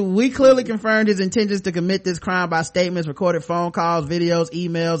 We clearly confirmed his intentions to commit this crime by statements, recorded phone calls, videos,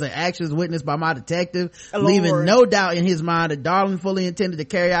 emails, and actions witnessed by my detective, leaving no doubt in his mind that Darling fully intended to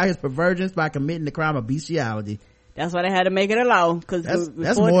carry out his perversions by committing the crime of bestiality. That's why they had to make it a law. Cause that's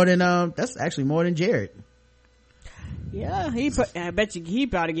actually more than Jared. Yeah, I bet you he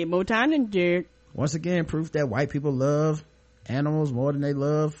probably get more time than Jared. Once again, proof that white people love animals more than they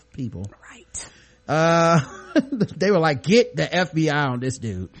love people. Right. They were like, get the FBI on this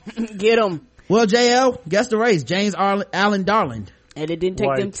dude. Get him. Well, JL, guess the race. James Allen Darling. And it didn't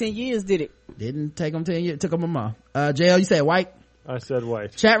take them 10 years, did it? Didn't take them 10 years. It took them a month. JL, you said white? I said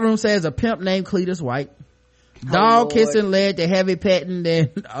white. Chat room says a pimp named Cletus White. Dog kissing led to heavy petting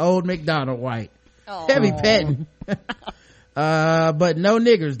than old McDonald White. Oh. Heavy petting. But no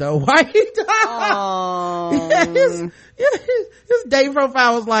niggers though. White. His date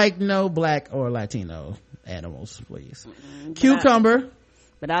profile was like, no black or Latino animals, please. Cucumber.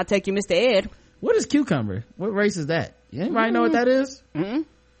 But I'll take you, Mr. Ed. What is cucumber? What race is that? Anybody know what that is? Mm-hmm.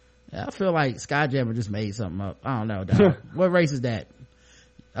 Yeah, I feel like Skyjammer just made something up. I don't know, dog. What race is that?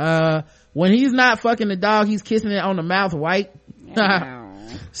 When he's not fucking the dog, he's kissing it on the mouth. White.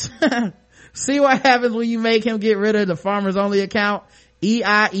 See what happens when you make him get rid of the farmers only account.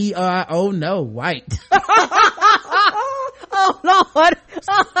 EIER. Oh no, white. Oh Lord.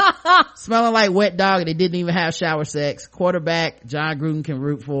 Smelling like wet dog and they didn't even have shower sex. Quarterback John Gruden can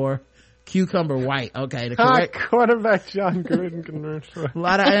root for. Cucumber White. Okay, the correct quarterback John Gruden can root for. A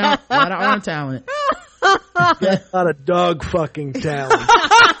lot of arm talent. A lot of dog fucking talent.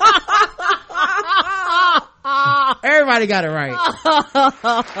 Everybody got it right.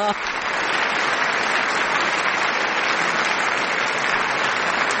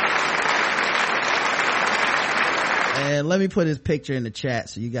 And let me put his picture in the chat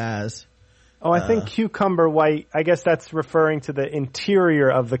so you guys. Oh, I think cucumber white, I guess that's referring to the interior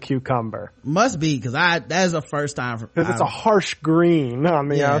of the cucumber. Must be, because that is the first time. Because it's a harsh green on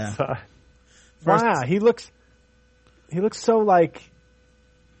the outside. Wow, he looks so like,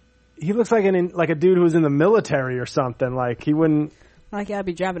 he looks like a dude who was in the military or something. Like he wouldn't. Like I'd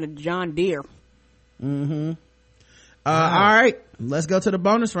be driving a John Deere. Mm-hmm. All right, let's go to the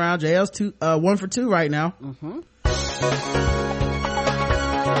bonus round. JL's 1 for 2 right now. Mm-hmm.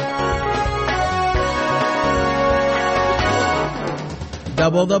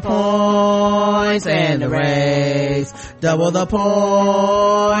 Double the points and the race. Double the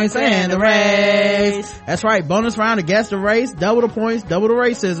points and the race. That's right. Bonus round to guess the race. Double the points, double the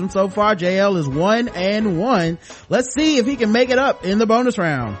racism. So far, JL is 1-1. Let's see if he can make it up in the bonus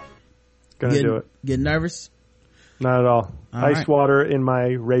round. Gonna do it. Get nervous? Not at all. Ice water in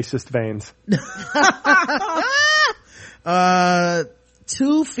my racist veins.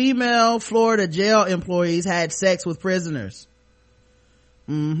 2 female Florida jail employees had sex with prisoners.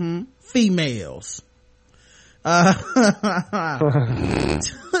 Females. 2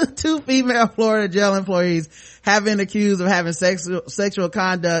 female Florida jail employees have been accused of having sexual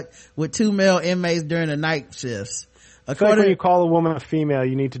conduct with 2 male inmates during the night shifts. According, when you call a woman a female,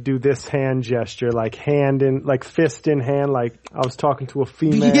 you need to do this hand gesture, like hand in, like fist in hand, like I was talking to a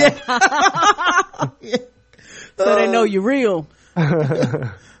female. Yeah. So they know you're real.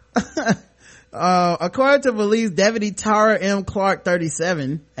 According to police, Deputy Tara M. Clark,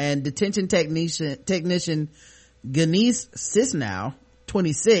 37, and detention technician Ganesh Sisnow,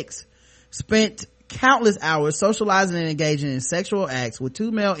 26, spent countless hours socializing and engaging in sexual acts with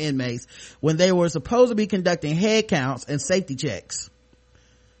 2 male inmates when they were supposed to be conducting head counts and safety checks.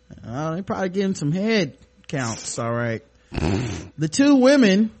 They probably getting some head counts. All right. The 2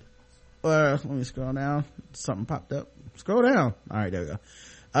 women, let me scroll down. Something popped up. Scroll down. All right, there we go.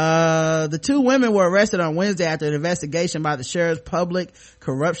 The 2 women were arrested on Wednesday after an investigation by the sheriff's public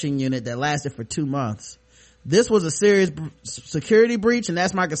corruption unit that lasted for 2 months. This was a serious security breach, and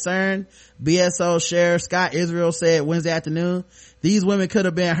that's my concern. BSO Sheriff Scott Israel said Wednesday afternoon, these women could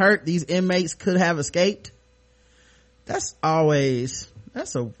have been hurt. These inmates could have escaped. They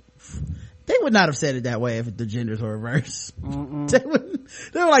would not have said it that way if the genders were reversed. They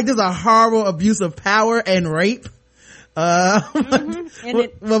were like, this is a horrible abuse of power and rape. But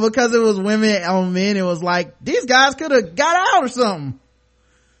because it was women on men, it was like, these guys could have got out or something.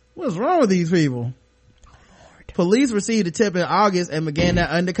 What's wrong with these people? Police received a tip in August and began their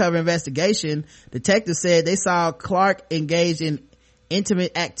undercover investigation. Detectives said they saw Clark engaged in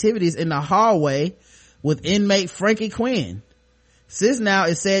intimate activities in the hallway with inmate Frankie Quinn. Sis now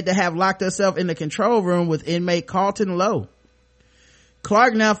is said to have locked herself in the control room with inmate Carlton Lowe.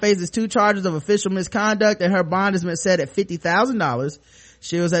 Clark now faces 2 charges of official misconduct, and her bond has been set at $50,000.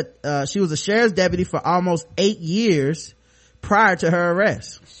 She was a sheriff's deputy for almost 8 years prior to her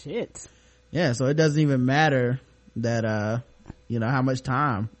arrest. Shit. Yeah, so it doesn't even matter that how much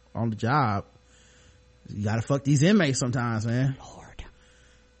time on the job. You gotta fuck these inmates sometimes, man. Lord.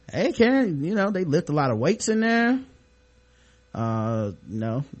 Hey Karen, they lift a lot of weights in there. They're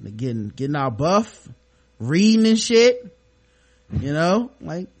getting all buff, reading and shit,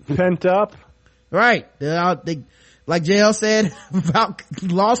 like pent up. Right. They like JL said about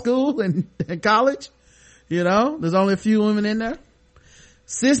law school and college, there's only a few women in there.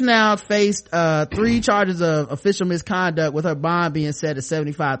 Sis now faced 3 charges of official misconduct, with her bond being set at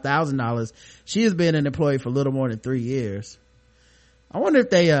 $75,000. She has been an employee for a little more than 3 years. I wonder if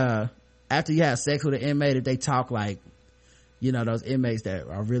they after you have sex with an inmate, if they talk like those inmates that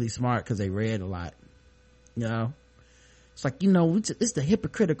are really smart because they read a lot. It's like, it's the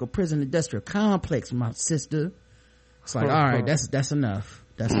hypocritical prison industrial complex, my sister. It's like, all right, that's enough.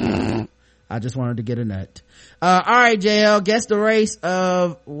 That's enough. I just wanted to get a nut. All right, JL, guess the race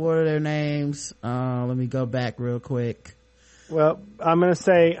of, what are their names? Let me go back real quick. Well, I'm gonna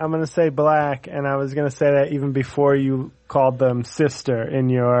say black, and I was gonna say that even before you called them sister in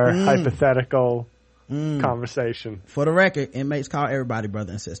your hypothetical conversation. For the record, inmates call everybody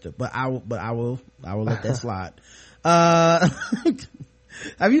brother and sister, but I will let that slide.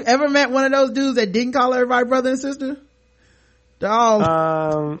 Have you ever met one of those dudes that didn't call everybody brother and sister? They're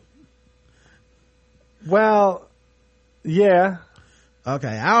all well, yeah. Okay,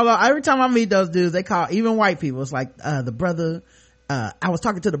 I don't know. Every time I meet those dudes, they call even white people. It's like the brother. I was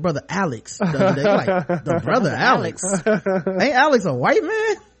talking to the brother Alex the other day. Like, the brother Alex. Ain't Alex a white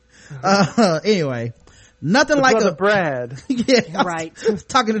man? Anyway, nothing the like brother Brad. Yeah, right. I was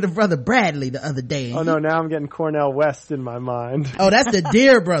talking to the brother Bradley the other day. Oh no, now I'm getting Cornel West in my mind. Oh, that's the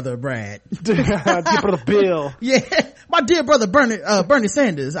dear brother Brad. Dear brother Bill. Yeah, my dear brother Bernie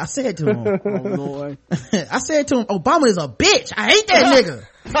Sanders. I said to him, oh Lord, I said to him, Obama is a bitch. I hate that nigga.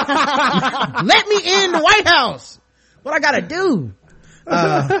 Let me in the White House. What I gotta do?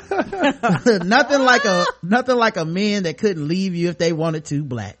 Nothing like a man that couldn't leave you if they wanted to.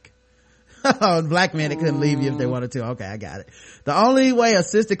 Black men that couldn't leave you if they wanted to. Okay, I got it. The only way a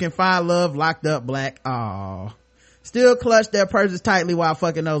sister can find love, locked up black. Aw, still clutch their purses tightly while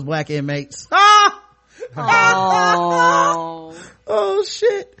fucking those black inmates. Oh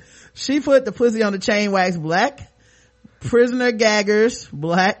shit. She put the pussy on the chain wax black. Prison gaggers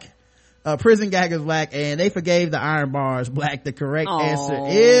black, and they forgave the iron bars black. The correct answer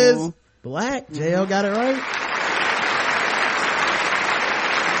is black. JL got it right.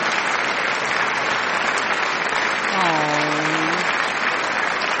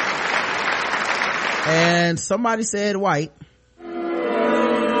 And somebody said white.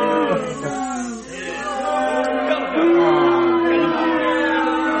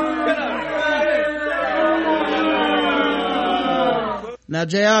 Now,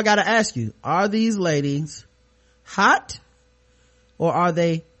 JL, I gotta ask you, are these ladies hot or are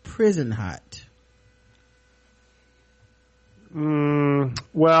they prison hot?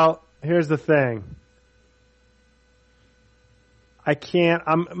 Well, here's the thing.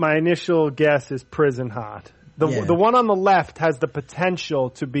 My initial guess is prison hot. The one on the left has the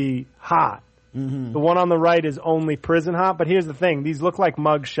potential to be hot. Mm-hmm. The one on the right is only prison hot. But here's the thing. These look like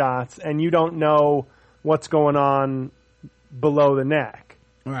mug shots, and you don't know what's going on below the neck.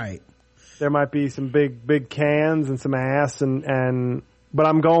 Right. There might be some big cans and some ass, but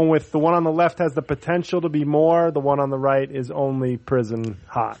I'm going with the one on the left has the potential to be more. The one on the right is only prison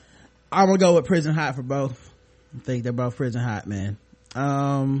hot. I'm gonna go with prison hot for both. I think they're both prison hot, man.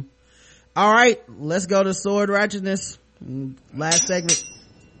 All right, let's go to sword righteousness. Last segment.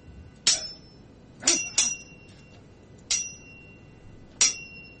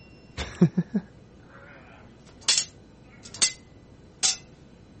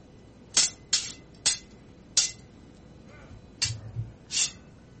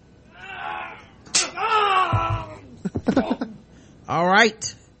 All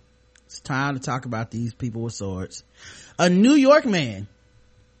right, it's time to talk about these people with swords. A New York man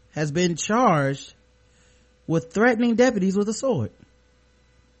has been charged with threatening deputies with a sword.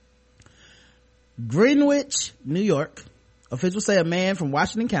 Greenwich, New York. Officials say a man from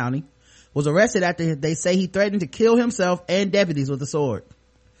Washington County was arrested after they say he threatened to kill himself and deputies with a sword.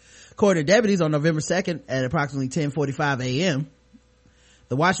 According to deputies, on November 2nd at approximately 10:45 a.m.,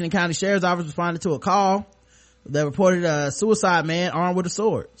 the Washington County Sheriff's Office responded to a call that reported a suicidal man armed with a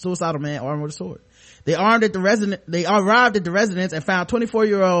sword. They arrived at the residence and found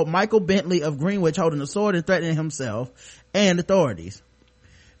 24-year-old Michael Bentley of Greenwich holding a sword and threatening himself and authorities.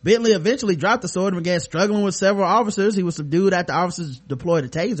 Bentley eventually dropped the sword and began struggling with several officers. He was subdued after officers deployed a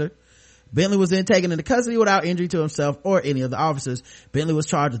taser. Bentley was then taken into custody without injury to himself or any of the officers. Bentley was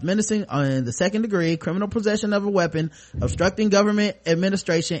charged with menacing in the second degree, criminal possession of a weapon, obstructing government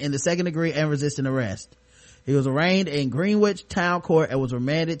administration in the second degree, and resisting arrest. He was arraigned in Greenwich Town Court and was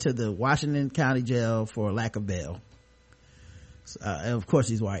remanded to the Washington County Jail for lack of bail. And of course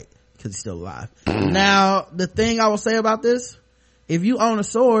he's white because he's still alive. Now, the thing I will say about this, if you own a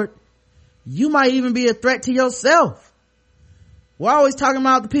sword, you might even be a threat to yourself. We're always talking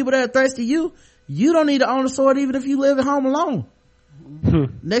about the people that are threats to you. You don't need to own a sword even if you live at home alone.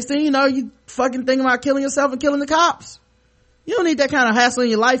 Next thing you know, you fucking thinking about killing yourself and killing the cops. You don't need that kind of hassle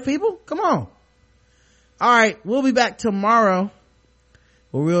in your life, people. Come on. All right, we'll be back tomorrow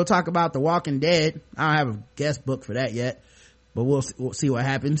where we'll talk about The Walking Dead. I don't have a guest book for that yet, but we'll see what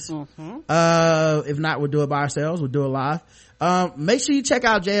happens. If not, we'll do it by ourselves. We'll do it live. Make sure you check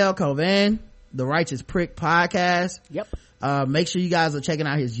out JL Covan, the Righteous Prick podcast. Yep. Make sure you guys are checking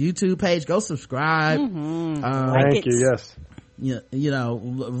out his YouTube page. Go subscribe. Thank you. Yes. You know,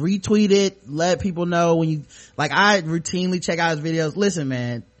 retweet it. Let people know when you, like, I routinely check out his videos. Listen,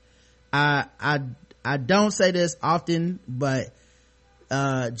 man, I don't say this often, but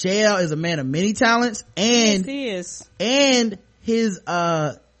JL is a man of many talents, and yes, he is. And his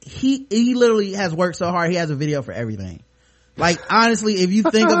he literally has worked so hard, he has a video for everything. Like, honestly, if you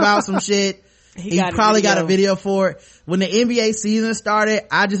think about some shit, he probably got a video for it. When the NBA season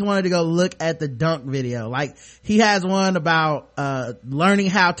started, I just wanted to go look at the dunk video. Like, he has one about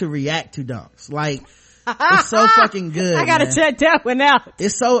learning how to react to dunks. Like, it's so fucking good. I gotta check that one out.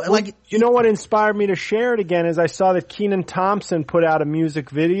 It's so, like, you know what inspired me to share it again is I saw that Kenan Thompson put out a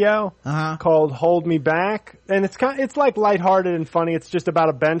music video called Hold Me Back, and it's like lighthearted and funny. It's just about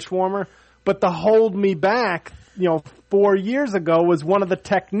a bench warmer, but the Hold Me Back, 4 years ago was one of the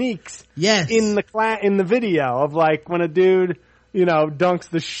techniques in the video of, like, when a dude dunks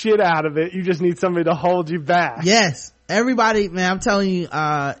the shit out of it, you just need somebody to hold you back. Yes, everybody, man, I'm telling you,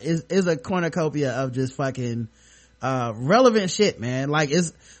 is a cornucopia of just fucking relevant shit, man. Like,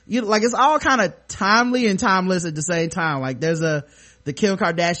 it's all kind of timely and timeless at the same time. Like, there's the Kim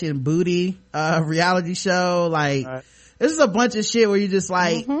Kardashian booty reality show. Like, this is a bunch of shit where you just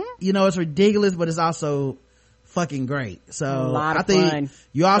like, it's ridiculous, but it's also fucking great. So I think fun.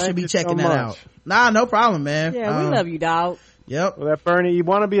 You all should be checking that out. Nah, no problem, man. Yeah, we love you, dog. Yep. Well, that Bernie, you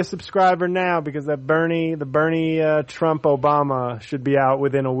want to be a subscriber now because the Bernie Trump Obama should be out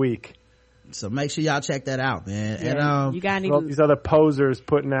within a week. So make sure y'all check that out, man. Yeah, and you got these other posers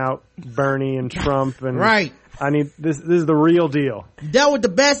putting out Bernie and Trump and right. I need this is the real deal. You dealt with the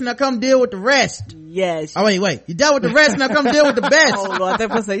best, now come deal with the rest. Yes. Oh wait. You dealt with the rest, now come deal with the best. Oh Lord,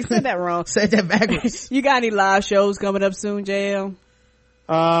 you said that wrong. Said that backwards. You got any live shows coming up soon, JL?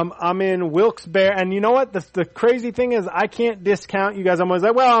 I'm in Wilkes-Barre, and you know what? The crazy thing is, I can't discount you guys. I'm always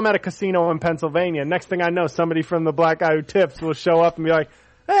like, well, I'm at a casino in Pennsylvania. Next thing I know, somebody from the Black Guy Who Tips will show up and be like,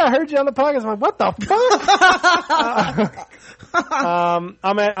 hey, I heard you on the podcast. I'm like, what the fuck?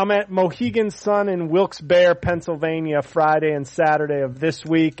 I'm at Mohegan Sun in Wilkes-Barre, Pennsylvania, Friday and Saturday of this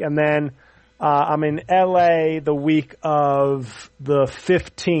week, and then I'm in LA the week of the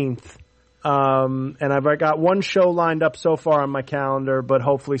 15th. And I've got one show lined up so far on my calendar, but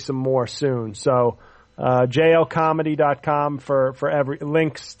hopefully some more soon. So, jlcomedy.com for every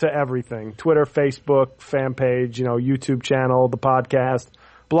links to everything. Twitter, Facebook, fan page, YouTube channel, the podcast,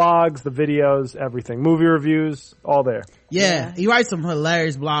 blogs, the videos, everything. Movie reviews, all there. Yeah, he writes some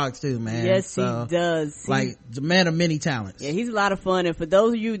hilarious blogs too, man. Yes, he does. Like, the man of many talents. Yeah, he's a lot of fun. And for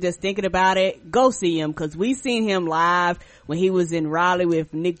those of you that's thinking about it, go see him, because we seen him live when he was in Raleigh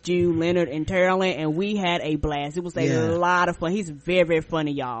with Nick Jew, Leonard, and Terrell, and we had a blast. It was a lot of fun. He's very, very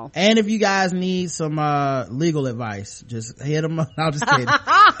funny, y'all. And if you guys need some legal advice, just hit him up. I'm just kidding.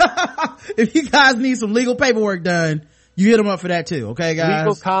 If you guys need some legal paperwork done, you hit him up for that too, okay, guys?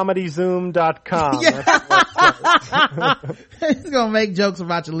 LegalComedyZoom.com. Yeah. He's gonna make jokes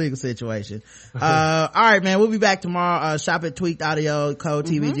about your legal situation. All right, man, we'll be back tomorrow. Shop at Tweaked Audio, code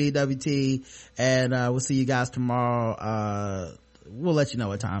TVGWT, and we'll see you guys tomorrow. We'll let you know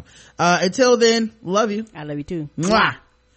what time. Until then, love you. I love you too. Mwah.